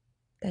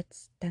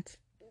 That's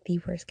the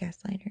worst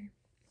gaslighter.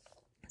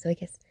 So I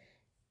guess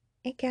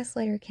a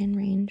gaslighter can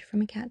range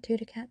from a cat 2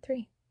 to cat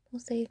 3. We'll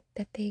say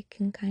that they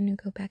can kind of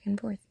go back and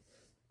forth.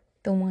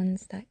 The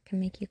ones that can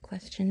make you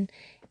question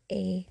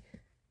a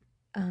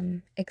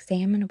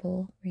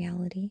examinable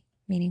reality,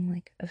 meaning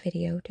like a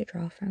video to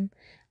draw from,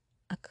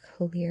 a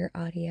clear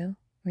audio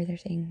where they're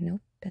saying,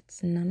 nope,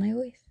 that's not my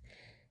voice,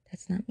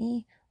 that's not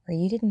me, or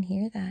you didn't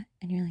hear that,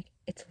 and you're like,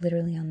 it's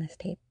literally on this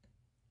tape,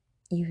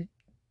 you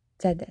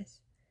said this.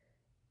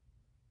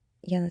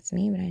 Yeah, that's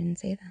me, but I didn't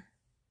say that.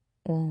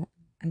 Well,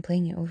 I'm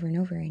playing it over and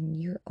over,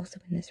 and you're also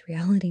in this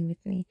reality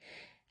with me,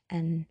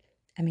 and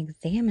I'm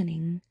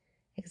examine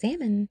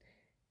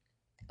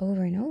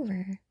over and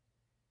over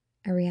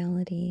a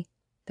reality.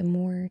 The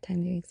more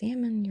times you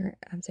examine, your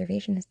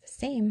observation is the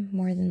same.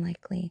 More than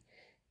likely,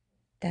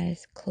 that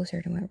is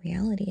closer to what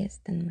reality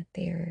is than what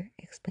they are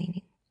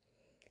explaining.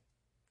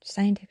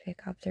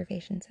 Scientific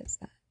observation says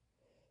that,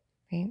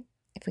 right?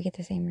 If we get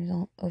the same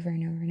result over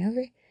and over and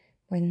over,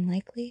 more than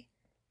likely,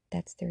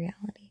 that's the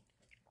reality.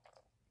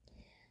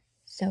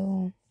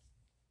 So,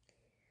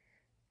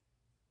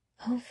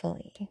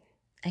 hopefully,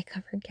 I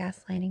covered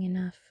gaslighting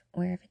enough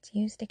where if it's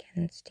used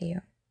against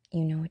you,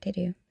 you know what to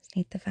do.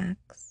 State the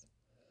facts.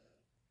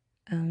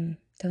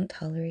 Don't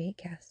tolerate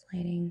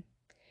gaslighting.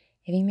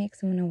 If you make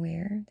someone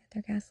aware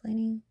that they're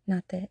gaslighting,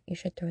 not that you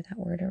should throw that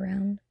word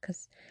around,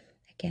 because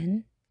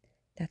again,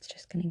 that's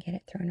just going to get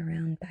it thrown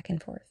around back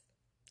and forth.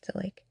 So,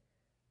 like,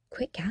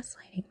 quit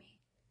gaslighting me.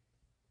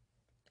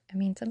 I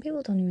mean, some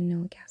people don't even know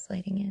what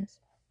gaslighting is.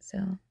 So,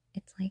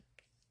 it's like,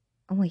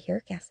 oh, well,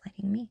 you're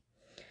gaslighting me.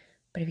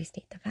 But if you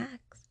state the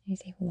facts, and you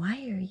say, why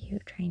are you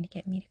trying to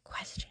get me to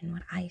question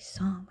what I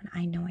saw when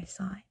I know I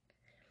saw it?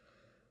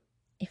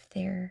 If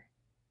they're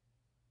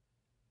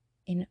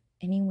in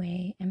any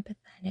way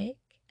empathetic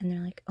and they're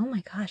like, oh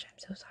my gosh, I'm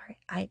so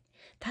sorry.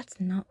 That's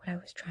not what I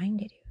was trying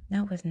to do.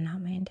 That was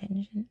not my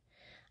intention.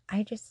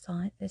 I just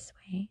saw it this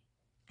way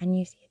and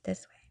you see it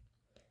this way.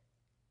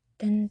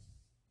 Then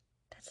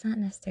that's not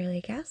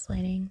necessarily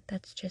gaslighting.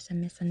 That's just a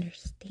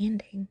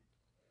misunderstanding.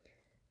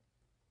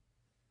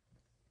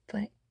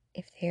 But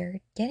if they're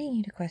getting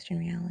you to question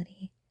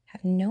reality,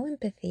 have no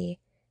empathy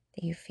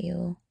that you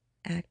feel,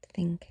 act,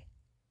 think,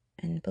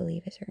 and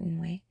believe a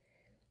certain way,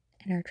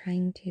 and are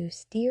trying to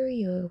steer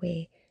you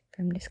away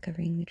from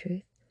discovering the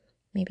truth.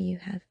 Maybe you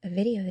have a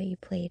video that you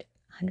played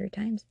 100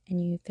 times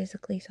and you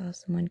physically saw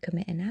someone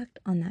commit an act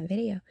on that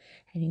video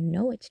and you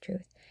know it's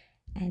truth,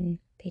 and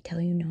they tell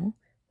you no,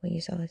 what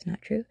you saw is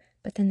not true,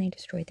 but then they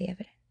destroyed the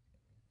evidence.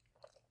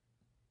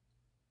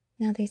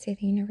 Now they say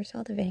that you never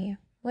saw the video.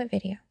 What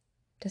video?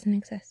 Doesn't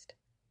exist.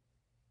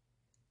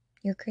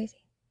 You're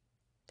crazy.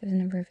 There's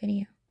never a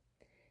video.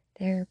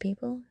 There are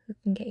people who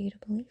can get you to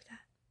believe that.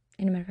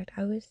 And a matter of fact,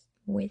 I was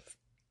with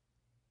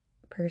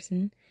a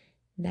person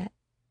that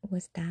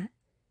was that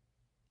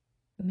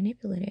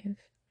manipulative,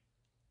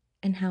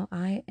 and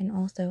I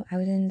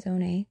was in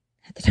zone A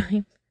at the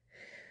time,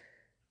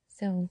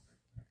 so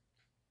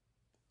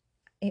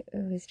it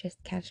was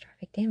just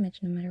catastrophic damage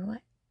no matter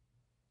what.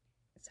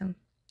 So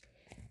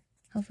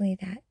hopefully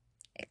that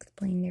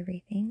explained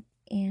everything,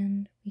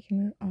 and we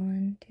can move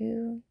on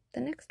to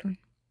the next one.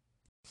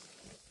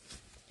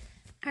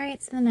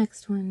 Alright, so the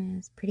next one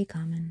is pretty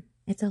common.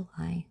 It's a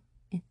lie.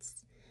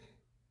 It's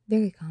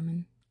very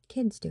common.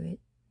 Kids do it.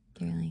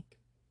 They're like,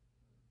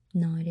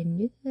 no, I didn't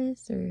do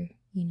this, or,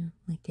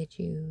 like, did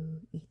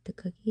you eat the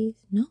cookies?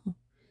 No,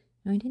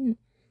 I didn't.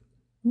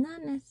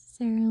 Not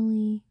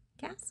necessarily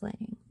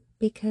gaslighting,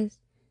 because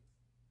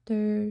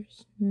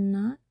there's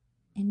not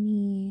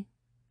any,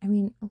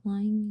 lying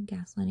and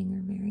gaslighting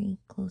are very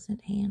close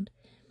at hand,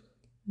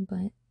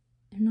 but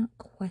they're not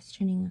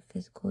questioning a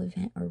physical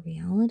event or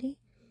reality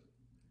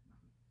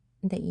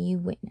that you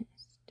witnessed.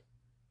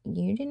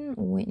 You didn't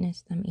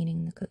witness them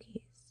eating the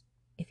cookies.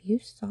 If you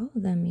saw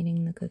them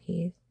eating the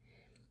cookies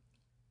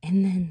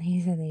and then they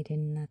said they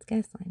didn't, that's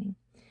gaslighting.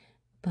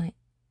 But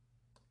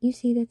you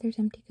see that there's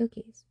empty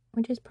cookies,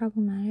 which is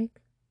problematic,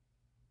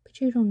 but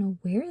you don't know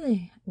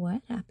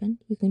what happened.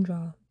 You can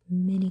draw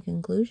many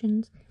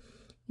conclusions,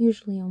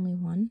 usually only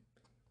one,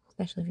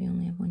 especially if you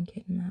only have one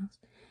kid in the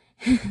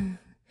house.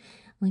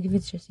 Like, if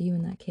it's just you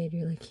and that kid,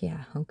 you're like,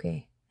 yeah,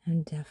 okay, I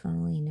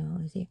definitely know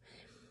it was you.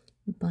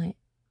 But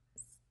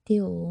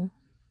still,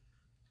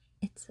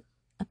 it's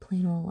a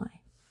plain old lie,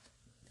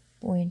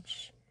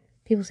 which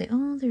people say,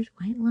 oh, there's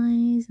white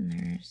lies and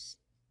there's,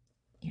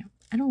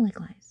 I don't like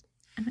lies.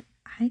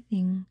 I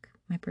think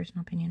my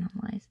personal opinion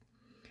on lies,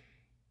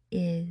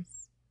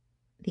 is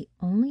the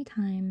only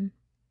time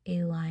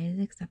a lie is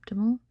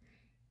acceptable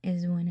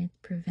is when it's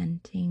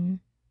preventing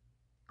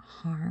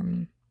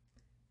harm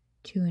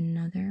to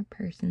another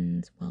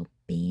person's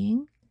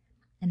well-being.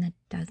 And that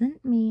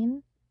doesn't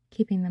mean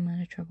keeping them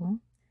out of trouble.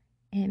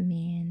 It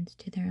means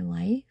to their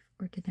life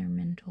or to their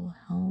mental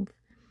health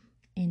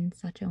in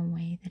such a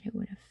way that it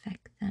would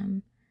affect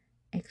them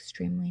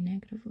extremely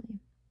negatively.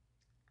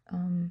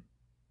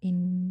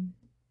 In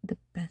the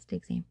best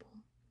example,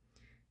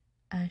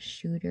 a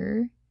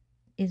shooter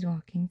is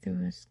walking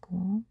through a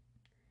school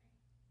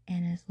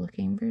and is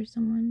looking for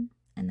someone,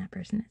 and that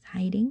person is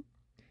hiding,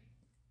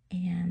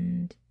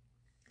 and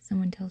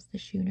someone tells the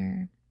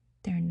shooter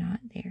they're not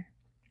there.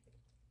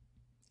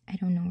 I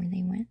don't know where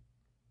they went,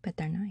 but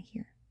they're not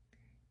here.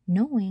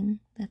 Knowing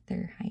that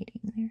they're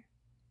hiding there,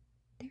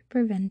 they're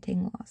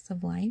preventing loss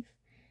of life,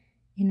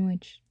 in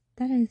which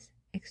that is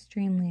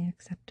extremely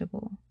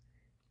acceptable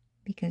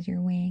because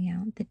you're weighing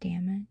out the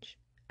damage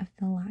of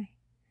the lie.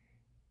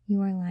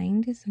 You are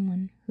lying to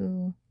someone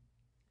who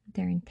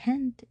their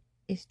intent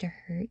is to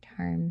hurt,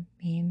 harm,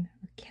 maim,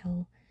 or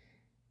kill.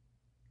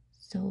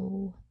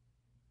 So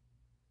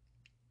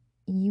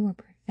you are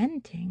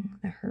preventing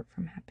the hurt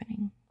from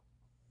happening.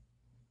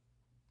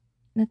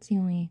 That's the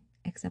only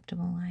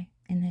acceptable lie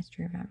in the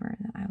history of ever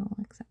that I will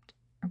accept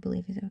or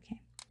believe is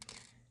okay.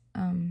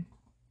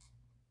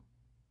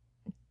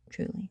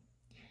 Truly.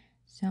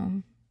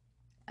 So,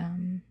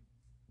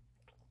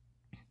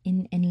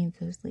 in any of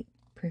those, like,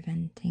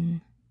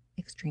 preventing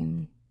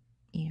extreme,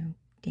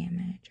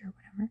 damage or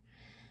whatever,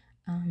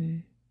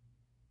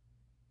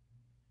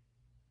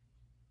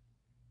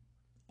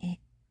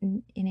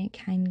 it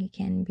kind of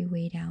can be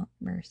weighed out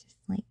versus,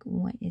 like,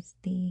 what is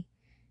the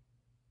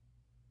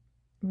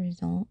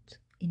result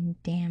in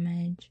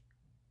damage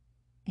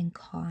and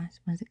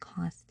cost. What is it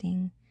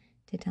costing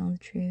to tell the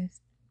truth?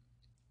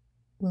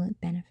 Will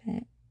it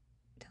benefit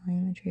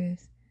telling the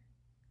truth?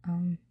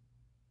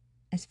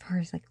 As far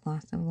as, like,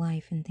 loss of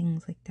life and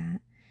things like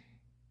that,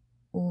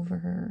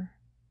 over,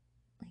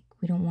 like,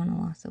 we don't want a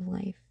loss of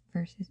life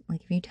versus,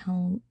 like, if you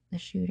tell the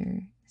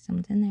shooter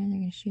someone's in there, they're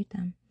going to shoot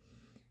them.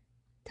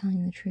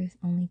 Telling the truth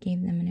only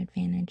gave them an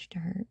advantage to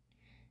hurt,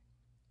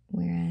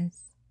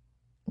 whereas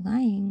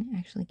lying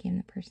actually gave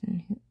the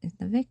person who is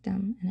the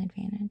victim an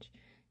advantage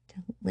to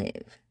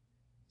live.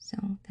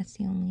 So that's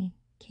the only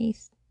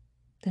case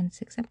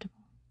that's acceptable.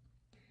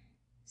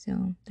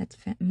 So that's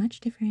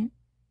much different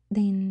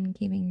than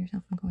keeping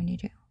yourself from going to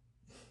jail.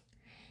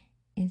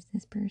 Is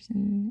this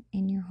person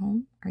in your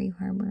home? Are you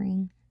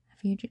harboring a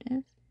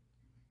fugitive?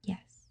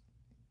 Yes.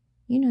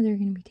 You know they're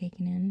going to be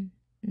taken in,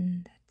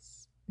 and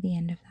that's the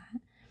end of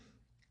that.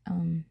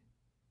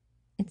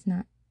 It's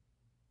not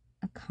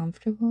a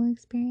comfortable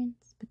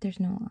experience, but there's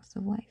no loss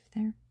of life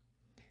there.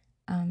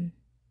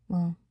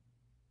 Well,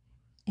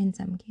 in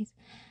some cases,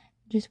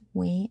 just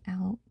make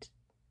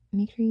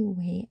sure you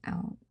weigh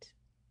out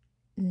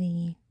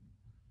the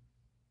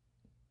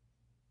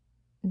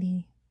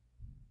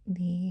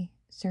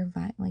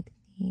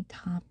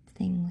top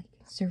thing, like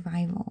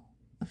survival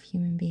of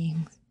human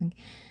beings, like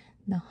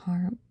the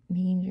harm,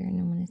 making sure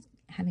no one is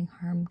having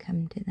harm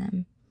come to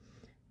them,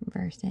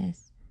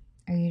 versus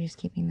are you just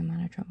keeping them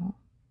out of trouble,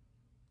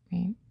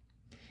 right?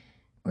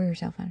 Or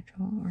yourself out of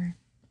trouble, or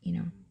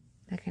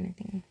that kind of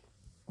thing,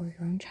 or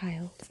your own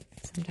child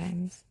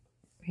sometimes,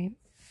 right?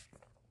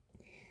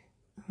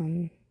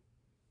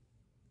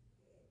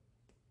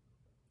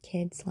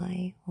 Kids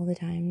lie all the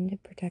time to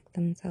protect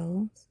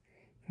themselves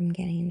from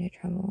getting into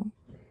trouble.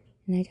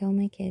 And I tell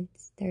my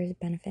kids there's a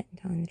benefit in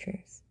telling the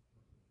truth,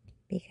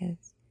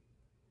 because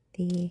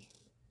the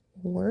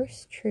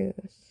worst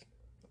truth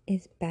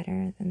is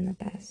better than the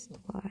best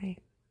lie.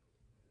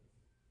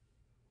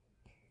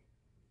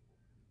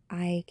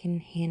 I can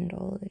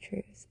handle the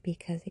truth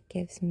because it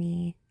gives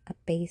me a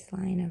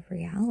baseline of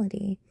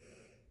reality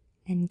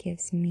and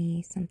gives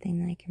me something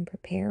that I can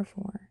prepare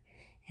for,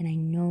 and I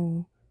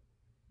know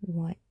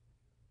what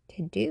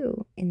to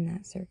do in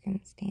that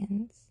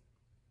circumstance.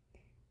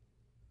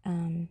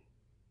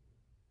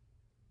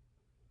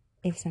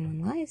 If someone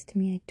lies to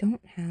me, I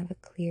don't have a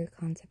clear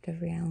concept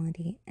of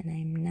reality, and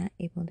I'm not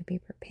able to be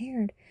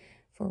prepared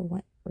for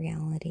what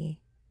reality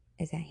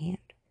is at hand.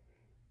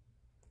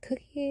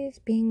 Cookies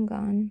being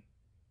gone,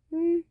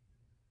 on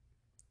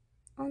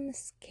the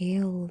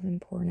scale of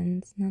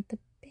importance, not the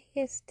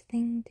biggest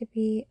thing to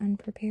be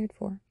unprepared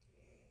for.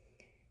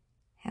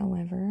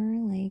 However,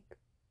 like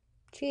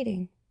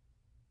cheating.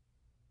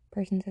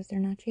 Person says they're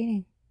not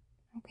cheating.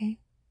 Okay.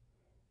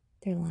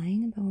 They're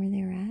lying about where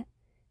they're at.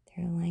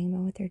 They're lying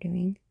about what they're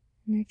doing.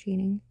 And they're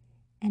cheating.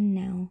 And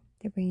now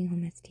they're bringing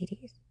home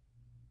STDs.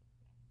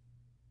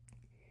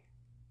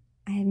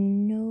 I have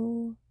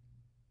no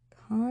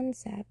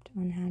concept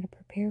on how to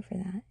prepare for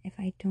that if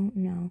I don't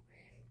know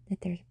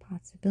that there's a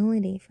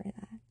possibility for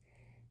that.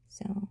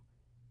 So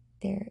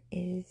there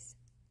is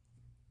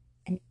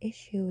an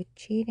issue with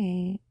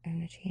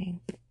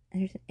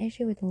there's an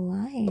issue with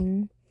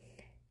lying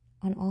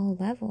on all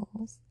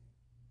levels,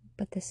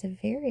 but the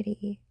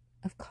severity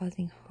of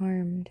causing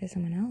harm to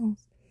someone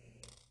else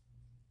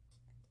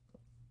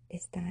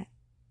is that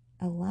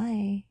a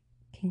lie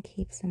can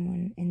keep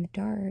someone in the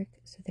dark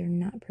so they're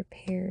not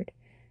prepared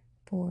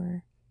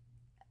for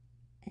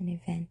an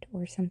event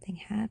or something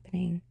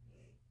happening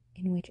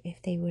in which,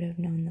 if they would have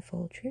known the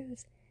full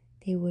truth,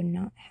 they would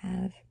not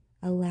have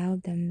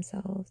allowed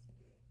themselves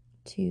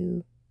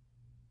to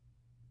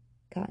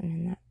gotten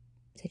in that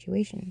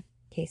situation.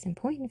 Case in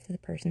point, if the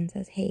person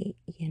says, hey,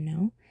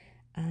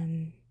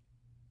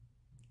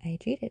 I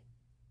cheated.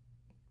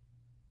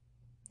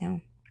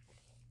 Now,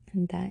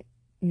 that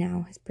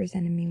now has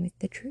presented me with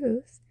the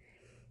truth,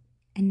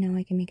 and now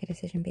I can make a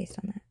decision based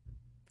on that.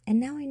 And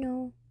now I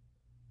know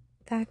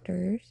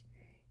factors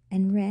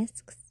and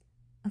risks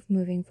of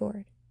moving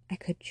forward. I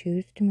could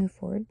choose to move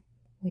forward,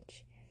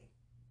 which,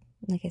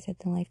 like I said,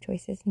 the life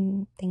choices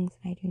and things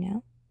that I do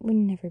now would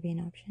never be an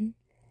option.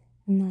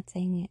 I'm not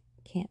saying it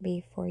can't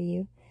be for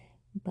you,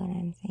 but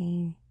I'm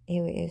saying it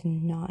is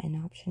not an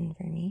option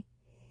for me.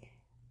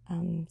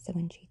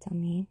 Someone cheats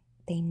on me,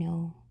 they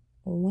know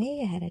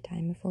way ahead of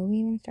time before we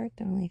even start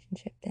the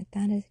relationship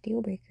that is a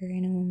deal breaker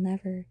and it will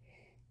never,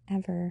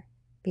 ever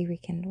be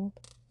rekindled.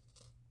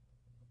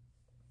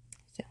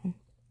 So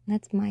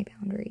that's my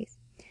boundaries.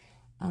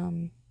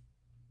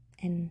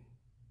 And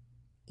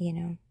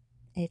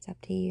it's up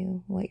to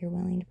you what you're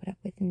willing to put up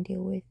with and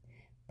deal with.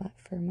 But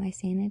for my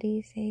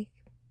sanity's sake,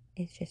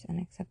 it's just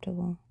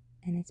unacceptable,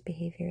 and it's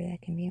behavior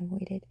that can be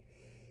avoided.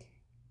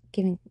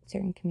 Giving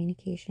certain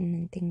communication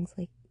and things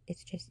like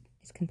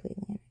it's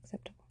completely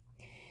unacceptable.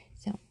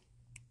 So,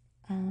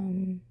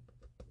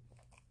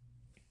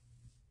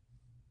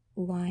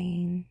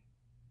 lying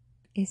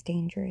is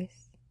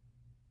dangerous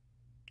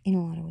in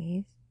a lot of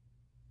ways,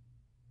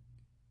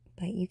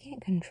 but you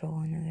can't control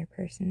another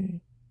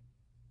person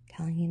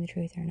telling you the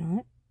truth or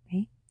not,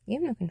 right? You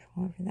have no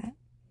control over that.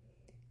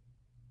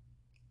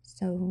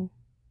 So,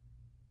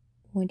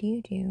 what do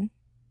you do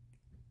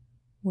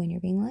when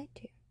you're being lied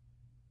to?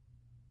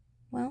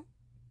 Well,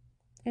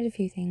 there's a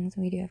few things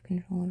we do have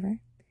control over.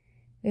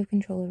 We have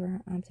control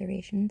over our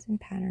observations and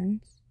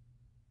patterns.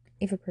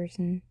 If a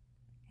person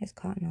is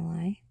caught in a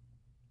lie,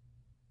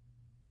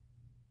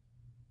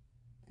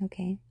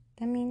 okay,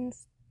 that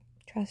means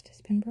trust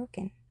has been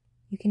broken.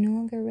 You can no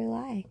longer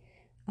rely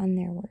on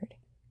their word.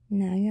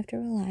 Now you have to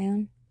rely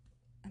on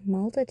a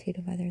multitude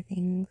of other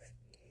things,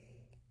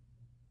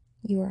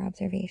 your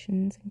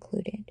observations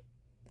included,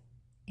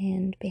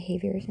 and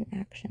behaviors and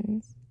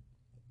actions,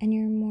 and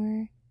you're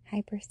more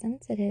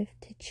hypersensitive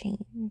to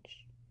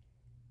change.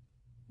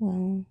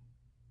 Well,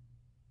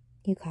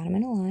 you caught them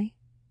in a lie,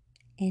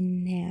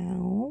 and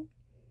now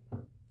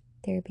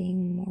they're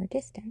being more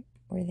distant,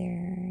 or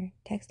they're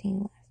texting you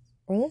less,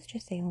 or let's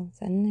just say all of a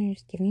sudden they're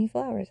just giving you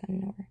flowers out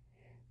of nowhere.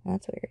 Well,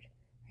 that's weird,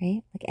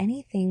 right? Like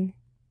anything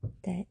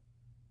that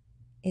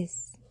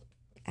is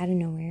out of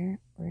nowhere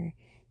or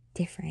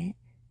different,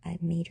 a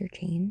major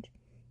change,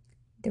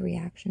 the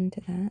reaction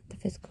to that, the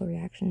physical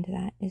reaction to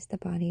that is the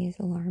body is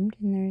alarmed,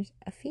 and there's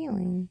a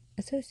feeling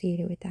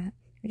associated with that,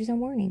 which is a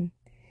warning.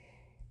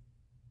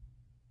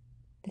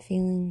 The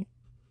feeling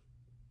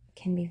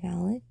can be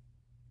valid.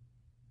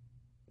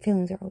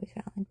 Feelings are always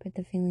valid, but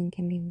the feeling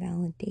can be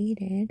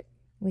validated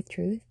with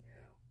truth,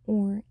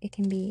 or it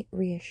can be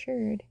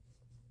reassured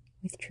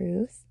with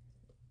truth,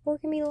 or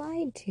it can be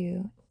lied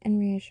to and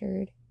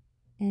reassured,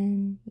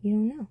 and you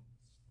don't know.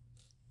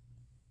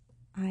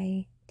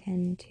 I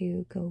tend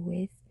to go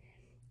with,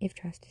 if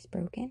trust is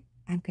broken,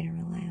 I'm going to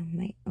rely on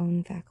my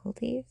own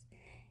faculties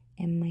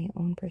and my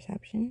own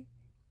perception,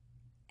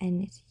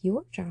 and it's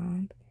your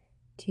job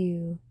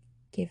to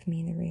give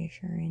me the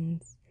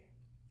reassurance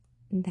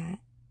that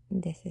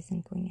this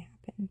isn't going to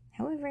happen.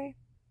 However,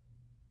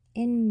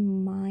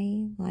 in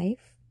my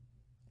life,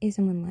 if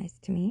someone lies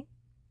to me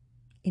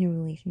in a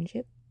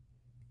relationship,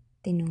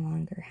 they no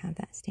longer have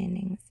that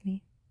standing with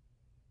me.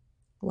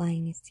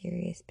 Lying is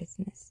serious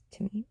business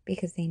to me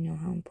because they know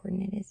how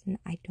important it is, and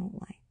I don't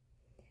lie.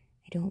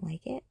 I don't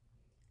like it.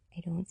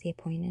 I don't see a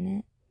point in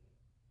it.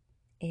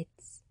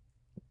 It's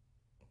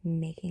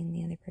making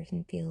the other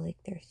person feel like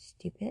they're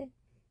stupid.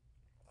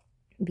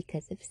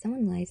 Because if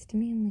someone lies to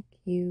me, I'm like,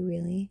 you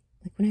really?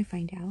 Like when I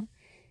find out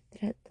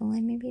that the lie,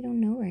 maybe you don't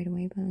know right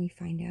away, but when you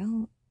find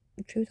out,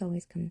 the truth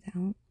always comes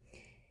out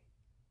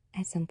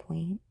at some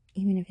point,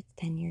 even if it's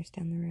 10 years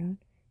down the road,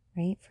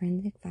 right?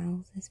 Forensic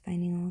Files is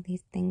finding all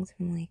these things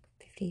from like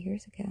 50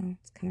 years ago.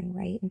 It's coming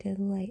right into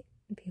the light.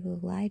 People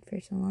have lied for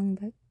so long,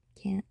 but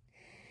can't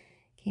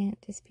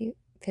dispute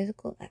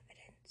physical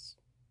evidence.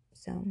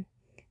 So,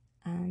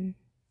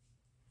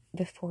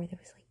 before there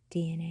was like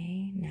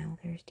DNA, now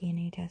there's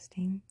DNA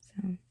testing,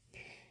 so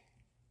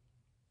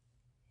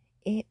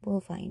it will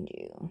find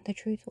you. The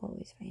truth will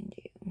always find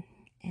you.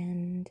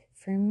 And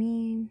for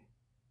me,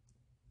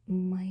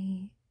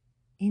 my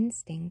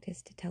instinct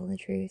is to tell the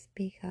truth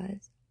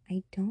because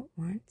I don't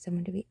want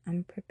someone to be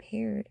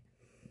unprepared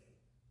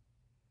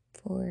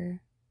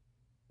for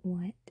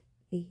what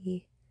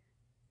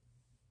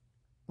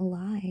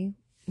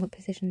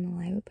position the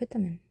lie would put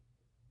them in.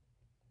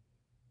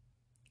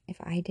 If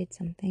I did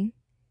something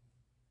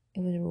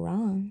it was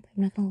wrong.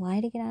 I'm not going to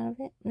lie to get out of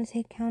it. I'm going to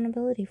take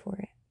accountability for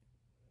it.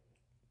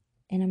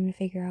 And I'm going to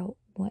figure out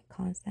what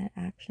caused that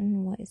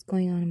action, what is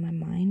going on in my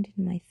mind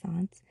and my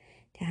thoughts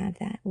to have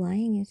that.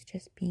 Lying is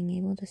just being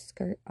able to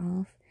skirt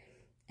off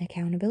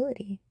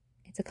accountability.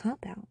 It's a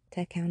cop-out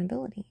to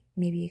accountability.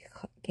 Maybe you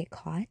get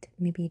caught,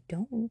 maybe you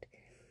don't,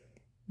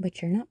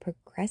 but you're not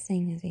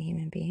progressing as a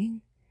human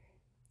being.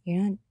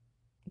 You're not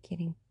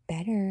getting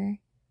better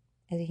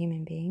as a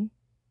human being.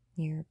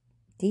 You're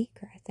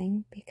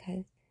degressing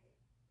because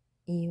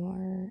you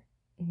are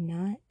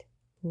not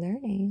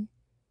learning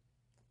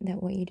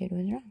that what you did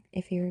was wrong.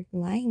 If you're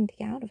lying to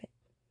get out of it.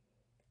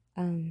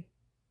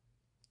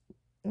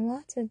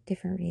 Lots of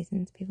different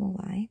reasons people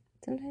lie.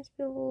 Sometimes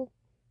people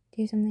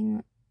do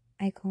something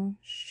I call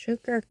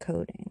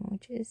sugarcoating,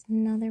 which is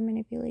another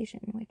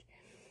manipulation, which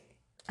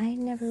I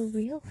never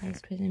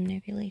realized was a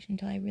manipulation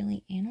until I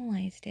really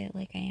analyzed it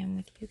like I am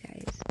with you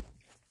guys.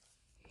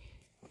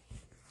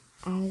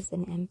 As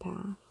an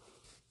empath,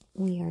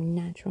 we are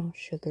natural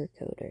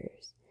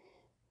sugarcoaters.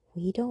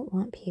 We don't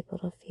want people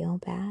to feel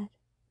bad.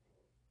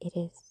 It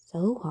is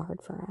so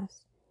hard for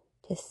us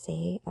to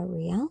say a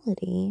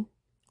reality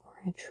or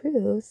a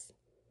truth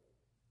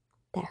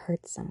that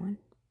hurts someone.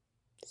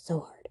 So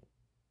hard.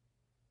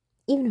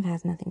 Even if it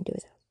has nothing to do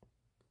with us.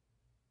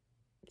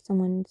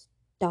 Someone's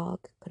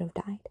dog could have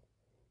died.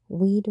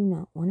 We do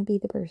not want to be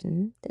the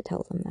person that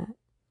tells them that.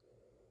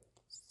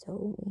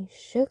 So we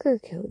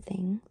sugarcoat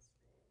things,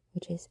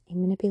 which is a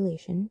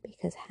manipulation,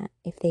 because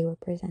if they were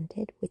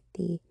presented with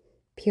the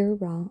pure,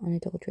 raw,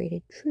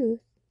 unadulterated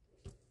truth,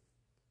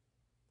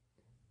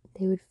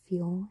 they would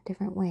feel a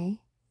different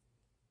way.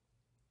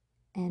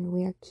 And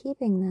we are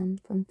keeping them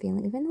from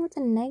feeling, even though it's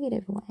a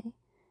negative way,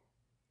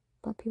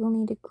 but people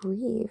need to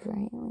grieve,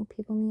 right? Like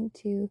people need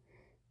to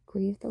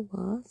grieve the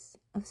loss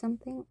of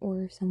something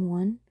or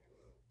someone.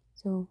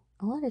 So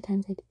a lot of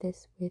times I did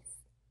this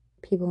with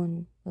people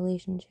in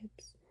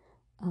relationships,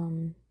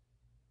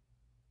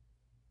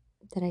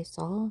 that I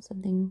saw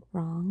something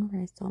wrong, or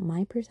I saw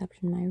my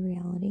perception, my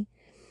reality.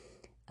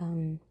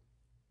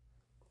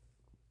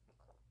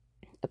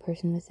 A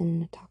person was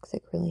in a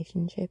toxic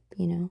relationship,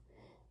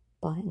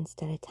 but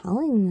instead of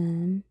telling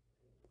them,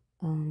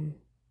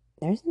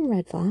 there's some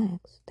red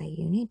flags that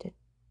you need to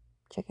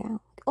check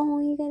out. Like,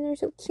 oh, you guys are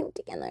so cute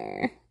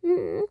together.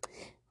 Oh,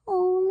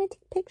 I'm gonna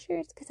take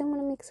pictures because I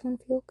want to make someone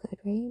feel good,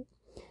 right?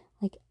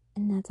 Like,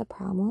 and that's a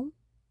problem.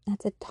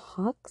 That's a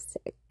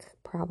toxic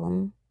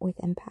problem with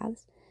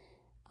empaths.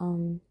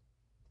 And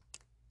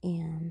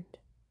in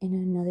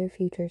another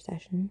future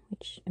session,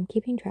 which I'm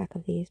keeping track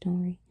of these, don't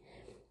worry.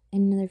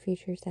 In another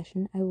future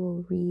session, I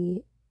will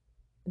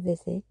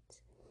revisit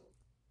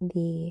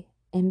the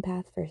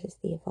empath versus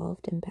the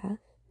evolved empath.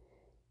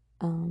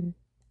 An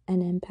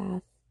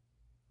empath,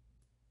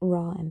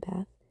 raw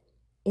empath,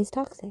 is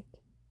toxic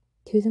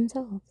to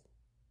themselves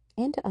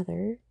and to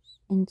others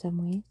in some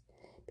ways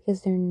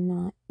because they're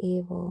not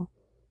able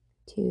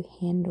to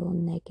handle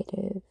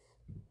negative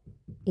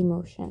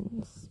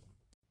emotions.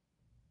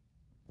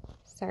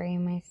 Sorry,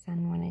 my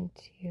son wanted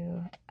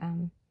to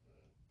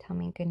tell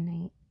me good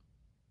night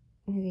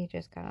because he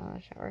just got out of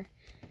the shower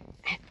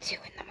at 2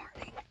 in the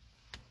morning.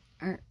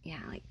 Or, yeah,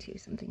 like 2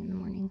 something in the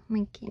morning.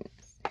 My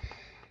goodness.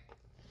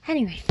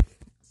 Anyway,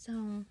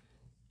 so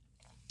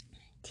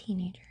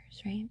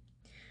teenagers, right?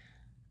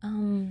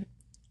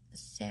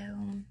 So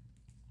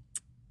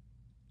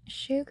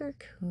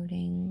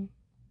sugarcoating,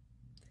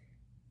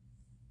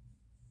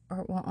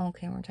 or well,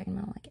 okay, we're talking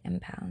about like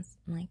empaths,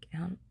 like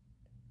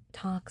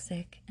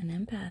toxic. An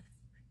empath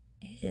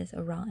is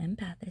a raw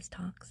empath is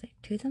toxic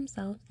to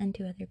themselves and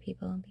to other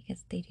people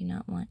because they do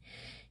not want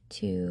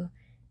to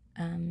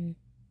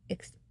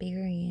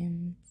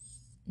experience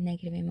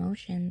negative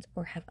emotions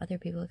or have other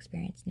people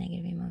experience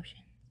negative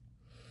emotions.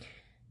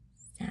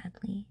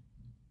 Sadly,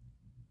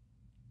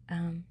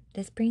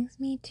 this brings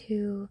me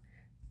to,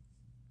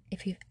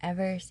 if you've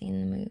ever seen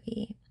the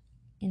movie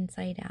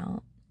Inside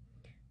Out,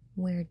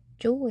 where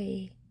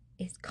Joy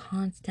is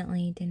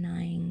constantly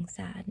denying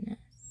sadness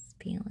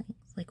feelings.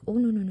 Like, oh,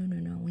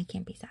 no, we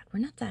can't be sad. We're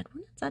not sad.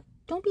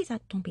 Don't be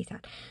sad. Don't be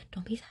sad.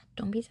 Don't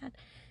be sad.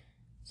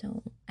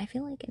 So I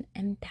feel like an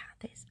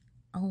empath is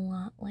a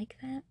lot like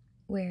that,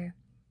 where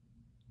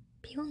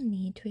people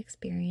need to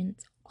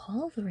experience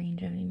all the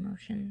range of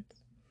emotions.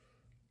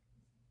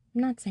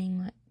 I'm not saying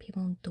let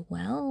people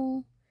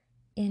dwell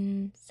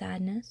in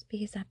sadness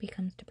because that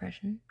becomes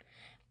depression,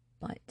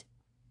 but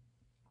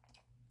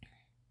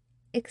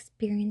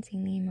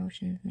experiencing the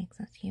emotions makes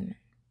us human.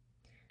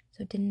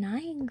 So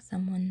denying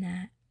someone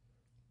that,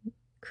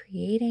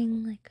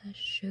 creating like a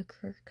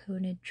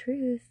sugar-coated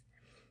truth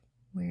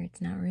where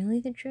it's not really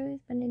the truth,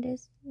 but it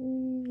is,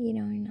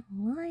 you're not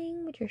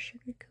lying, but you're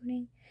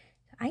sugar-coating.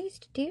 So I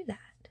used to do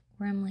that,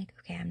 where I'm like,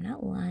 okay, I'm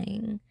not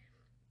lying,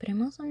 but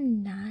I'm also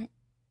not,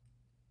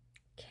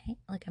 okay,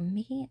 like I'm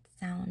making it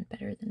sound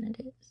better than it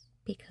is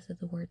because of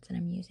the words that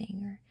I'm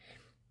using, or,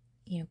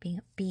 being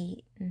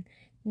upbeat. And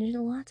there's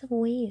lots of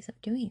ways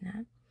of doing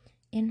that,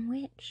 in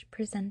which,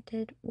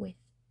 presented with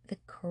the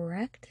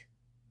correct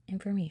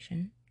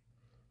information,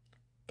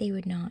 they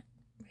would not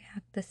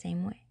react the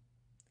same way.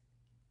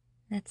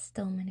 That's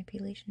still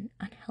manipulation,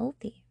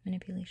 unhealthy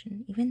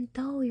manipulation, even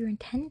though your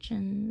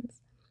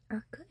intentions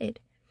are good.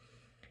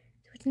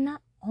 So it's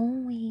not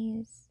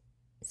always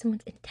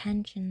someone's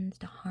intentions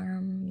to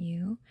harm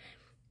you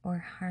or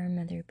harm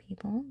other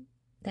people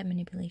that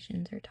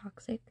manipulations are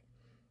toxic,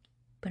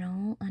 but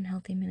all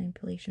unhealthy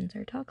manipulations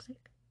are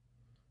toxic.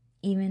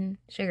 Even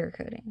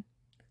sugarcoating.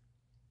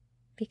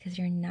 Because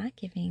you're not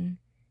giving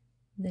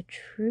the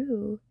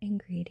true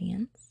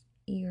ingredients.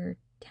 You're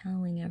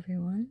telling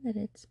everyone that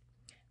it's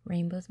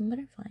rainbows and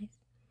butterflies.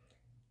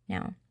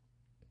 Now,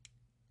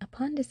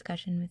 upon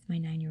discussion with my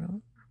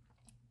 9-year-old,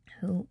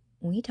 who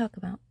we talk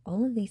about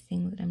all of these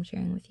things that I'm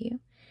sharing with you,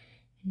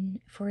 and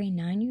for a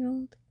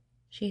 9-year-old,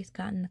 she has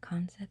gotten the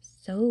concept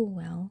so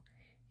well.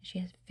 She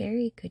has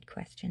very good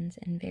questions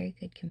and very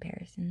good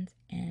comparisons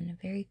and a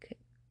very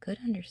good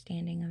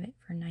understanding of it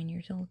for 9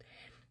 years old.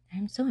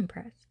 I'm so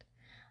impressed.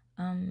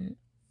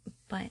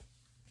 But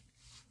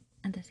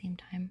at the same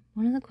time,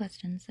 one of the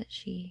questions that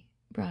she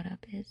brought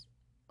up is,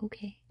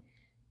 okay,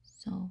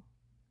 so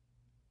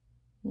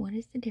what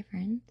is the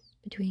difference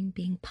between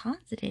being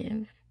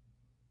positive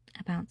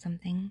about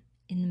something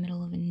in the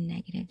middle of a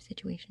negative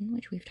situation,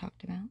 which we've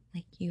talked about,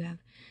 like you have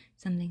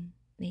something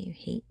that you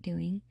hate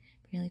doing,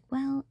 but you're like,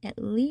 well,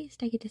 at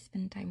least I get to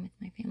spend time with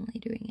my family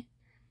doing it.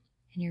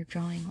 And you're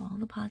drawing all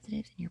the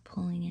positives and you're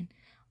pulling in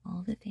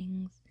all the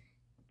things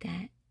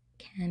that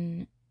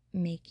can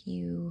make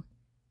you,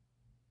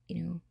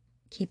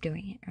 keep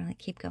doing it or like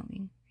keep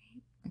going,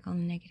 right? Like all the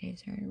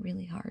negatives are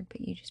really hard,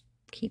 but you just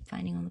keep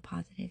finding all the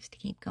positives to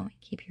keep going,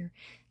 keep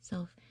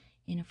yourself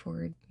in a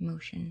forward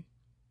motion.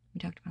 We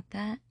talked about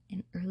that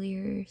in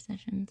earlier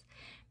sessions,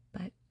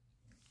 but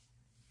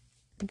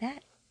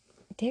that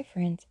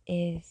difference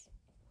is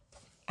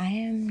I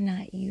am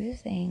not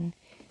using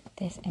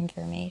this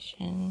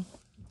information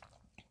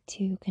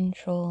to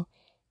control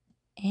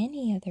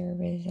any other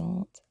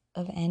result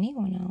of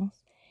anyone else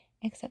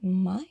except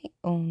my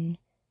own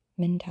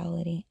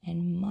mentality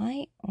and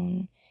my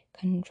own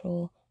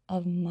control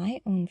of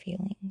my own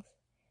feelings.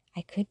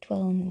 I could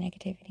dwell in the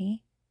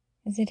negativity,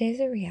 as it is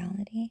a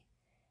reality,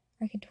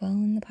 or I could dwell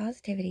in the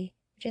positivity,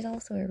 which is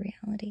also a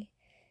reality.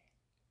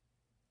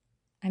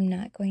 I'm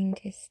not going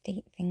to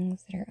state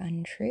things that are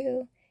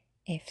untrue.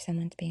 If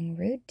someone's being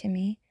rude to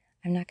me,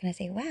 I'm not going to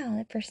say, wow,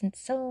 that person's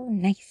so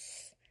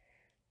nice.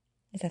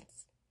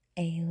 That's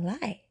a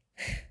lie.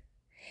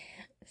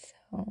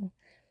 So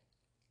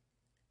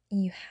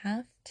you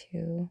have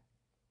to,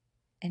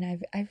 and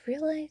I've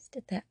realized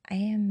that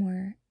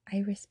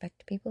I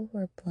respect people who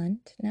are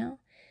blunt now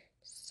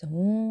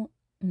so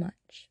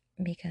much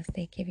because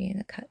they give you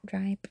the cut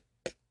dry,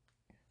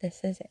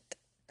 this is it.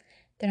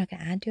 They're not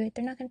going to add to it,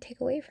 they're not going to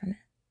take away from it.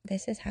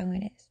 This is how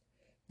it is.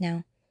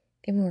 Now,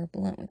 people who are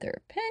blunt with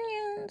their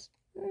opinions,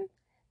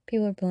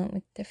 people are blunt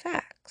with the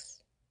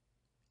facts.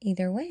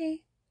 Either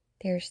way,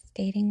 they're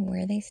stating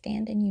where they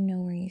stand, and you know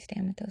where you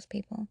stand with those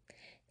people.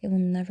 They will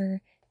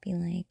never be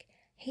like,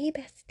 hey,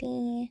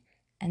 bestie,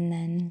 and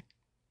then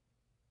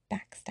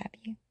backstab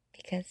you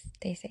because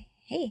they say,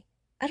 hey,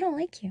 I don't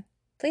like you.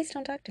 Please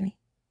don't talk to me.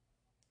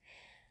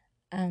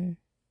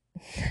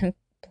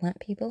 Blunt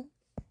people,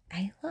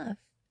 I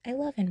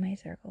love in my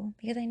circle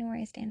because I know where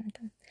I stand with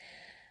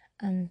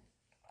them.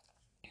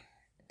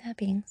 That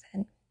being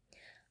said,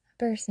 a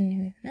person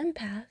who's an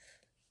empath,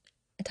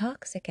 a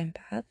toxic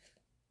empath,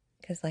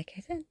 because like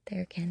I said,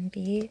 there can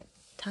be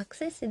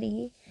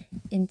toxicity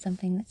in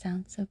something that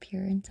sounds so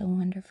pure and so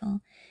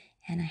wonderful,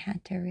 and I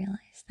had to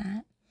realize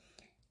that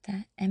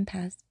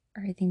empaths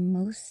are the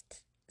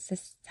most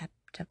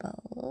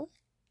susceptible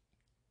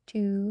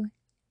to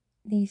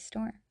these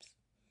storms.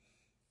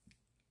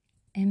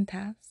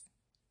 Empaths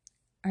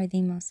are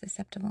the most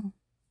susceptible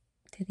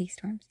to these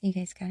storms. You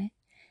guys got it?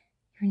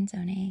 You're in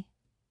zone A.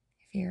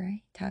 If you're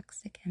a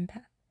toxic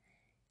empath,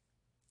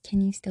 can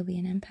you still be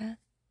an empath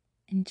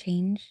and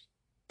change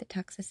the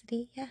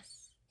toxicity?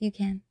 Yes, you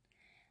can.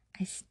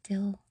 I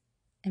still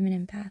am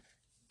an empath,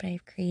 but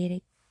I've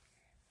created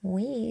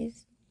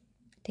ways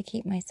to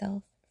keep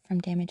myself from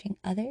damaging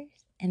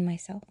others and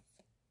myself.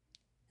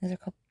 Those are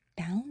called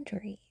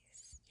boundaries.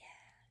 Yeah.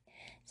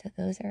 So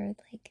those are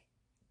like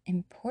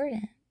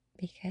important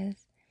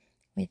because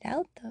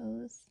without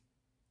those,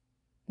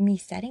 me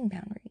setting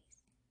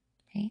boundaries,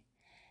 right?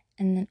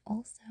 And then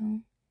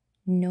also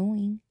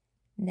knowing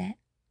that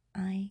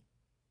I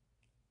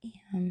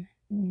am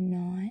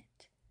not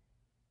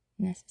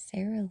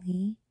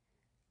necessarily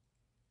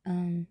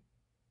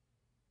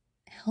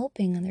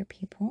helping other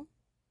people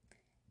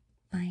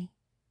by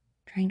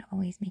trying to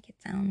always make it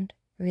sound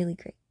really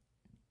great.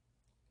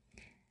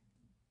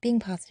 Being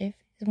positive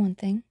is one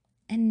thing,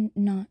 and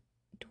not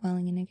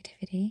dwelling in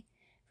negativity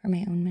for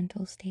my own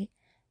mental state.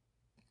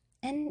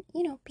 And,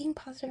 being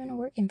positive in a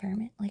work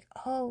environment, like,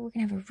 oh, we're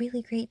gonna have a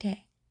really great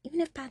day. Even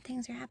if bad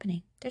things are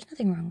happening, there's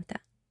nothing wrong with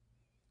that.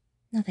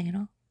 Nothing at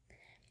all.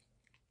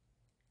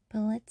 But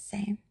let's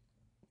say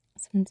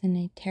someone's in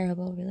a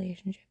terrible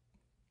relationship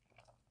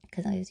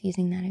because I was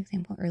using that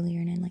example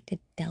earlier and I'd like to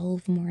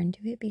delve more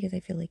into it because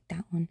I feel like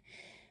that one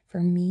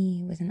for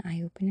me was an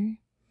eye-opener.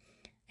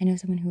 I know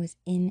someone who was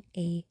in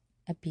a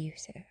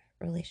abusive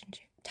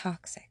relationship,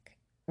 toxic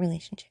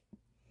relationship,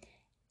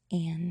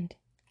 and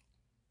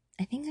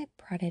I think I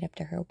brought it up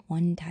to her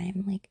one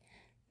time, like,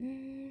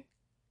 I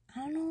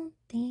don't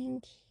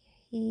think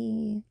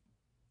he,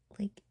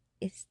 like,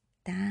 is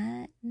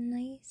that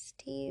nice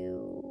to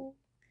you.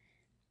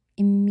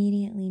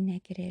 Immediately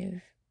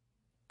negative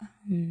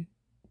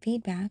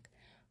feedback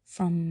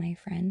from my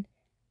friend.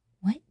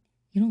 What?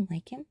 You don't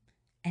like him?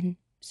 And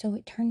so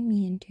it turned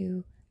me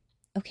into,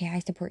 okay, I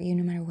support you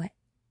no matter what.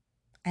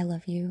 I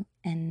love you,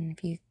 and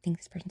if you think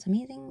this person's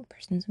amazing, the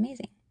person's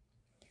amazing.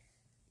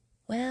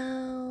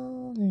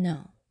 Well,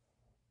 no.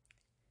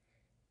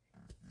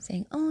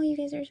 Saying, oh, you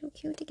guys are so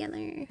cute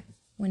together,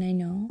 when I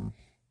know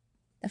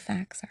the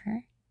facts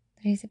are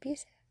that he's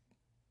abusive.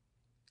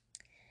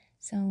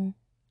 So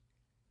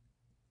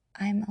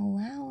I'm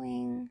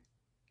allowing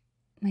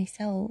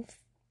myself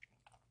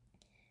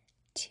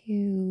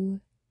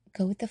to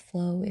go with the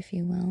flow, if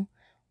you will,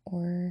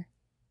 or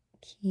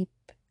keep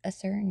a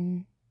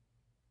certain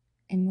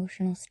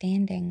emotional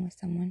standing with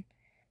someone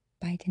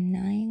by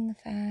denying the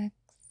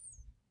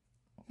facts.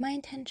 My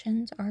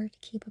intentions are to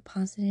keep a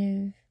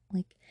positive,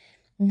 like,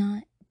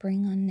 not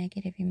bring on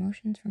negative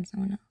emotions from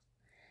someone else.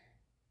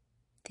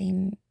 They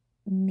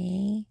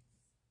may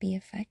be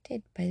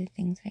affected by the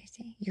things I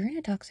say. You're in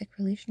a toxic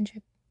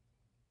relationship.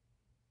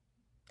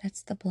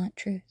 That's the blunt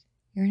truth.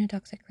 You're in a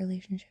toxic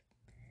relationship.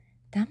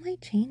 That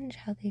might change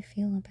how they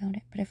feel about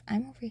it. But if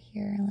I'm over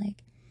here,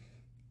 like,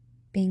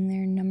 being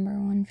their number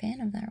one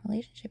fan of that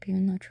relationship,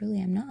 even though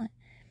truly I'm not,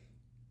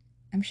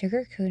 I'm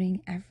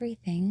sugarcoating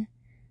everything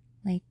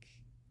like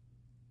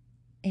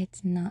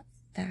it's not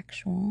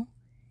factual,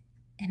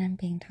 and I'm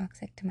being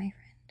toxic to my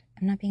friend.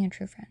 I'm not being a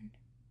true friend,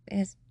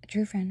 because a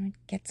true friend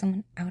would get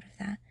someone out of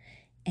that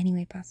any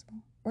way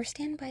possible, or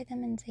stand by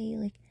them and say,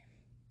 like,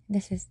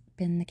 this has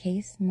been the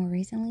case more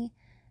recently.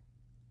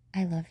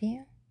 I love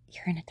you.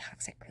 You're in a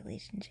toxic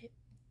relationship,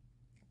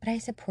 but I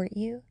support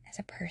you as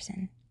a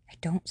person. I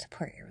don't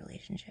support your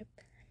relationship.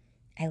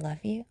 I love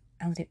you.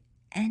 I will do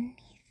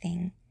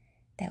anything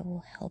that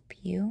will help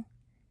you,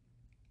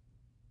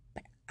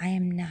 but I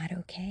am not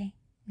okay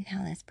with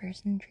how this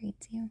person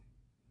treats you.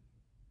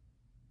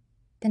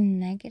 The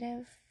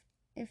negative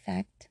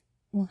effect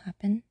will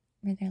happen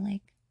where they're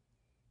like,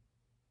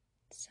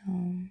 so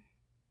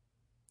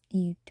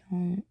you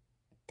don't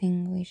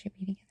think we should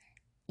be together?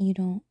 You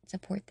don't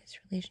support this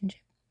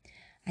relationship?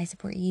 I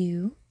support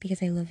you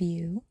because I love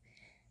you,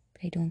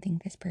 but I don't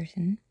think this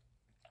person,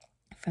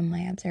 from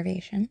my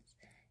observations,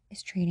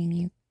 is treating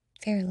you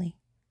fairly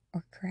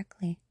or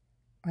correctly,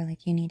 or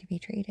like you need to be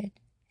treated,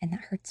 and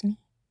that hurts me.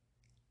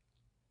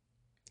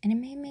 And it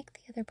may make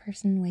the other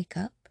person wake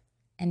up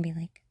and be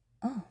like,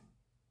 oh,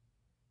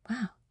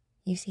 wow,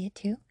 you see it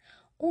too?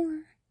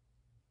 Or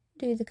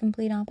do the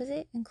complete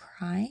opposite and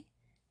cry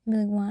and be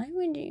like, why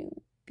would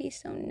you be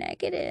so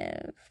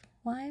negative?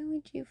 Why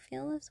would you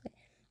feel this way?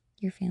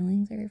 Your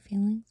feelings are your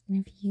feelings,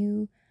 and if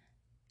you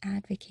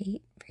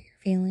advocate for your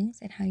feelings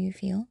and how you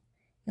feel,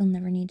 you'll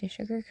never need to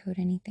sugarcoat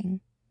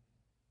anything.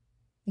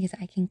 Because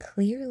I can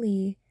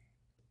clearly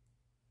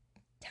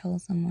tell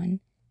someone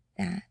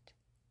that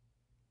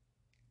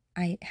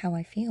how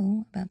I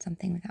feel about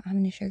something without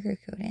having to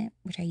sugarcoat it,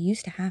 which I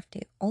used to have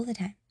to all the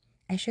time.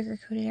 I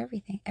sugarcoated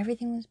everything.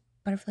 Everything was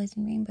butterflies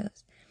and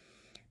rainbows.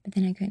 But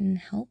then I couldn't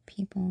help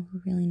people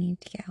who really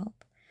need to get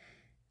help.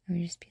 I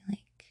would just be like,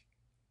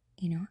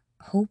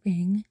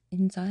 hoping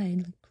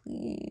inside, like,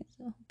 please,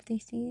 I hope they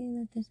see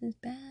that this is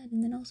bad,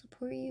 and then I'll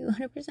support you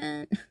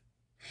 100%.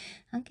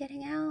 I'm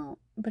getting out.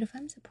 But if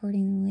I'm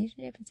supporting the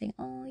relationship and saying,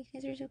 oh, you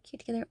guys are so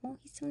cute together, oh,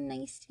 he's so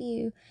nice to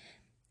you,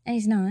 and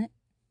he's not,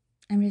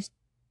 I'm just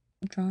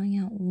drawing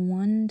out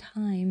one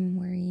time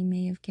where he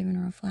may have given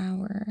her a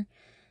flower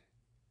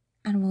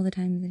out of all the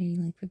times that he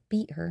would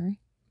beat her,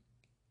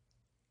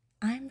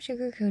 I'm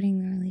sugarcoating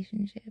the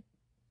relationship.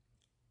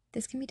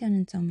 This can be done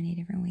in so many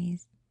different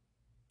ways,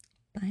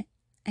 but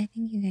I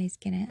think you guys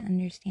get an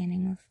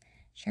understanding of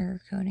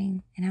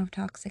sugarcoating and how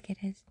toxic it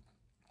is,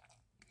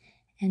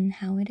 and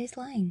how it is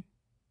lying.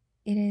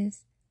 It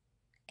is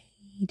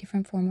a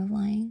different form of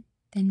lying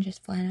than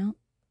just flat out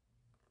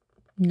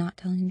not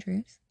telling the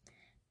truth,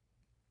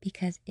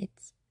 because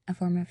it's a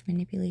form of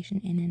manipulation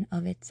in and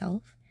of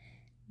itself,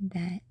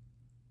 that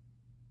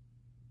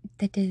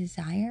the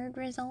desired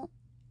result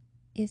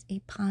is a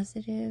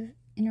positive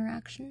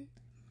interaction.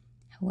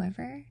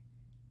 However,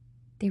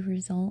 the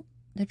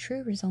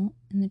true result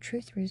and the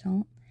truth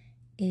result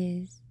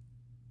is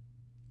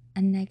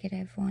a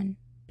negative one,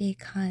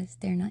 because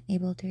they're not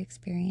able to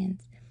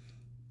experience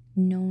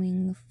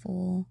knowing the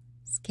full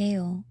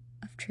scale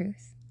of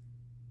truth.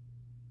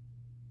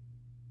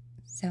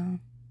 So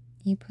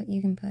you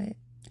can put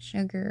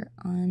sugar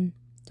on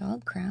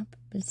dog crap,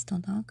 but it's still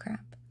dog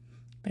crap.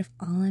 But if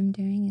all I'm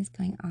doing is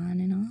going on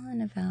and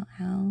on about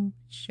how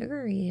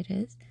sugary it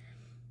is,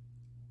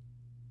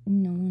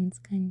 no one's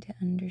going to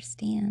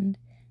understand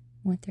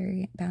what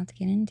they're about to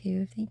get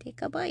into if they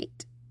take a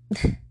bite.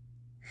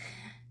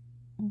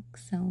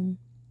 So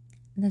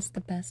that's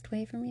the best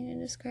way for me to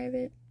describe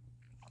it.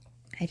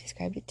 I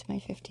described it to my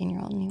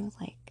 15-year-old and he was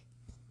like,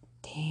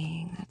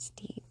 dang, that's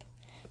deep.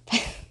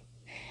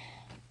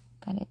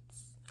 But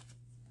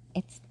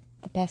it's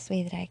the best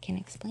way that I can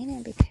explain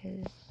it,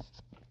 because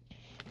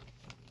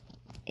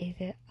is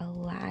it a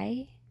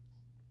lie?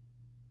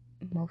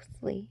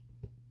 Mostly.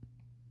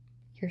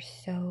 You're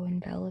so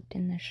enveloped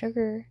in the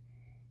sugar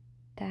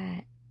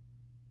that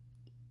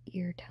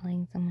you're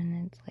telling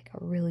someone it's like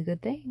a really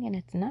good thing, and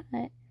it's not.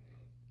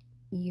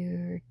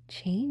 You're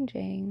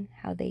changing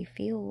how they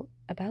feel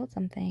about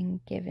something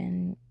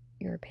given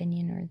your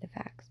opinion or the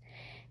facts.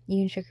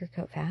 You can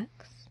sugarcoat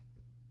facts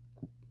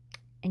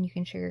and you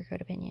can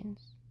sugarcoat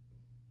opinions,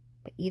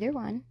 but either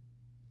one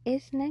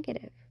is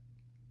negative.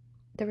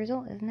 The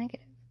result is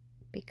negative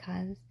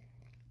because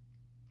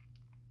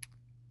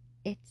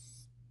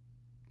it's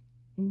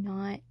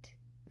not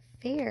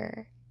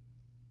fair.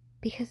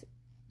 Because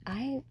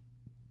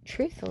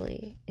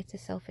truthfully, it's a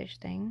selfish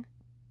thing,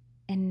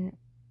 and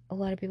a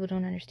lot of people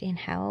don't understand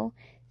how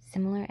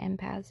similar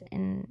empaths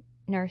and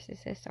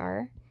narcissists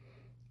are,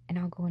 and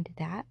I'll go into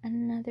that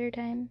another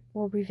time.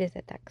 We'll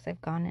revisit that because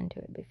I've gone into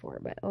it before,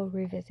 but I'll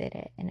revisit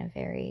it in a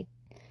very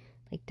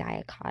like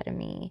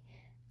dichotomy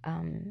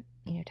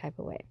type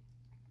of way,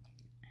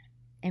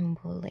 and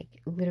we'll like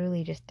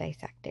literally just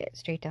dissect it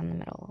straight down the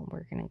middle, and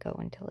we're gonna go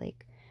into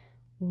like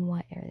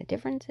what are the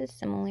differences,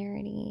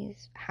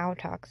 similarities, how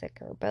toxic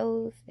are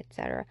both,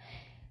 etc.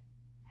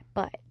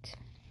 But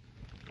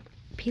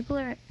people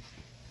are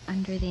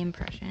under the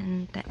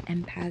impression that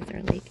empaths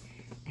are like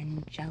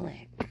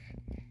angelic,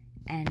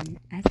 and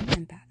as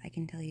an empath I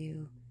can tell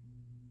you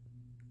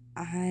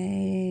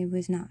I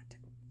was not.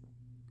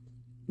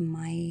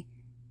 My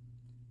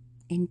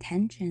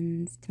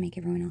intentions to make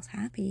everyone else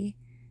happy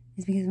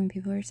is because when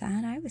people are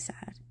sad, I was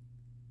sad.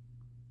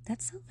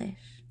 That's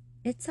selfish.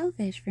 It's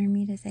selfish for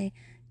me to say,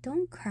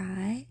 don't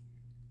cry,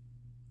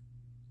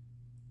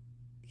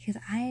 because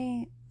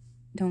I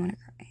don't want to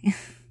cry.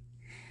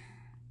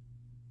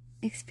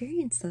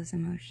 Experience those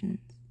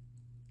emotions.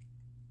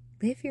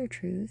 Live your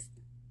truth.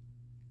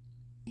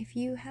 If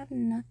you have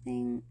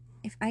nothing,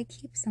 if I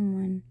keep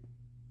someone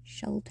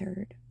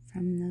sheltered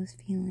from those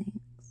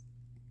feelings,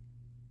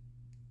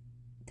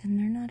 then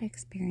they're not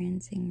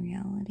experiencing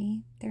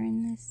reality. They're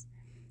in this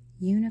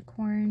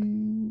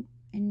unicorn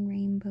and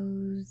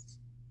rainbows,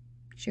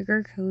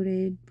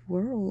 sugar-coated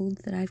world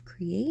that I've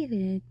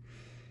created.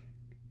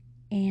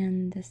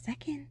 And the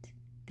second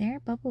their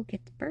bubble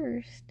gets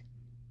burst,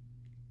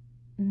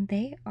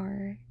 they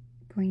are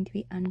going to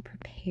be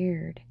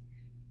unprepared,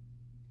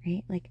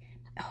 right? Like,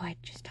 oh, I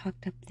just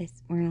talked up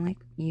this, we're gonna like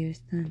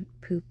use the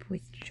poop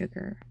with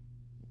sugar,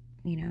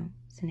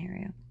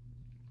 scenario.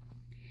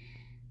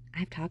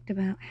 I've talked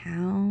about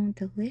how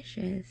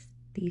delicious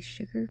these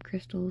sugar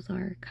crystals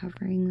are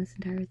covering this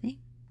entire thing.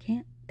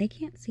 They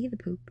can't see the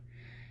poop.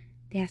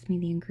 They asked me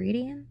the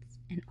ingredients,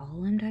 and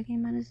all I'm talking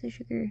about is the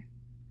sugar.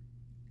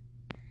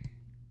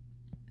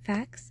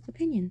 Facts,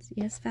 opinions.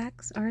 Yes,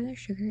 facts are the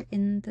sugar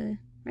in the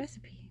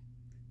recipe.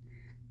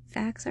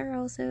 Facts are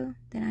also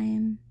that I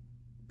am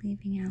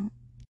leaving out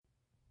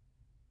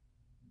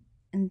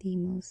the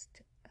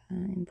most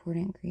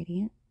important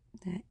ingredient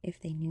that if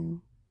they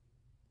knew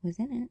was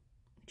in it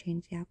would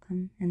change the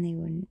outcome, and they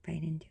wouldn't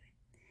bite into it.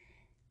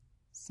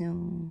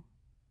 So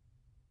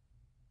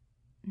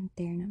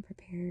they're not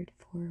prepared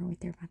for what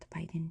they're about to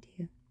bite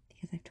into,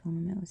 because I've told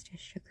them it was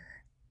just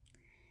sugar.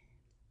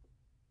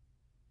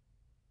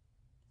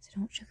 So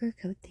don't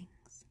sugarcoat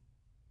things.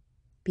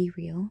 Be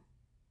real,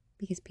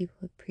 because people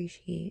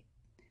appreciate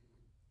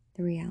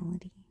the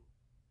reality.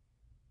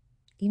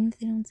 Even if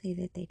they don't say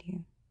that they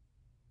do.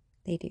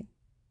 They do,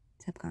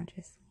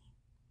 subconsciously.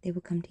 They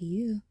will come to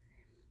you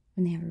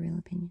when they have a real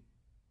opinion.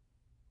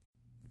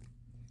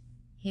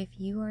 If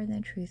you are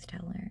the truth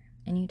teller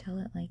and you tell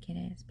it like it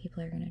is,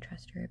 people are going to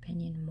trust your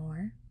opinion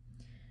more.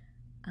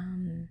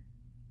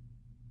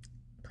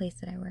 Place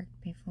that I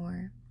worked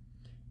before,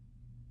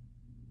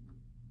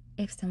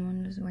 if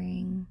someone was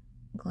wearing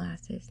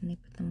glasses and they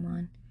put them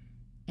on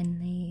and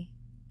they,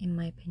 in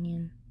my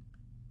opinion,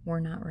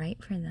 were not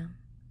right for them,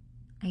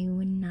 I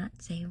would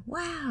not say,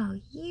 wow,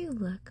 you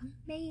look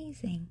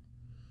amazing.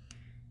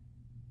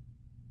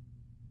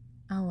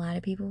 A lot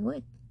of people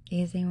would,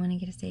 because they want to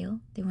get a sale.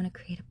 They want to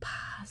create a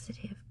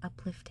positive,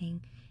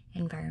 uplifting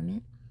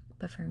environment.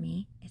 But for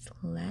me, it's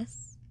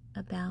less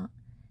about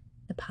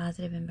the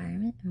positive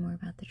environment and more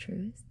about the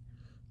truth.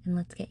 And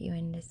let's get you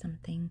into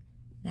something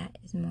that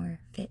is more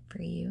fit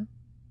for you.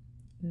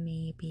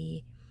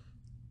 Maybe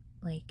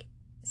like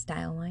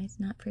style-wise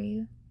not for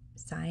you,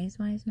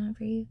 size-wise not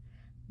for you,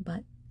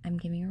 but I'm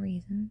giving a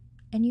reason,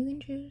 and you can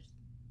choose.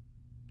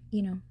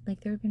 Like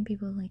there have been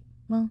people like,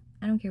 well,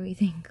 I don't care what you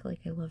think,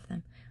 like I love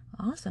them.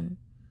 Awesome.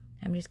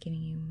 I'm just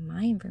giving you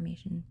my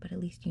information, but at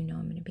least you know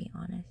I'm going to be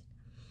honest.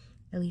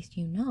 At least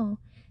you know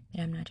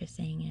that I'm not just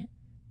saying it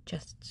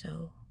just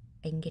so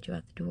I can get you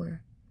out the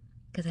door,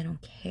 because I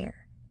don't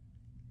care.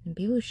 And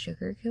people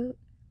sugarcoat,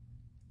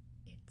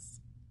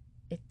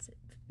 it's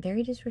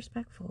very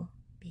disrespectful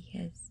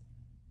because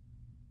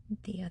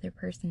the other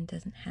person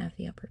doesn't have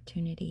the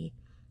opportunity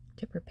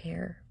to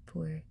prepare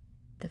for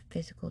the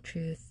physical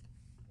truth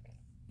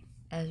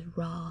as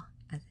raw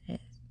as it is.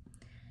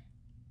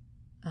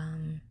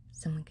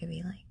 Someone could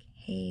be like,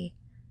 hey,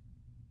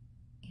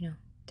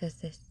 does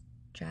this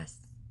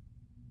dress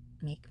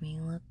make me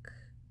look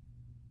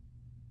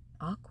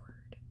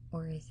awkward?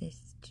 Or is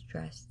this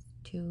dress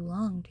too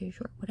long, too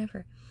short,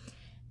 whatever?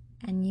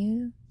 And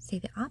you say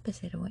the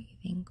opposite of what you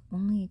think,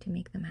 only to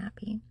make them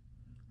happy.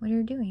 What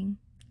you're doing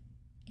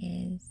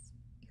is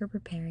you're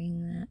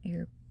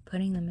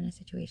putting them in a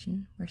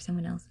situation where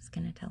someone else is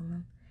going to tell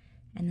them,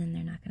 and then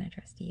they're not going to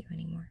trust you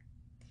anymore.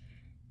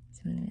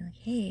 Someone's going to be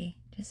like, hey,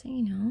 just so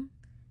you know,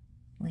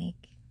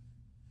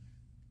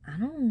 I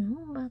don't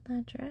know about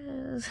that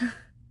dress.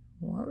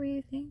 What were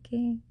you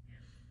thinking?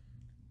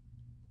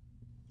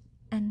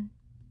 And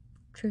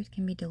truth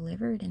can be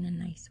delivered in a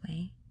nice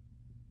way.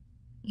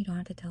 You don't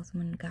have to tell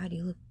someone, God,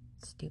 you look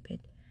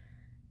stupid,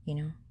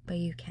 but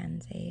you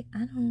can say,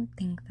 I don't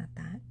think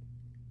that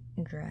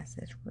dress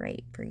is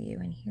right for you,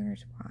 and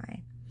here's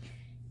why.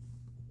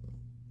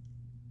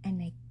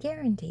 And I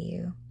guarantee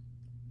you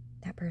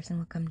that person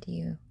will come to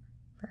you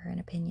for an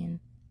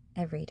opinion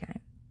every time.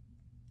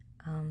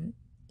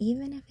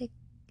 Even if it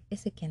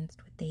is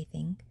against what they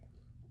think,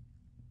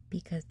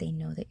 because they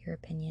know that your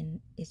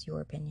opinion is your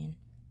opinion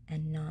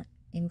and not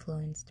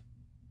influenced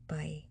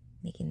by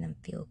making them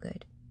feel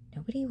good.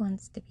 Nobody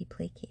wants to be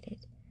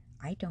placated.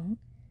 I don't.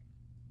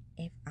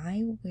 If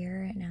I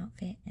wear an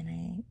outfit and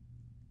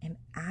I am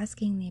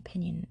asking the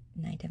opinion,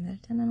 9 times out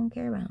of 10 I don't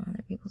care about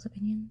other people's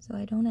opinions, so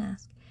I don't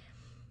ask.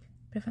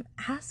 But if I'm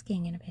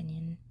asking an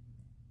opinion,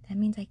 that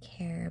means I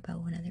care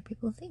about what other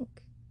people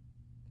think.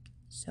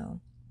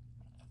 So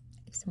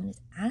if someone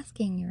is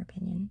asking your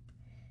opinion,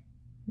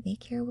 they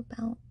care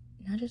about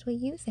not just what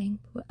you think,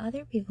 but what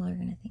other people are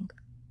going to think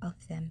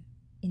of them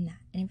in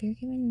that. And if you're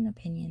giving an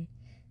opinion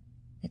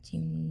that's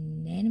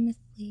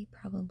unanimously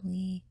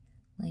probably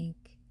going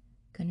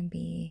to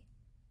be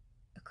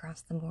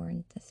across the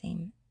board the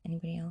same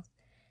anybody else,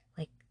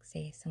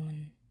 say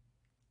someone,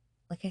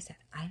 like I said,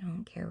 I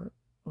don't care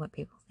what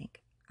people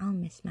think. I'll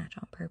mismatch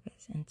on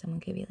purpose, and someone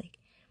could be like,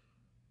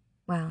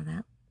 wow,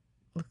 that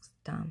looks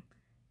dumb.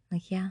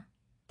 Yeah,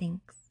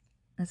 thanks.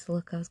 That's the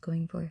look I was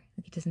going for.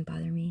 It doesn't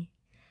bother me.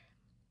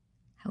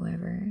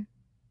 However,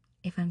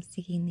 if I'm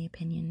seeking the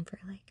opinion for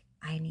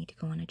I need to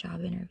go on a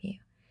job interview,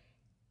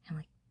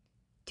 I'm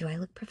do I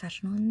look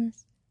professional in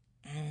this?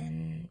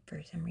 And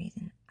for some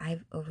reason,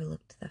 I've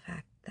overlooked the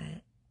fact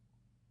that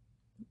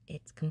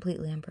it's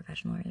completely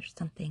unprofessional, or there's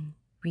something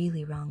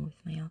really wrong with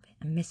my outfit.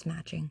 I'm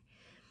mismatching,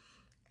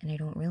 and I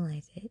don't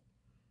realize it,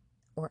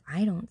 or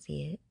I don't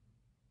see it,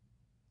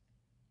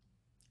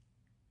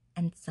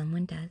 and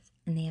someone does,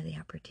 and they have the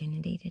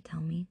opportunity to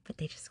tell me, but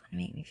they just want to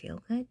make me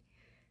feel good.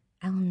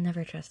 I will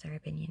never trust their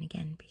opinion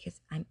again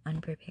because I'm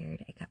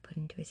unprepared. I got put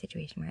into a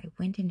situation where I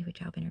went into a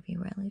job interview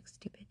where I looked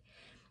stupid,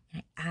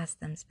 and I asked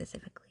them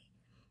specifically,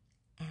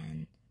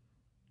 and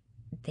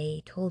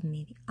they told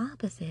me the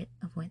opposite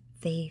of what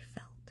they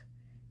felt.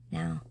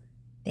 Now,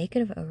 they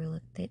could have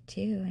overlooked it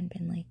too and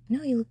been like,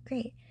 no, you look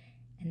great.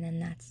 And then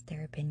that's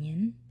their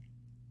opinion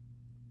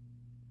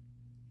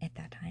at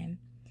that time.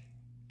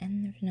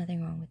 And there's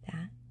nothing wrong with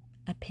that.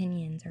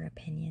 Opinions are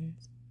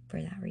opinions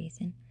for that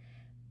reason.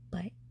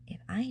 But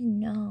if I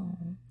know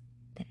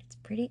that it's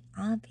pretty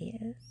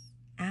obvious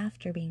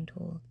after being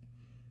told,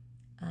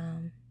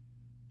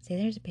 say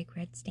there's a big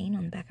red stain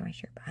on the back of my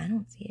shirt, but I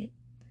don't see it.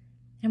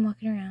 And I'm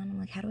walking around, I'm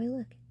like, how do I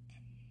look?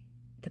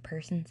 And the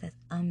person says,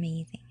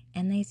 amazing.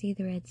 And they see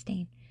the red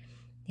stain.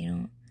 They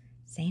don't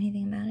say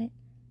anything about it.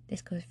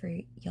 This goes for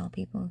y'all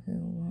people who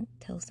won't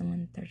tell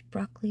someone there's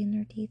broccoli in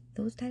their teeth,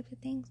 those types of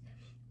things.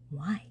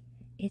 Why?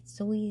 It's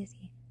so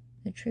easy.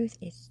 The truth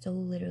is so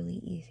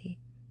literally easy.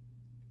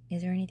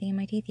 Is there anything in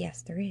my teeth?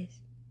 Yes, there is.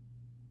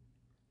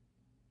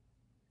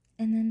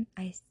 And then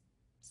I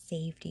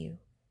saved you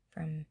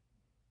from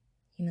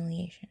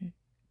humiliation.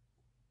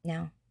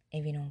 Now,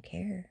 if you don't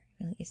care,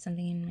 is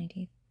something in my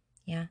teeth?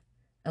 Yeah.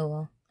 Oh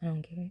well, I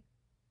don't give a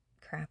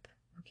crap.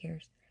 Who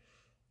cares?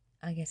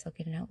 I guess I'll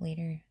get it out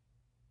later.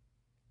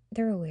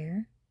 They're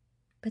aware,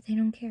 but they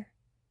don't care.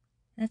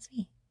 That's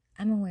me.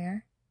 I'm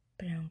aware,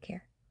 but I don't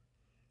care.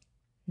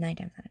 9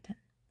 times out of 10.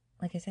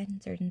 Like I said, in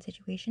certain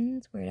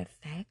situations where it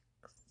affects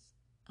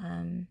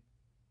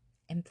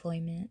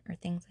employment or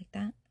things like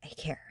that, I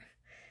care.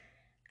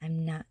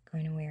 I'm not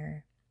going to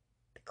wear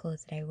the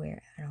clothes that I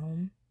wear at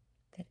home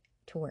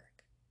to work.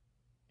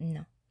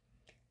 No.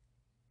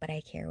 But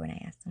I care when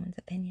I ask someone's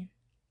opinion.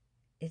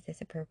 Is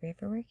this appropriate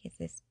for work? Is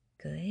this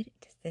good?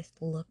 Does this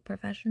look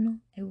professional?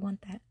 I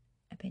want that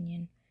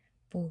opinion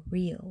for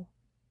real.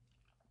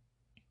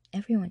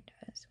 Everyone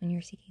does. When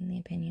you're seeking the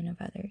opinion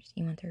of others,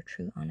 you want their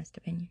true, honest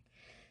opinion.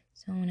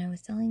 So when I was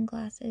selling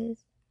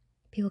glasses,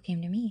 people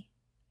came to me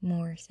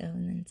more so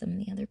than some of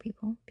the other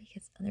people,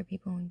 because other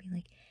people would be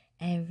like,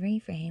 every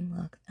frame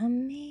looks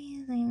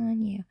amazing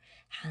on you.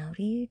 How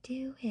do you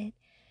do it?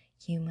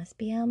 You must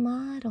be a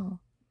model.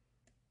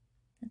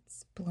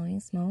 that's blowing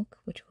smoke,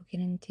 which we'll get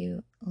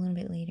into a little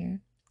bit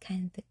later.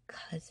 Kind of the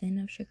cousin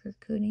of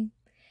sugarcoating.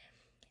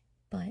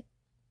 But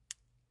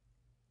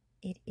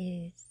it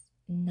is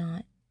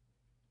not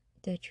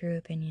the true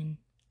opinion,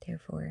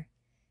 therefore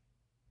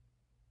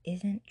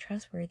isn't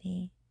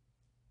trustworthy,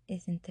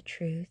 isn't the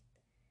truth,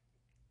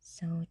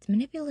 so it's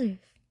manipulative.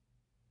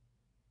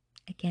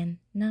 Again,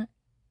 not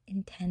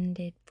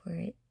intended for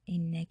a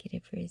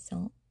negative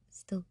result,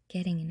 still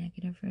getting a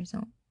negative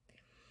result.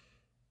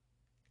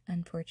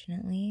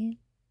 Unfortunately,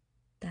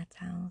 that's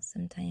how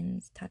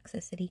sometimes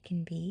toxicity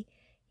can be.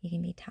 You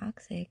can be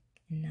toxic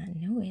and not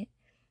know it,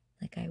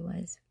 like I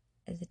was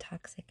as a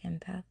toxic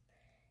empath,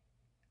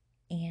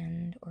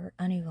 and or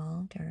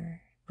unevolved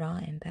or raw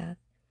empath,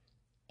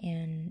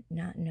 and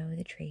not know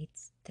the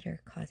traits that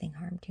are causing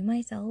harm to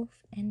myself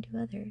and to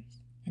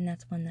others. And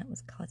that's one that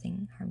was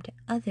causing harm to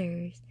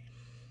others,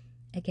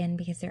 again,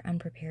 because they're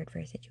unprepared for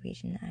a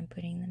situation that I'm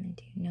putting them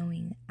into,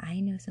 knowing that I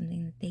know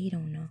something that they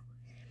don't know,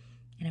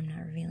 and I'm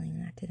not revealing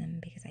that to them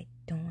because I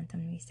don't want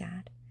them to be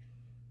sad.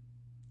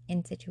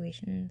 In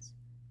situations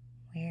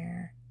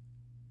where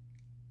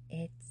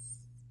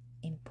it's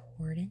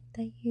important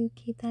that you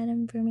keep that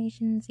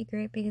information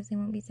secret because they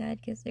won't be sad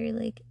because they're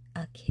like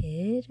a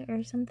kid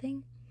or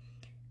something,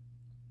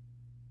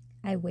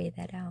 I weigh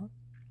that out.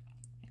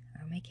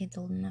 Are my kids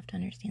old enough to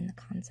understand the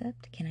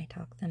concept? Can I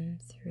talk them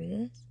through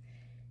this?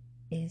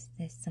 Is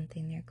this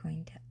something they're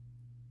going to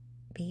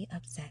be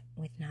upset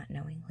with not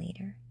knowing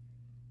later?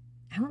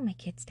 I want my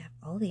kids to have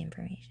all the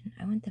information.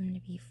 I want them to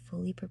be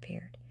fully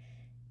prepared.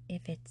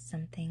 If it's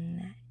something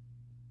that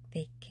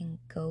they can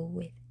go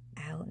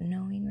without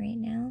knowing right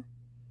now,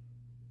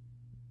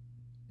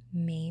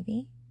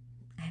 maybe.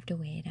 I have to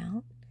weigh it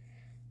out.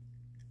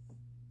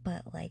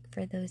 But like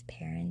for those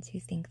parents who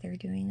think they're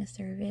doing a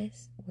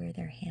service where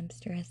their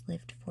hamster has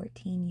lived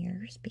 14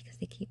 years because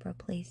they keep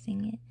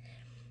replacing it,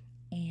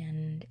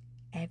 and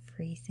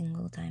every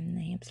single time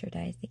the hamster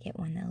dies they get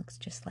one that looks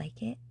just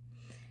like it,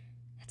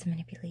 that's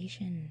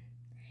manipulation,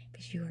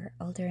 because you are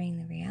altering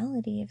the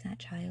reality of that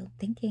child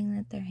thinking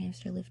that their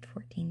hamster lived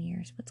 14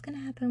 years. What's going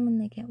to happen when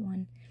they get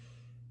one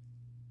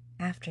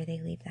after they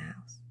leave the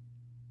house?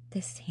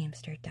 This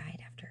hamster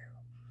died after,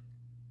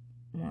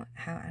 well,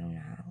 I don't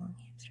know how long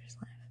hamsters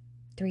live.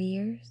 3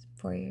 years?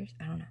 4 years?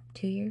 I don't know.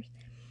 2 years?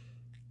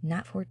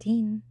 Not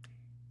 14.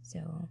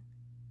 So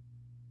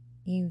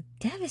you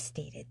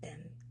devastated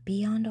them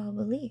beyond all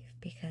belief,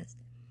 because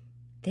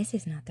this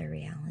is not their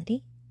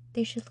reality.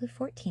 They should live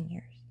 14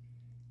 years.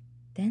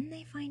 Then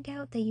they find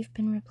out that you've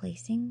been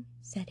replacing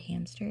said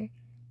hamster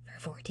for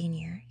 14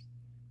 years.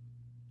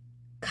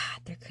 God,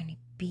 they're going to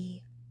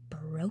be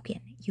broken.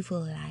 You've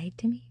lied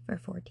to me for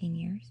 14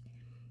 years.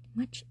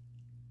 Much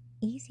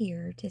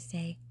easier to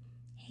say,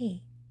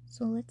 hey,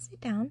 so let's sit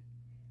down.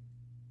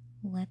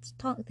 Let's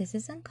talk. This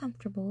is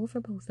uncomfortable for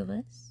both of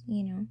us.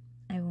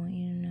 I want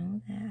you to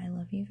know that I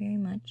love you very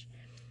much.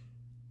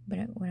 But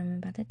what I'm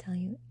about to tell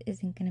you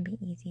isn't going to be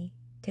easy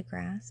to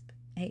grasp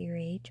at your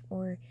age,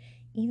 or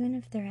even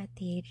if they're at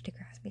the age to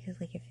grasp, because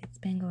like if it's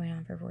been going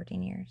on for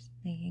 14 years,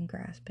 they can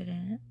grasp it at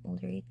an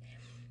older age.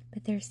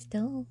 But there's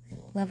still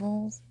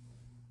levels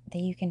that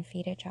you can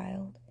feed a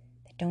child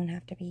that don't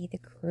have to be the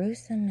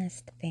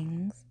gruesomest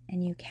things,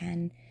 and you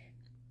can,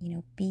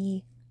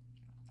 be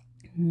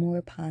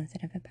more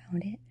positive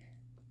about it.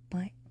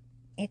 But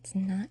it's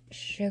not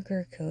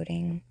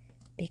sugarcoating,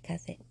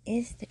 because it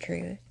is the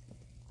truth,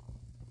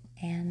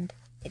 and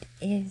it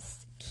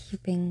is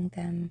keeping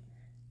them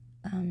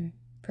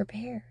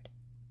prepared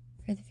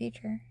for the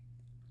future.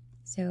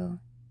 So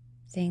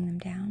sitting them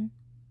down,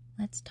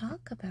 let's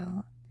talk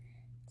about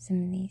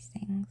some of these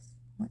things.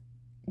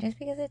 Just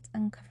because it's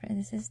uncomfortable,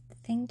 this is the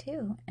thing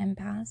too.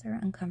 Empaths are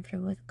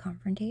uncomfortable with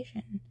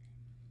confrontation.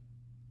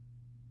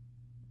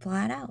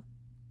 Flat out.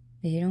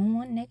 They don't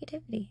want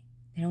negativity.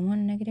 They don't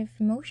want negative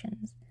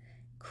emotions.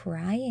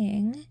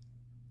 Crying,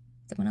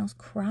 someone else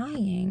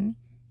crying,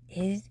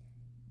 is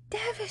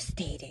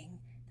devastating.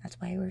 That's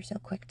why we're so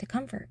quick to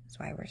comfort. That's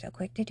why we're so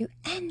quick to do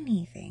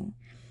anything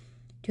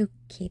to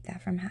keep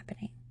that from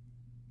happening.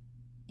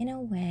 In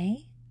a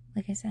way,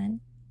 like I said,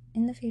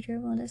 in the future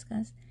we'll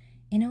discuss,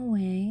 in a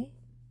way,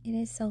 it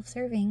is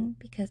self-serving,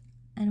 because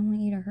I don't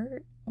want you to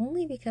hurt,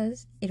 only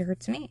because it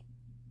hurts me.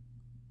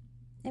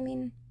 I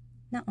mean,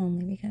 not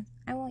only because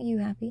I want you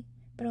happy,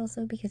 but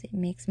also because it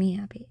makes me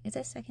happy. It's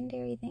a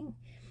secondary thing.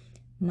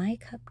 My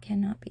cup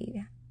cannot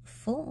be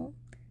full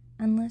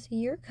unless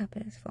your cup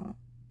is full.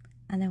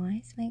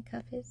 Otherwise, my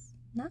cup is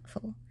not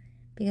full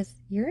because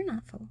you're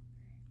not full.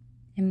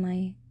 And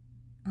my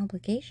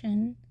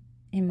obligation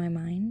in my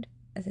mind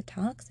as a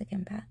toxic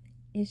empath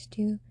is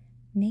to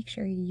make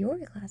sure your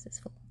glass is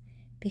full,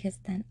 because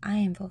then I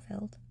am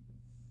fulfilled.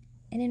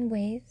 And in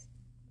ways,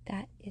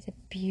 that is a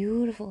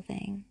beautiful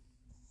thing.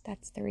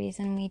 That's the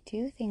reason we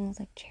do things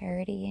like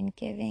charity and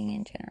giving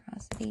and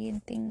generosity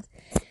and things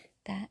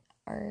that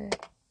are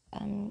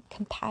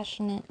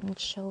compassionate and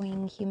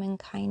showing human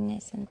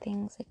kindness and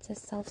things. It's a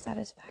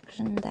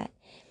self-satisfaction that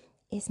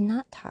is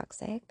not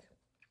toxic.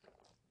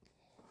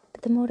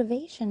 the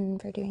motivation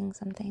for doing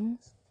some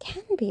things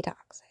can be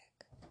toxic.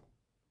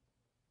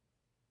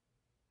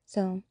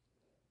 So,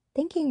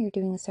 thinking you're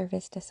doing a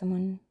service to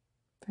someone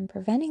from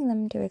preventing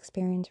them to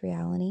experience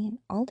reality and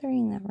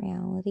altering that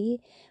reality,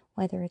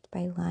 whether it's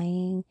by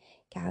lying,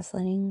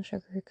 gaslighting,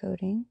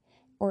 sugarcoating,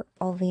 or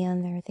all the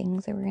other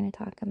things that we're going to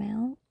talk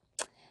about,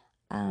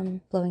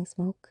 blowing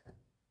smoke,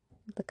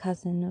 the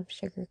cousin of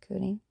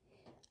sugarcoating,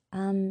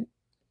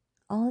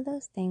 all of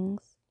those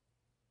things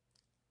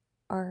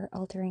are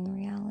altering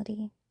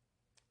reality,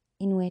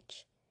 in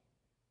which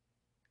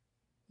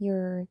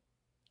you're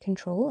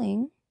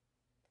controlling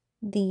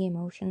the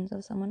emotions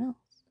of someone else.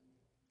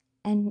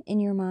 And in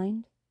your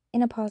mind,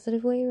 in a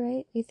positive way,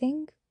 right? You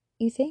think.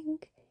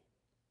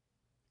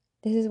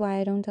 This is why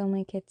I don't tell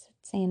my kids that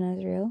Santa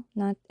is real.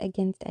 Not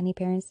against any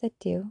parents that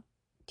do.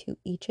 To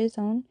each his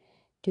own.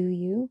 Do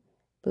you,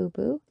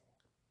 boo-boo.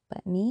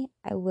 But me,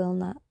 I will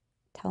not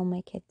tell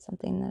my kids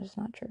something that is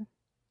not true.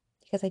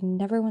 Because I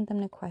never want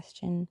them to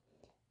question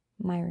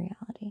my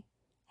reality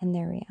and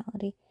their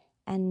reality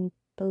and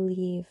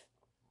believe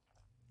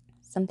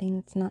something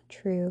that's not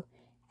true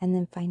and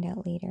then find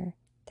out later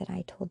that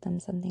I told them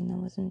something that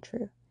wasn't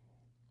true.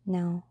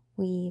 Now,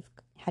 we've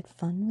had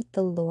fun with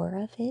the lore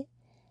of it.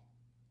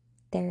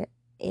 There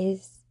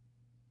is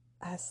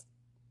a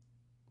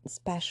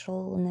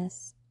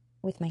specialness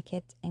with my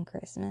kids and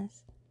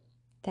Christmas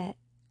that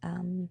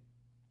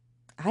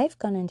I've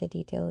gone into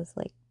details.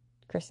 Like,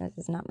 Christmas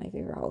is not my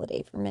favorite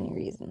holiday for many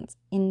reasons.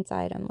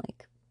 Inside, I'm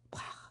like,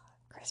 wow,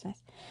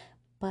 Christmas.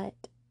 But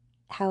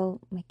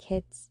how my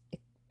kids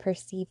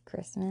perceive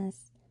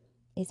Christmas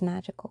is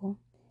magical,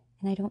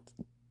 and I don't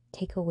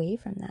take away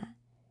from that.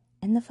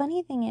 And the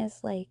funny thing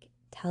is, like,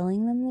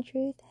 telling them the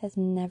truth has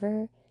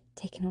never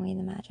taken away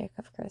the magic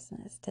of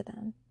Christmas to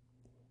them.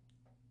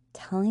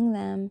 Telling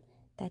them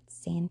that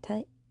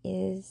Santa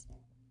is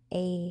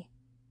a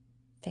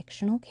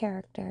fictional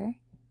character,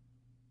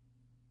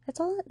 that's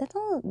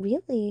all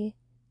really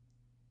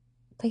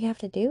they have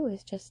to do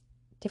is just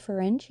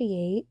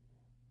differentiate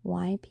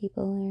why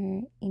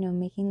people are,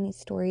 making these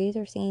stories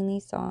or singing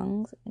these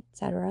songs,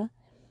 etc.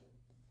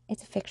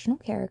 It's a fictional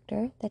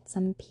character that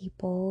some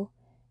people,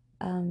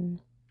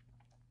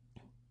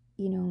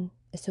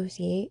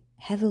 associate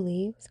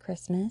heavily with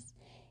Christmas.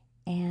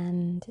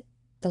 And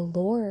the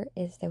lore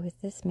is there was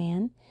this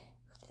man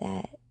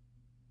that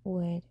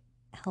would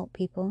help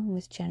people and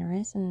was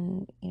generous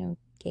and,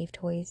 gave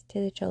toys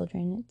to the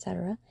children,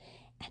 etc.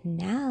 And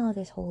now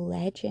this whole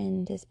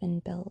legend has been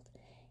built.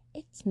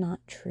 It's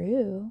not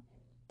true.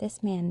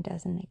 This man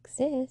doesn't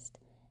exist,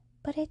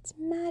 but it's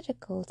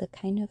magical to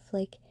kind of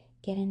like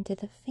get into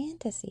the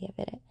fantasy of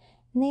it.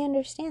 And they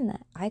understand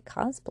that. I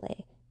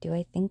cosplay. Do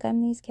I think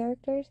I'm these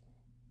characters?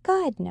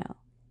 God, no.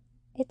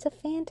 It's a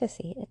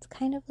fantasy. It's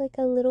kind of like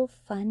a little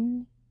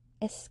fun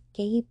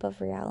escape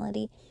of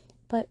reality,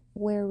 but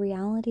where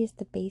reality is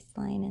the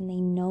baseline and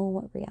they know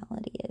what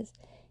reality is.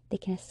 They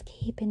can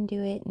escape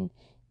into it and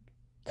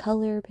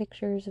color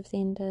pictures of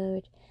Santa,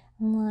 which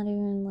I'm not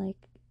even like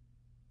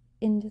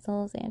into the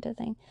whole Santa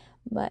thing.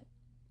 But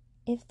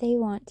if they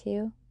want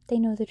to, they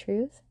know the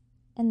truth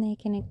and they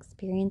can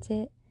experience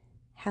it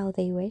how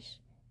they wish.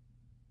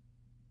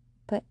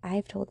 But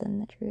I've told them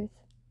the truth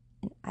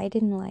and I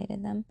didn't lie to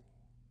them.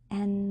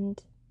 And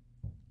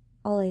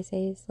all I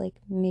say is, like,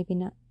 maybe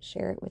not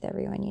share it with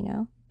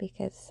everyone,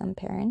 because some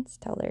parents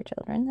tell their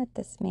children that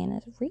this man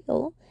is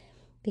real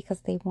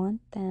because they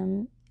want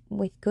them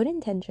with good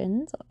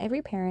intentions.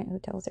 Every parent who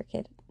tells their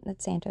kid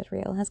that Santa is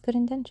real has good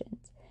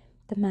intentions.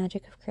 The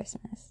magic of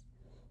Christmas.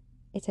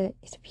 It's a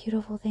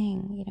beautiful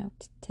thing,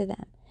 to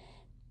them.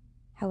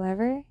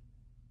 However,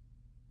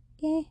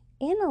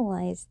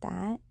 analyze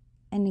that.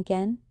 And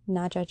again,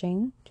 not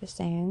judging, just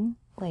saying,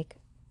 like,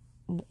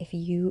 if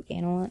you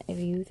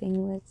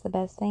think that's the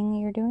best thing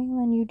you're doing,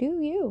 then you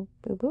do you.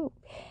 Boo boo.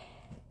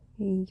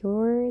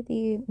 You're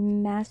the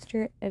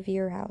master of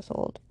your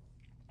household.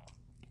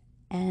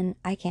 And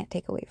I can't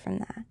take away from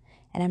that.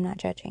 And I'm not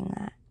judging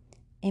that.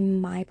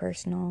 In my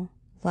personal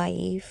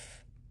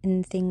life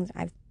and things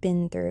I've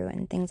been through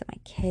and things that my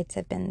kids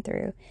have been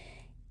through,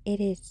 it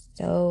is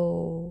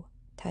so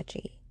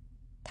touchy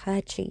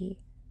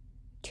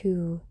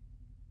to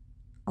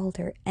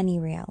alter any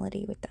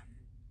reality with them.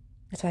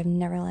 That's why I've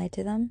never lied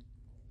to them.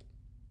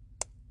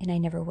 And I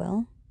never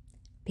will.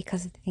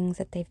 Because of the things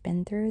that they've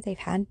been through,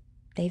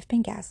 they've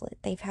been gaslit.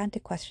 They've had to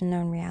question their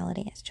own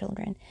reality as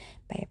children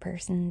by a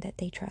person that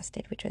they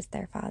trusted, which was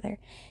their father.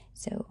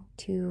 So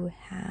to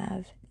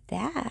have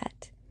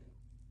that,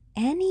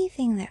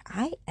 anything that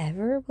I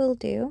ever will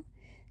do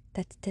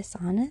that's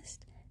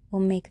dishonest will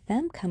make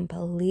them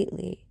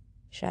completely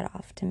shut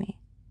off to me.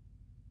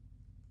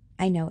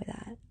 I know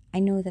that. I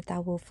know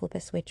that will flip a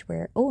switch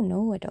where, oh,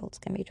 no adults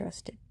can be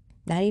trusted.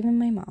 Not even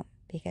my mom,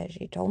 because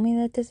she told me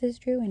that this is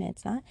true and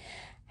it's not.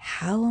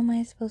 How am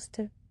I supposed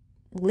to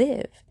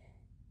live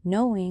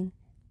knowing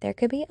there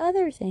could be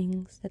other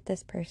things that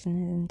this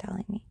person isn't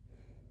telling me?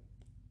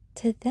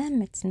 To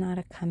them, it's not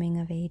a coming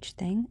of age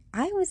thing.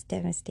 I was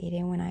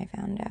devastated when I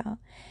found out.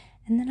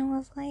 And then I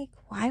was like,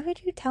 why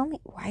would you tell me?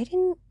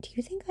 Do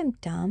you think I'm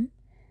dumb?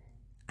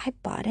 I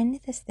bought into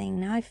this thing.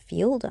 Now I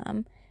feel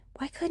dumb.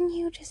 Why couldn't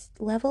you just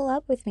level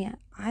up with me?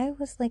 I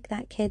was like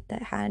that kid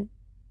that had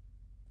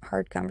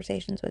hard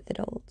conversations with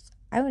adults.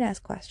 I would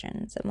ask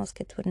questions that most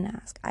kids wouldn't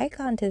ask. I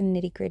got into the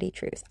nitty gritty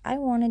truth. I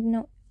wanted to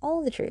know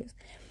all the truth.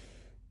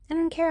 I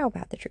don't care how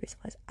bad the truth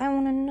was. I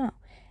want to know.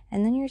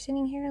 And then you're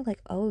sitting here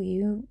like, oh,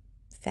 you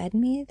fed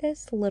me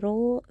this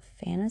little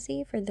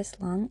fantasy for this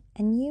long,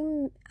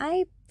 and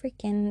I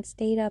freaking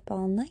stayed up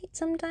all night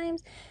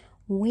sometimes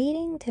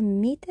waiting to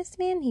meet this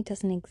man. He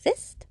doesn't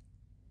exist.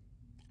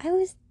 I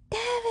was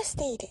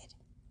devastated.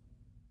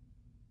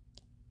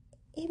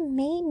 It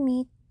made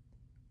me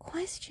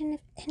question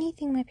if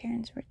anything my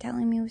parents were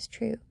telling me was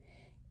true.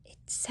 It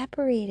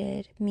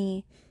separated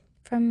me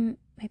from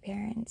my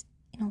parents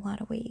in a lot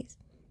of ways.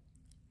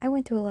 I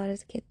went through a lot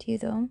as a kid too,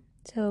 though.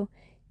 So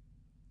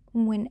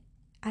when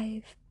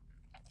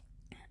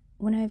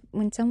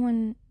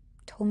someone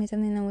told me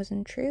something that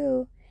wasn't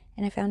true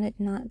and I found it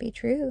not be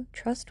true,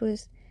 trust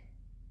was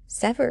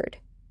severed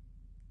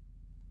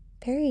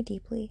very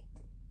deeply.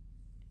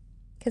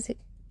 Because it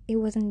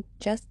wasn't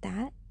just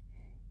that.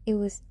 It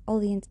was all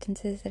the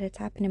instances that it's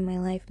happened in my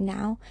life.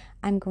 Now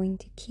I'm going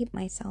to keep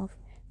myself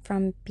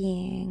from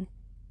being,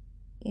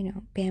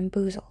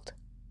 bamboozled.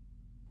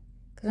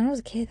 Because when I was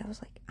a kid, I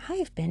was like,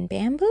 I've been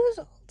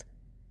bamboozled.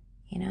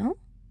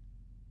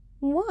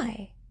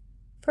 Why?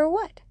 For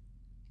what?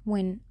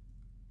 When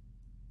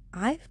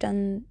I've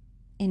done,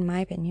 in my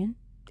opinion,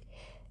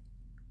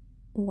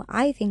 what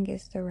I think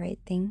is the right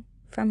thing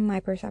from my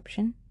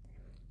perception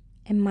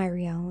and my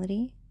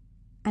reality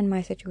and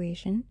my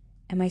situation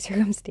and my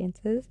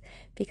circumstances,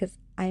 because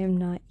I am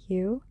not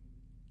you,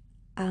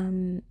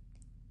 and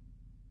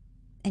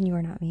you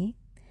are not me,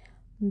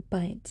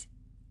 but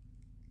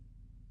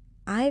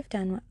I've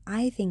done what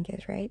I think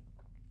is right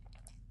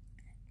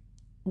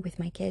with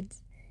my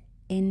kids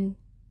in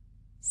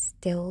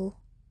still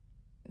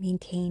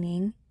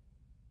maintaining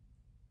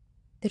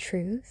the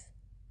truth.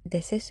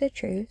 This is the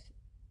truth,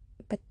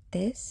 but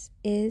this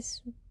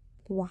is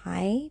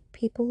why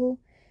people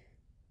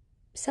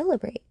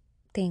celebrate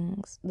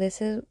things.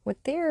 This is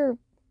what their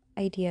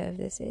idea of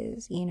this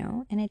is,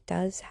 and it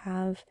does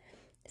have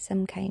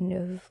some kind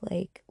of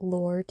like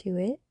lore to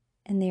it,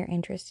 and they're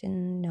interested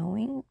in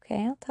knowing.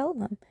 Okay, I'll tell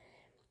them.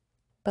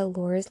 But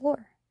lore is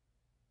lore.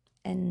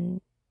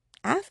 And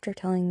after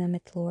telling them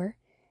it's lore,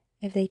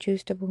 if they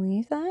choose to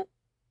believe that,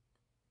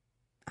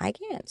 I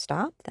can't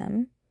stop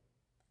them.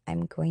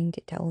 I'm going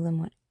to tell them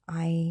what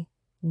I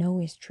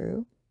know is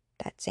true,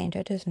 that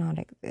Santa does not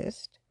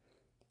exist.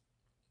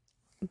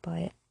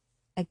 But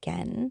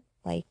again,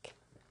 like,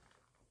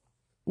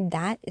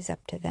 that is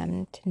up to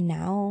them to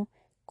now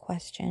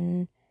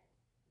question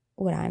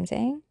what I'm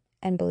saying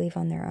and believe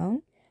on their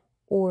own,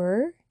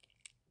 or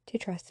to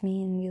trust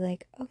me and be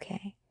like,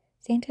 okay,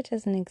 Santa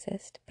doesn't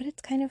exist, but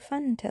it's kind of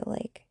fun to,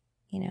 like,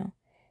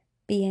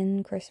 be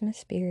in Christmas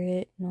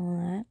spirit and all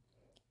that.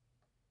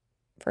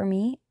 For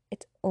me,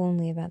 it's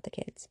only about the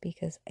kids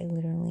because I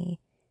literally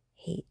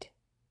hate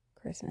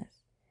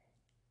Christmas.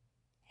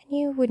 And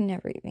you would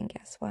never even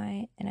guess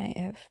why. And I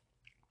have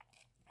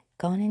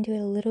gone into it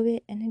a little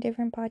bit in a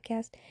different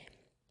podcast.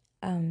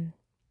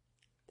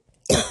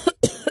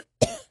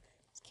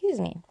 Excuse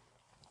me.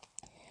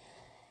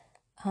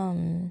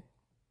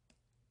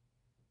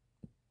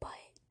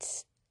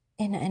 But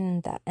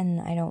and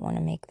I don't want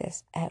to make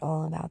this at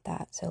all about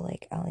that. So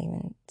like I'll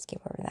even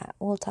skip over that.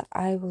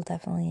 I will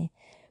definitely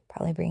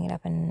probably bring it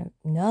up in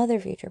another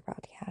future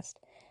podcast,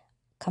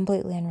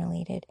 completely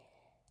unrelated.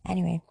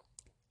 Anyway,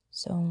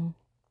 so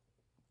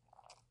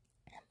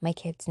my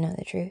kids know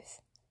the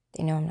truth.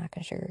 They know I'm not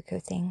going to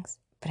sugarcoat things,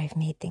 but I've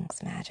made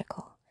things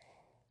magical.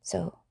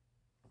 So,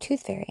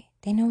 Tooth Fairy,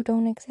 they know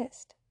don't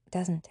exist. It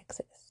doesn't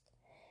exist.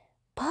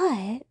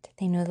 But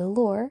they know the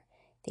lore.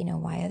 They know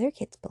why other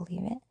kids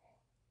believe it.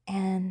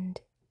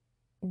 And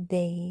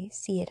they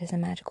see it as a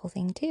magical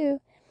thing too.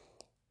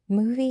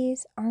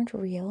 Movies aren't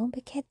real,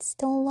 but kids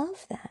still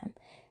love them.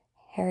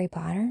 Harry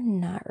Potter,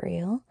 not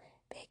real,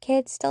 but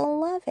kids still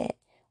love it.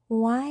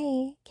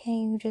 Why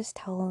can't you just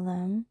tell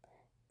them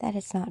that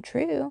it's not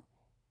true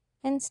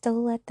and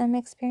still let them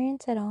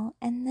experience it all?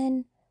 And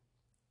then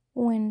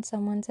when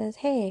someone says,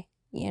 hey,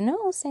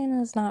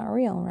 Santa's not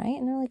real, right?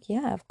 And they're like,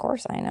 yeah, of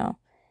course I know.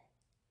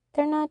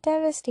 They're not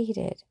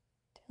devastated.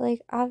 They're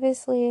like,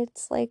 obviously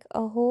it's like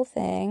a whole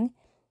thing.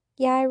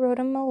 Yeah, I wrote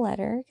him a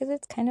letter because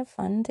it's kind of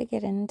fun to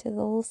get into the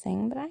whole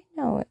thing, but I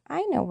know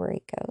where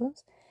he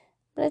goes.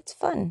 But it's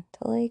fun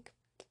to, like,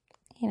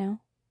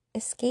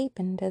 escape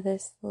into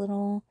this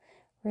little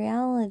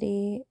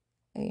reality,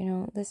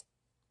 this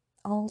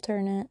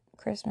alternate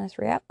Christmas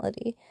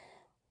reality.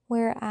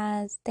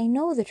 Whereas they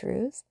know the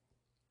truth,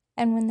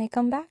 and when they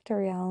come back to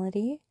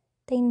reality,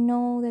 they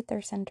know that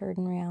they're centered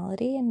in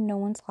reality and no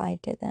one's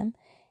lied to them,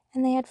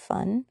 and they had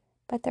fun,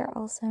 but they're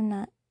also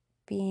not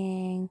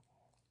being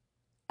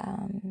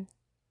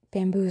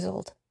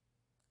bamboozled.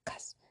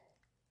 Because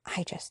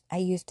I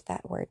used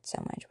that word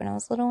so much when I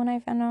was little. When I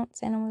found out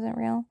Santa wasn't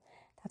real,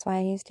 That's why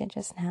I used it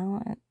just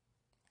now. And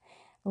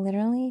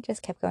literally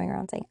just kept going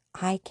around saying,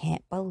 I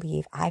can't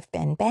believe I've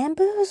been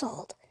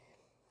bamboozled.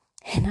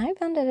 And I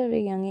found it at a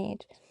young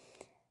age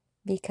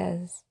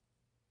because,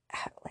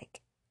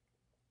 like,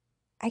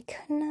 I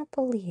could not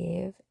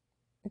believe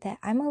that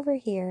I'm over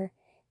here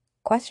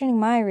questioning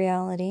my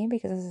reality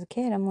because as a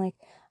kid, I'm like,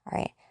 all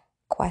right,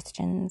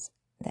 questions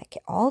that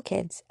all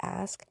kids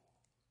ask.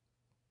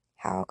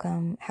 How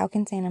can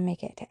Santa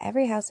make it to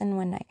every house in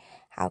one night?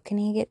 How can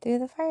he get through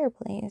the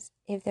fireplace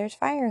if there's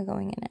fire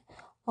going in it?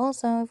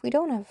 Also, if we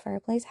don't have a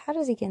fireplace, how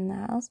does he get in the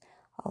house?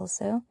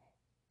 Also,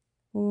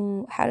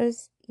 how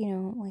does he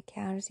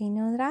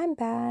know that I'm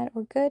bad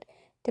or good,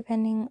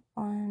 depending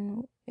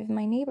on if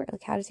my neighbor,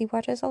 like, how does he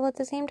watch us all at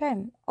the same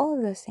time? All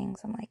of those things.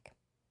 I'm like,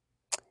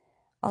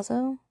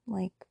 also,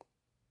 like,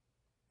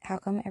 how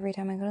come every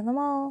time I go to the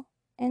mall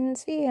and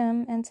see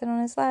him and sit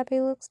on his lap,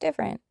 he looks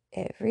different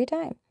every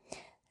time?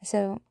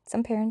 So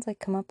some parents like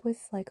come up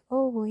with like,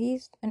 oh, well,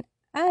 he's an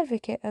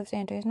advocate of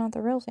Santa. He's not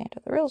the real Santa.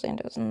 The real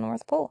Santa's in the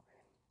North Pole.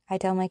 I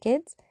tell my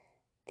kids,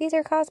 these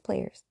are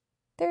cosplayers.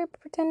 They're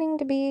pretending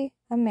to be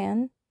a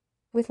man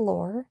with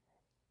lore,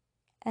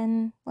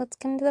 and let's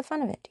get into the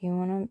fun of it. Do you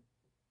want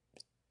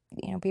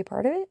to, be a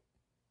part of it?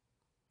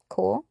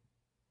 Cool.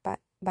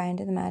 Buy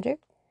into the magic?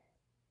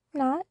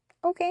 Not?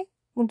 Okay.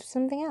 We'll do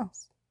something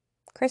else.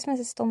 Christmas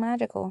is still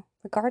magical,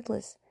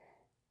 regardless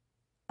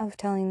of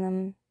telling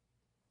them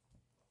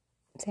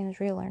Santa's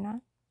real or not.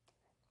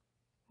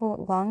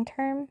 Well, long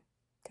term,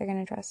 they're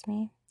going to trust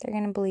me. They're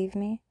going to believe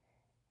me.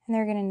 And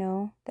they're going to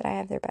know that I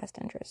have their best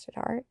interest at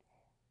heart.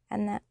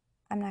 And that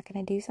I'm not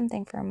going to do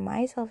something for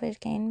my selfish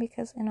gain,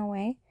 because in a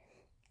way,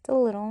 it's a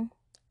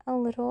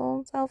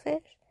little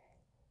selfish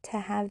to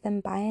have them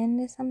buy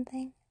into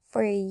something,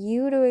 for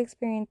you to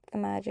experience the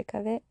magic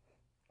of it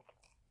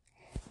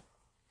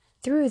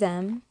through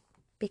them,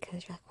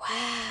 because you're like,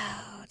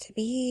 wow, to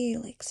be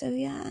like so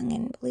young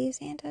and believe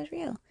Santa is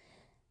real.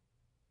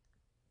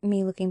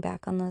 Me looking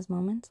back on those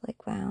moments,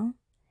 like, wow,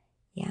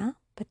 yeah,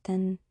 but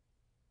then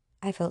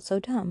I felt so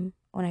dumb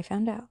when I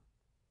found out.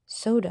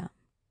 So dumb.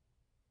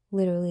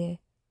 Literally,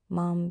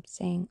 mom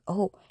saying,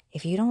 oh,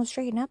 if you don't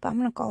straighten up, I'm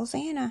gonna call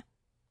Santa.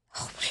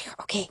 Oh,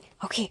 okay.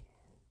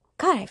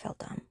 God, I felt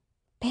dumb.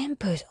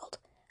 Bamboozled.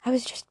 I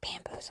was just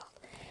bamboozled.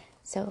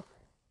 So,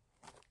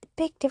 the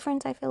big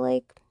difference, I feel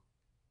like,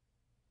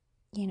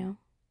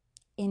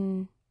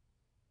 in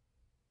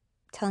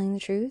telling the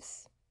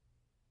truth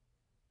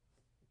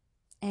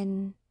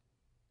and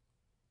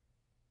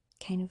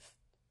kind of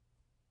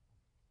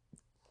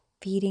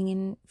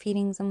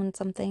feeding someone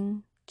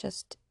something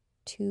just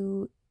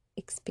to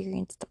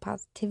experience the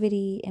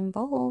positivity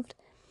involved,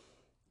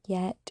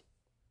 yet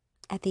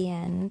at the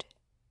end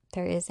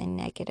there is a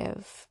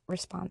negative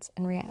response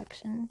and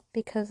reaction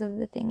because of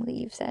the thing that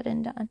you've said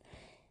and done,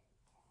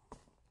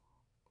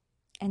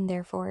 and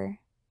therefore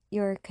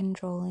you're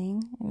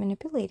controlling and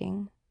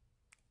manipulating,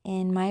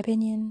 in my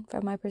opinion,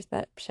 from my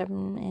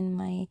perception, in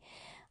my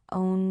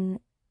own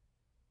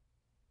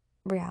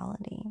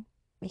reality.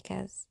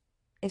 Because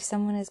if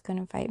someone is going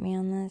to fight me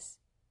on this,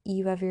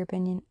 you have your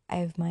opinion, I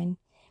have mine.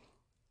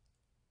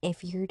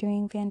 If you're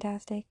doing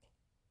fantastic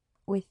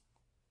with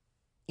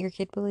your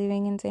kid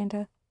believing in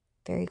Santa,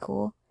 very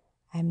cool.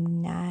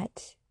 I'm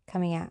not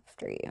coming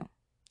after you.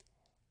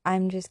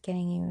 I'm just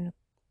getting you to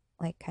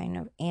like kind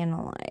of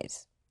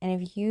analyze. And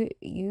if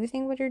you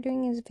think what you're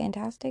doing is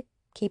fantastic,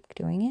 keep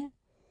doing it.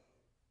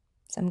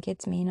 Some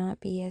kids may not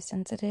be as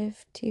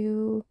sensitive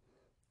to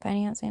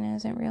finding out Santa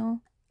isn't real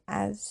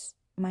as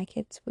my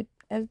kids would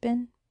have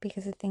been,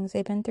 because of things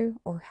they've been through,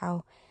 or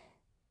how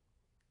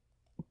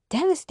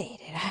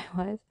devastated I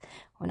was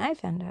when I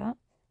found out,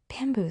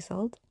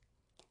 bamboozled,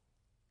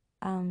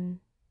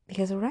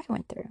 because of what I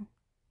went through.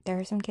 There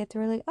are some kids who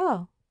are like,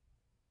 oh,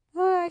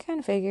 I kind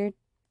of figured,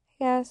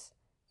 I guess.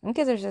 Some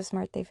kids are so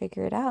smart they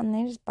figure it out and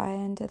they just buy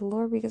into the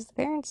lore because the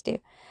parents do.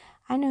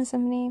 I know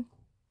somebody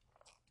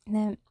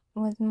that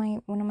was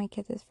one of my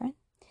kids' friend,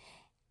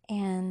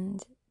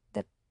 and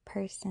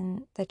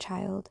the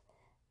child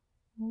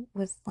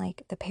was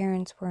like, the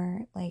parents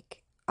were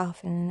like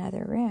off in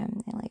another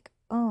room. They're like,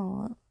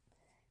 oh,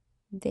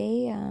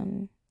 they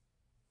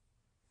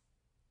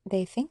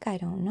think I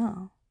don't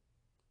know,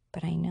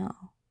 but I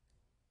know.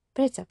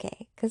 But it's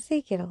okay, because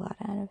they get a lot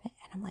out of it.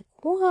 And I'm like,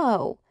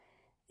 whoa,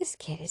 this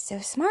kid is so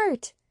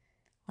smart.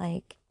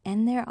 Like,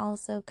 and they're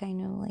also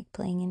kind of like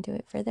playing into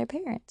it for their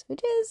parents,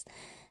 which is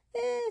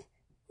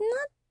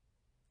not,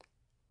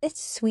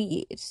 it's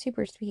sweet. It's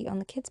super sweet on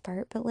the kid's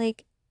part. But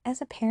like, as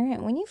a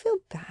parent, when you feel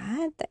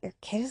bad that your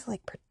kid is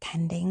like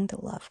pretending to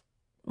love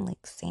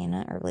like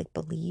Santa, or like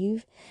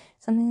believe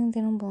something that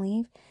they don't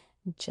believe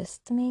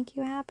just to make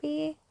you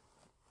happy,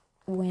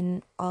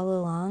 when all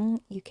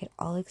along you could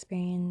all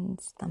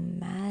experience the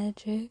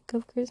magic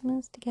of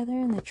Christmas together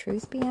and the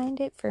truth behind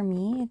it. For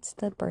me, it's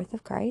the birth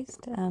of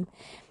Christ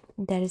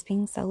that is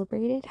being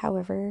celebrated.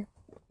 However,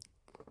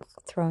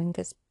 throwing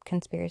this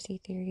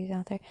conspiracy theories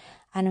out there,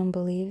 I don't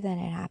believe that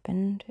it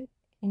happened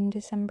in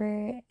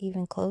December,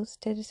 even close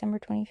to December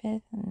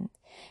 25th, and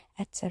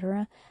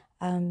etc.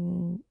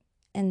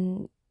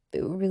 And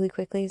really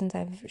quickly, since I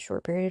have a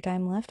short period of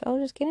time left, I'll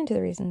just get into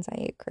the reasons I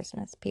hate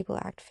Christmas. People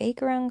act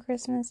fake around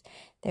Christmas.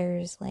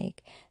 There's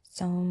like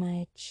so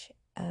much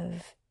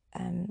of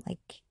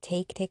like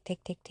take,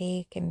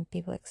 and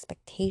people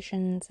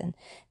expectations, and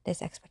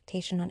this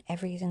expectation on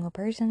every single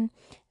person.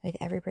 With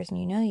every person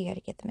you know, you got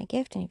to get them a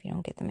gift, and if you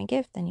don't get them a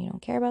gift, then you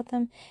don't care about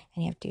them,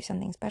 and you have to do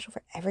something special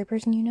for every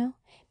person you know,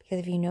 because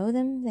if you know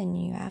them, then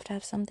you have to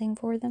have something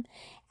for them.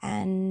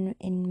 And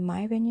in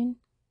my opinion,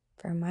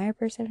 for my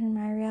perception,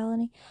 my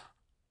reality,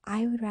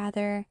 I would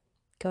rather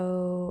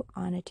go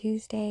on a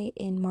Tuesday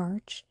in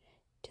March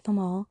to the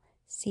mall,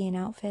 see an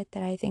outfit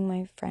that I think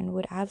my friend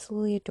would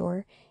absolutely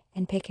adore,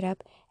 and pick it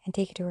up and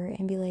take it to her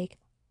and be like,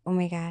 oh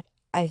my god,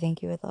 I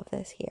think you would love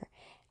this here.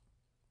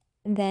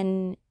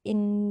 Then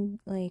in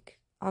like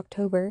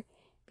October,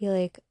 be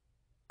like,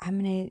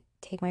 I'm gonna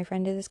take my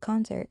friend to this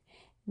concert,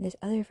 this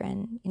other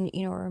friend, and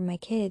or my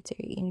kids,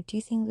 or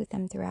do things with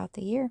them throughout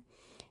the year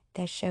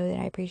that show that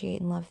I appreciate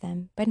and love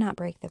them, but not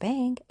break the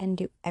bank and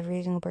do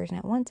every single person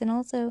at once. And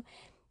also,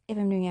 if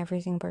I'm doing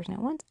every single person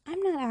at once,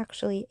 I'm not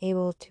actually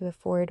able to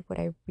afford what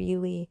I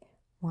really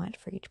want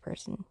for each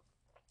person.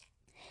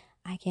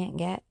 I can't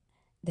get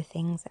the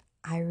things that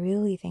I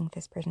really think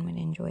this person would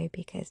enjoy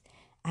because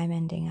I'm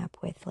ending up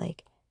with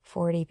like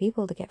 40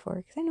 people to get for,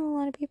 because I know a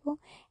lot of people,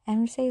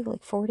 and I'm say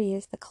like 40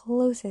 is the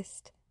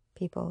closest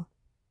people.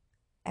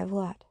 I have a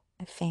lot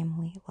of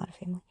family,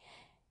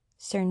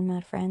 certain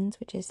amount of friends,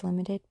 which is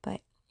limited,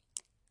 but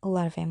a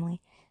lot of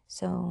family.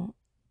 So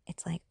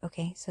it's like,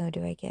 okay, so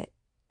do I get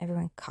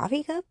everyone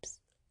coffee cups?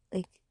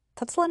 Like,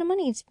 that's a lot of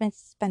money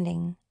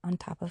spending on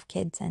top of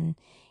kids and,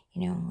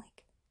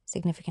 like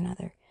significant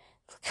other.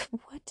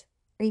 What?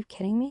 Are you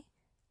kidding me?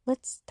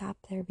 Let's stop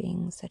there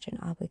being such an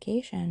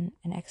obligation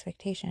and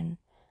expectation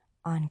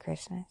on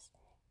Christmas.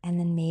 And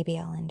then maybe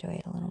I'll enjoy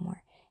it a little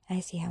more. And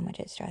I see how much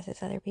it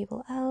stresses other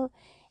people out.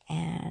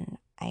 And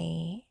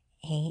I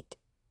hate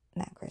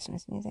that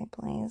Christmas music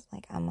plays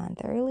like a month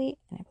early,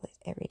 and it plays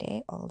every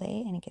day, all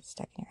day, and it gets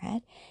stuck in your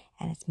head.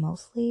 And it's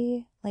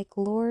mostly like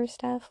lore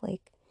stuff,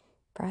 like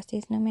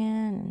Frosty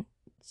Snowman and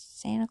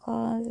Santa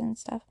Claus and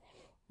stuff.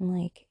 And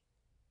like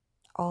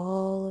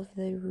all of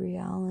the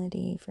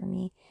reality for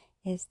me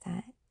is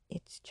that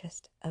it's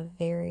just a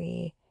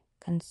very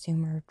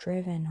consumer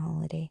driven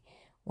holiday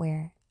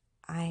where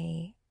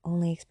I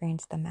only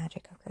experience the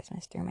magic of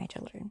Christmas through my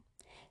children.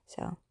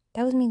 So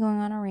that was me going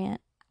on a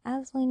rant.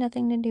 Absolutely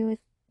nothing to do with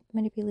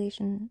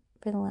manipulation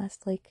for the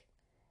last like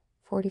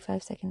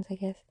 45 seconds, I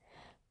guess.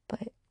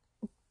 But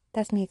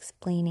that's me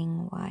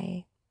explaining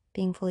why,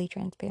 being fully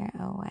transparent,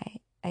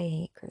 why I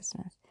hate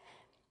Christmas.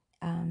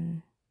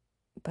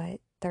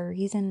 But the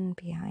reason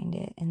behind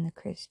it in the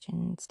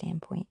Christian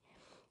standpoint,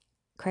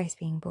 Christ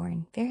being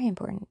born, very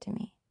important to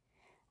me.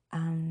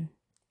 And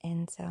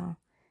so,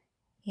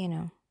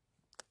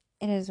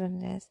 it is what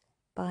it is.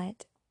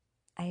 But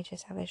I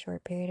just have a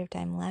short period of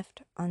time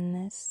left on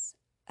this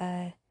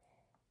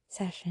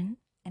session.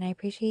 And I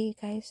appreciate you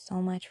guys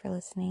so much for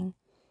listening.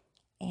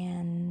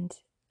 And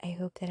I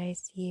hope that I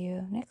see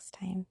you next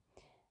time.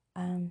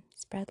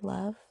 Spread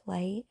love,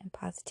 light, and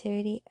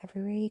positivity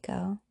everywhere you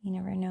go. You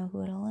never know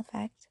who it'll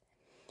affect.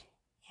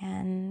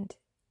 And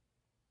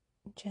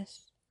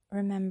just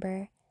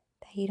remember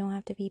that you don't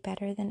have to be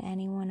better than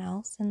anyone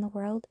else in the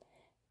world.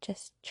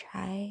 Just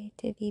try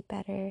to be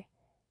better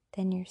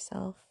than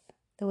yourself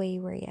the way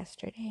you were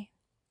yesterday.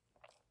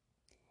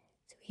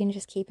 So we can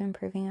just keep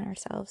improving on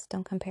ourselves.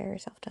 Don't compare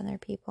yourself to other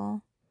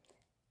people.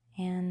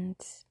 And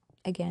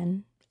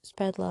again,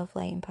 spread love,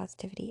 light, and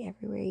positivity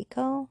everywhere you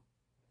go,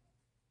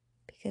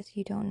 because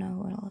you don't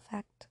know who it'll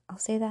affect. I'll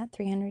say that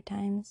 300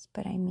 times,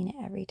 but I mean it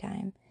every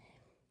time.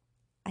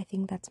 I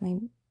think that's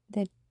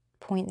the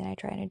point that I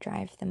try to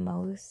drive the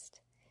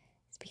most,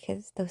 is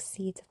because those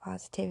seeds of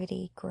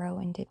positivity grow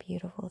into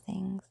beautiful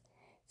things.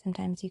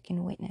 Sometimes you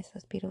can witness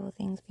those beautiful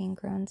things being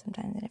grown.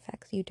 Sometimes it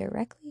affects you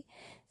directly.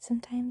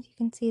 Sometimes you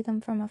can see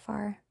them from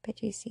afar,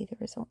 but you see the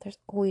result. There's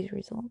always a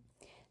result.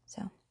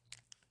 So,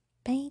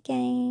 bye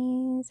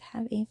guys.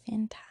 Have a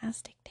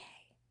fantastic day.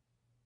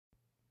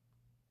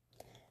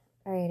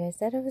 Alright, I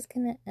said I was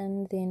going to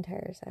end the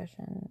entire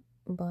session,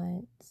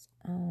 but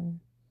I'm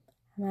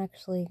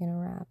actually going to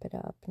wrap it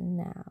up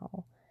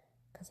now,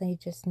 because I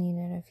just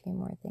needed a few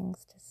more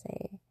things to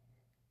say.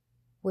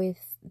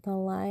 With the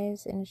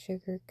lies and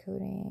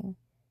sugarcoating,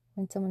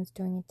 when someone's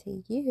doing it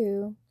to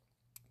you,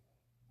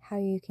 how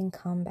you can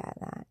combat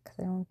that, because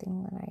I don't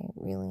think that I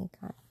really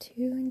got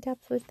too in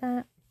depth with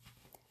that.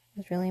 It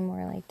was really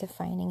more like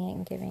defining it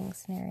and giving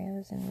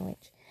scenarios in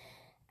which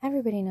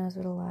everybody knows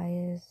what a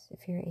lie is.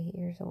 If you're 8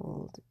 years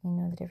old, you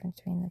know the difference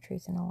between the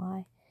truth and a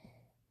lie.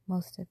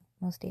 Most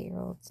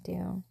 8-year-olds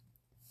do.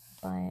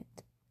 But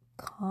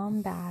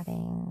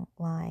combating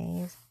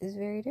lies is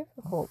very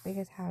difficult,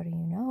 because how do you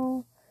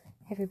know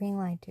if you're being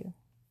lied to?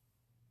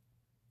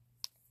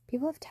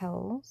 People have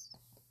tells,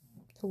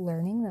 so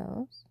learning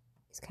those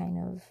is kind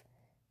of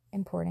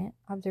important.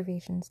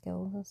 Observation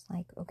skills is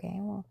like, okay,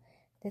 well,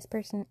 this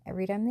person,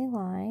 every time they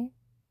lie,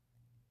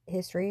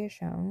 history has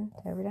shown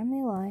that every time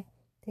they lie,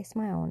 they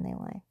smile when they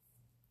lie.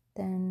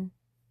 then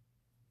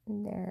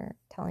they're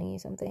telling you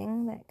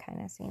something that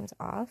kind of seems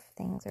off.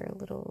 Things are a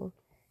little,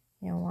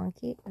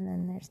 wonky, and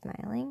then they're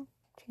smiling.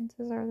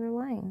 Chances are they're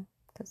lying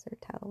because their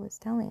tell is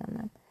telling on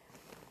them.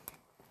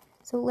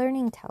 So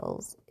learning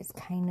tells is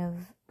kind of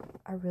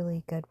a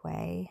really good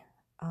way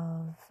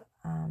of,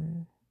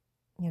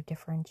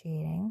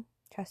 differentiating,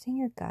 trusting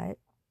your gut,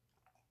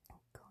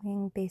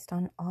 going based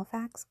on all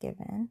facts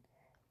given,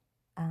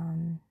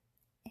 and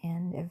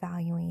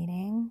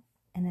evaluating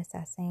and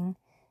assessing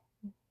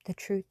the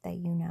truth that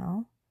you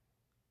know,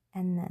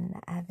 and then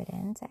the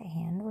evidence at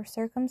hand or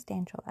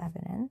circumstantial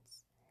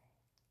evidence.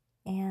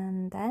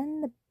 And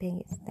then the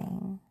biggest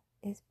thing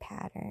is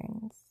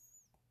patterns.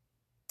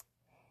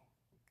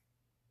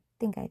 I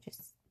think I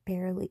just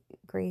barely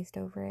grazed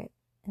over it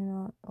in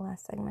the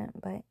last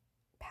segment, but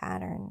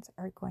patterns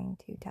are going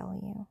to tell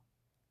you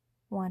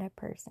what a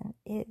person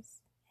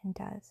is and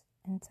does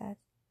and says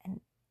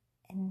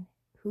and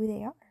who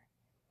they are.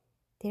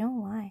 They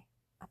don't lie.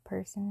 A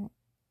person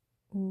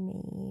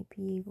may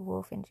be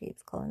wolf in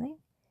sheep's clothing,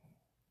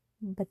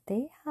 but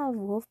they have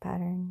wolf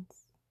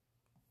patterns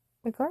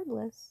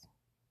regardless.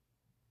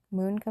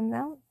 Moon comes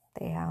out,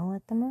 they howl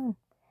at the moon.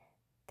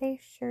 They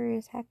sure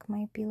as heck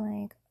might be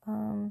like,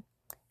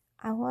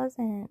 I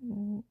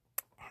wasn't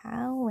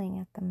howling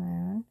at the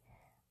moon.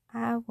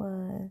 I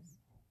was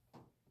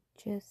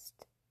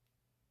just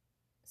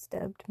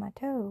stubbed my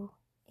toe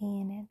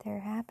and there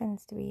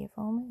happens to be a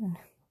full moon.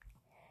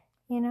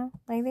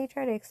 Like they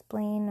try to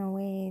explain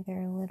away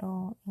their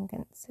little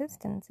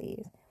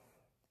inconsistencies,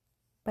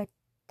 but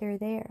they're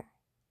there.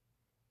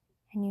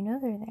 And they're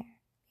there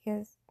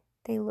because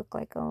they look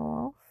like a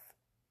wolf.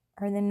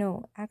 Or they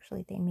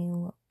may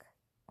look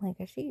like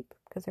a sheep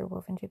because they're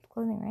wolf in sheep's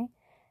clothing, right?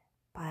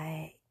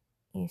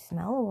 But you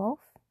smell a wolf,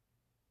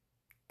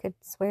 could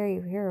swear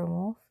you hear a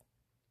wolf,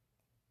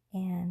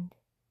 and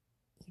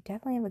you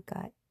definitely have a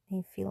gut and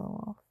you feel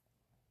a wolf.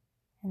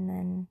 And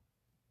then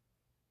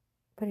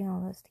putting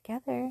all those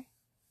together,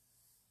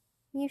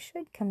 you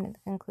should come to the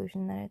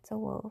conclusion that it's a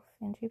wolf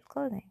in sheep's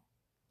clothing.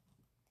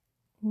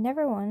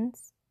 Never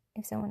once,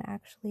 if someone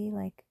actually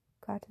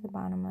got to the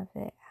bottom of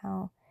it,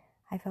 how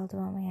I felt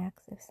about my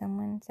ex, if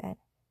someone said,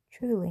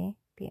 truly,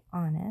 be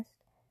honest,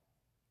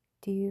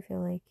 do you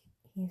feel like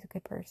he's a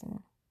good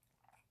person?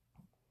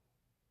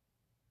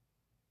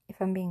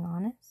 If I'm being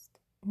honest,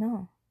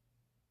 no.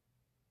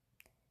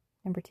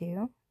 Number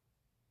 2,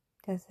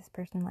 does this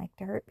person like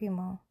to hurt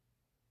people?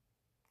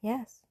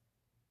 Yes.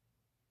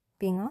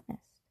 Being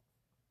honest.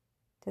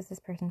 Does this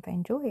person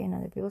find joy in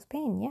other people's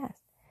pain? Yes.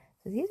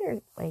 So these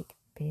are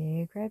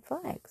big red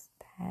flags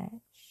that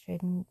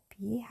shouldn't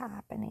be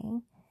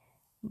happening.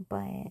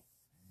 But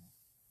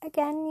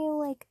again,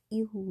 you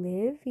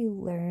live, you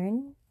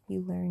learn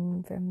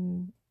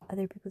from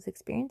other people's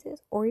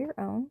experiences or your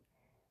own.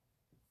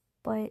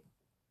 But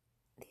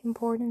the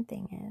important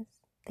thing is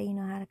that you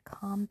know how to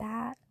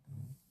combat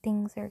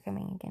things that are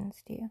coming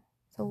against you.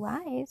 So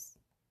lies,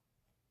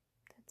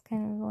 that's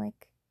kind of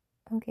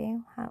okay,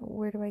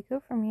 where do I go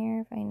from here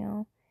if I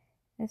know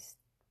this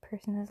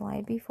person has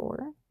lied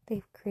before?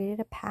 They've created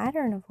a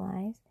pattern of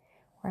lies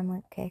where I'm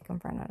like, okay, I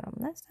confronted them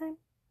this time,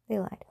 they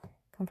lied.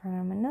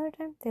 Confronted them another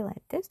time, they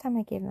lied. This time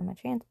I gave them a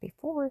chance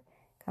before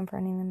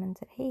confronting them and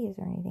said, hey, is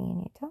there anything you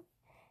need to tell me?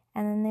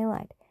 And then they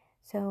lied.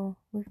 So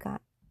we've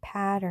got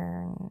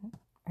pattern,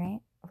 right,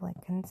 of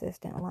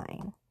consistent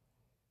lying.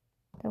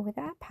 So with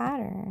that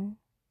pattern,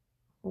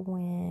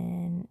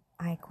 when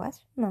I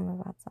question them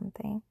about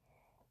something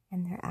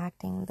and they're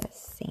acting the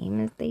same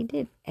as they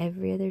did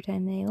every other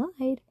time they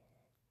lied,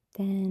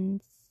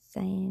 then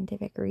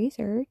scientific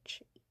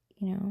research,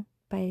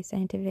 by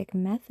scientific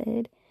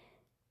method,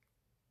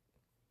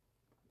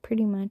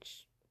 pretty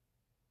much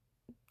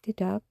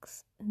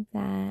deducts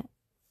that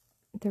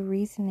the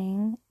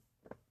reasoning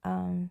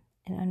and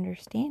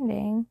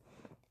understanding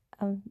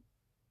of,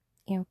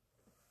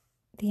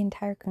 the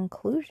entire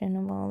conclusion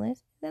of all this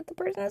is that the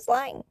person is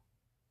lying.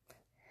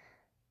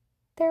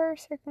 There are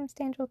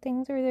circumstantial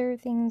things, or there are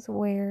things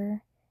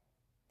where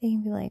they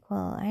can be like,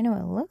 well, I know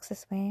it looks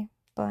this way,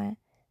 but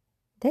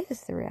this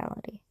is the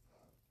reality.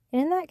 And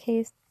in that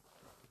case,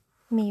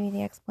 maybe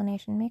the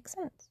explanation makes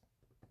sense.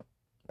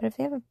 But if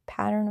they have a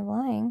pattern of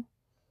lying,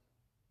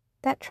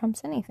 that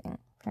trumps anything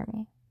for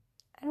me.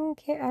 I don't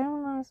care. I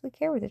don't honestly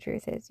care what the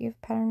truth is. You have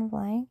a pattern of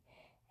lying,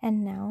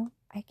 and now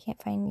I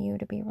can't find you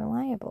to be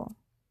reliable.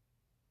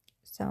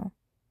 So,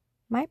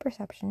 my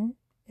perception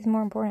is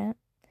more important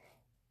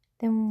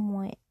than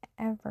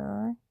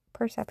whatever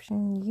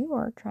perception you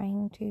are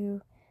trying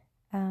to,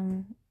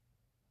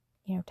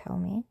 tell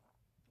me.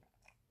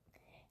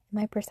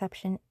 My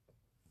perception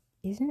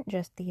isn't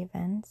just the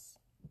events.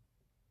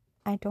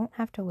 I don't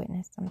have to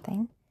witness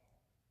something,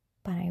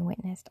 but I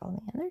witnessed all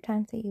the other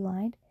times that you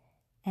lied,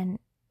 and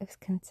it was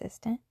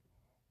consistent.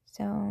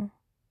 So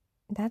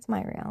that's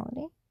my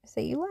reality, is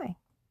that you lie.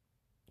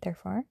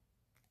 Therefore,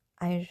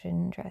 I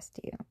shouldn't trust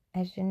you.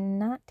 I should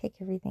not take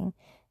everything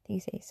that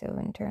you say so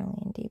internally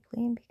and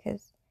deeply,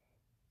 because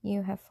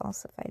you have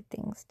falsified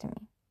things to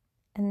me.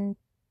 And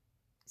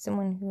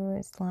someone who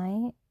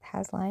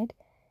has lied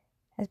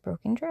as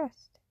broken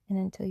trust. And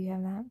until you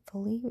have that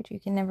fully, which you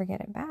can never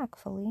get it back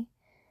fully,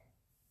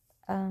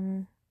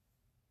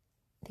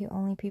 the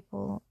only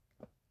people,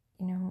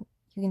 you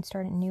can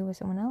start it new with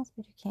someone else,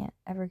 but you can't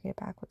ever get it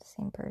back with the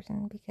same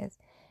person, because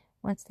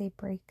once they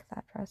break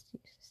that trust,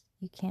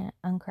 you can't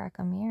uncrack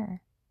a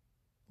mirror.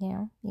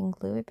 You can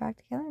glue it back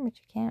together, but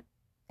you can't.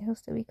 It'll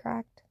still be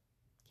cracked.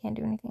 Can't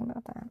do anything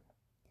about that.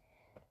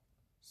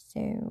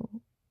 So,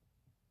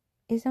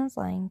 if someone's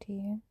lying to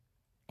you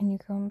and you're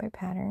going by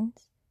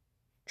patterns,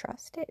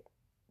 trust it.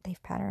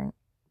 They've pattern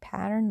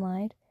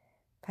lied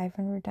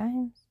 500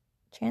 times.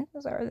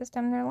 Chances are this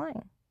time they're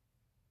lying.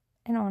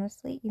 And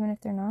honestly, even if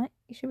they're not,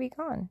 you should be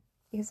gone.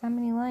 Because that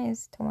many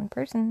lies to one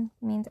person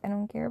means I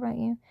don't care about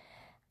you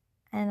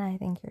and I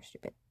think you're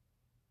stupid.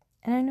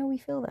 And I know we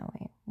feel that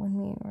way when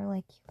we were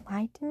like, you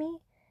lied to me?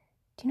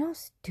 Do you know how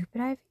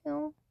stupid I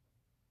feel?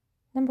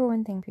 Number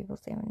one thing people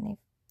say when they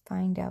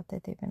find out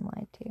that they've been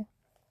lied to.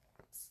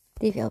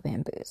 They feel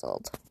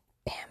bamboozled.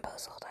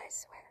 Bamboozled, I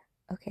swear.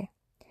 Okay.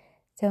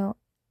 So,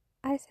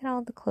 I said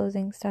all the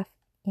closing stuff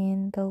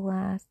in the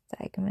last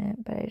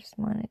segment, but I just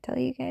want to tell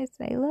you guys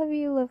that I love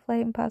you, love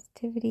light and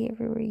positivity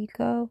everywhere you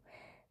go.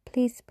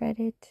 Please spread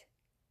it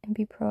and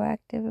be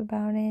proactive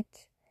about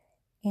it.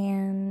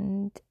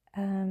 And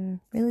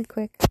really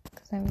quick,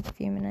 because I have a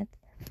few minutes,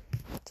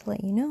 to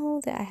let you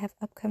know that I have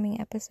upcoming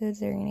episodes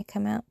that are going to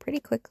come out pretty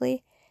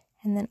quickly.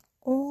 And then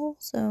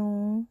also,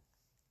 I'm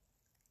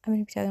going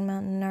to be talking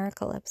about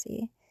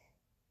narcolepsy.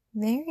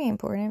 Very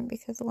important,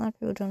 because a lot of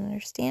people don't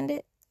understand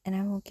it, and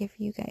I will give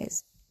you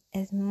guys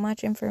as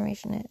much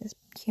information as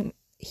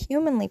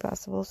humanly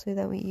possible so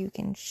that way you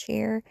can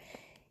share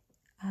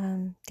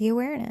the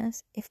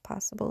awareness, if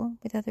possible,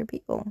 with other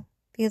people,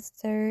 because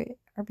there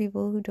are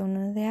people who don't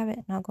know that they have it,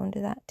 and I'll go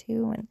into that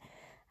too when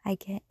I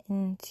get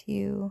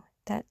into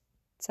that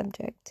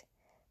subject.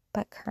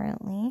 But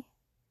currently,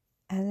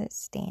 as it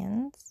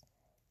stands,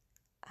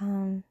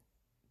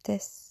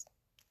 this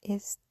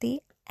is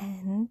the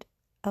end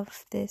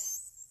of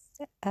this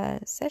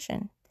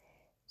session.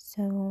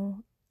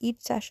 So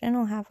each session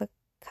will have a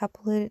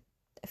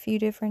few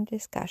different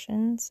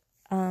discussions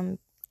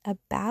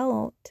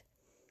about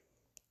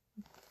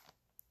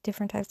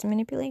different types of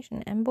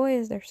manipulation. And boy,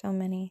 is there so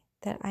many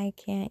that I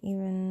can't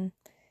even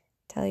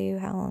tell you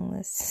how long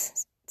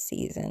this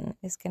season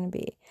is going to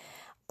be.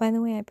 By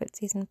the way, I put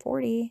season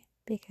 40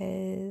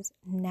 because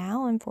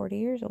now I'm 40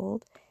 years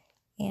old,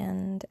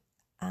 and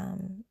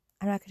I'm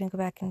not going to go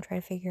back and try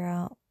to figure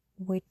out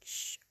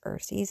which or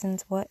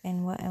seasons what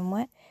and what and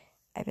what.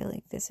 I feel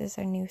like this is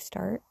a new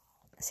start.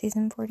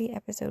 Season 40,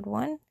 episode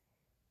 1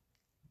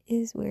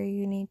 is where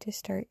you need to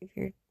start if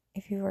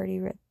you've already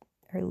read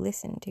or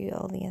listened to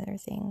all the other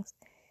things.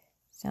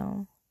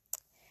 So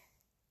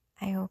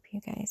I hope you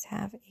guys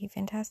have a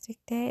fantastic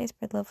day.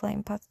 Spread love, light,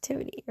 and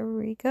positivity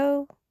everywhere you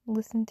go.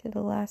 Listen to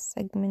the last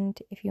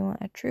segment if you want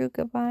a true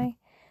goodbye.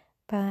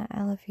 But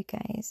I love you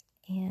guys,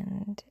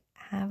 and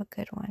have a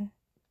good one.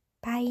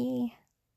 Bye.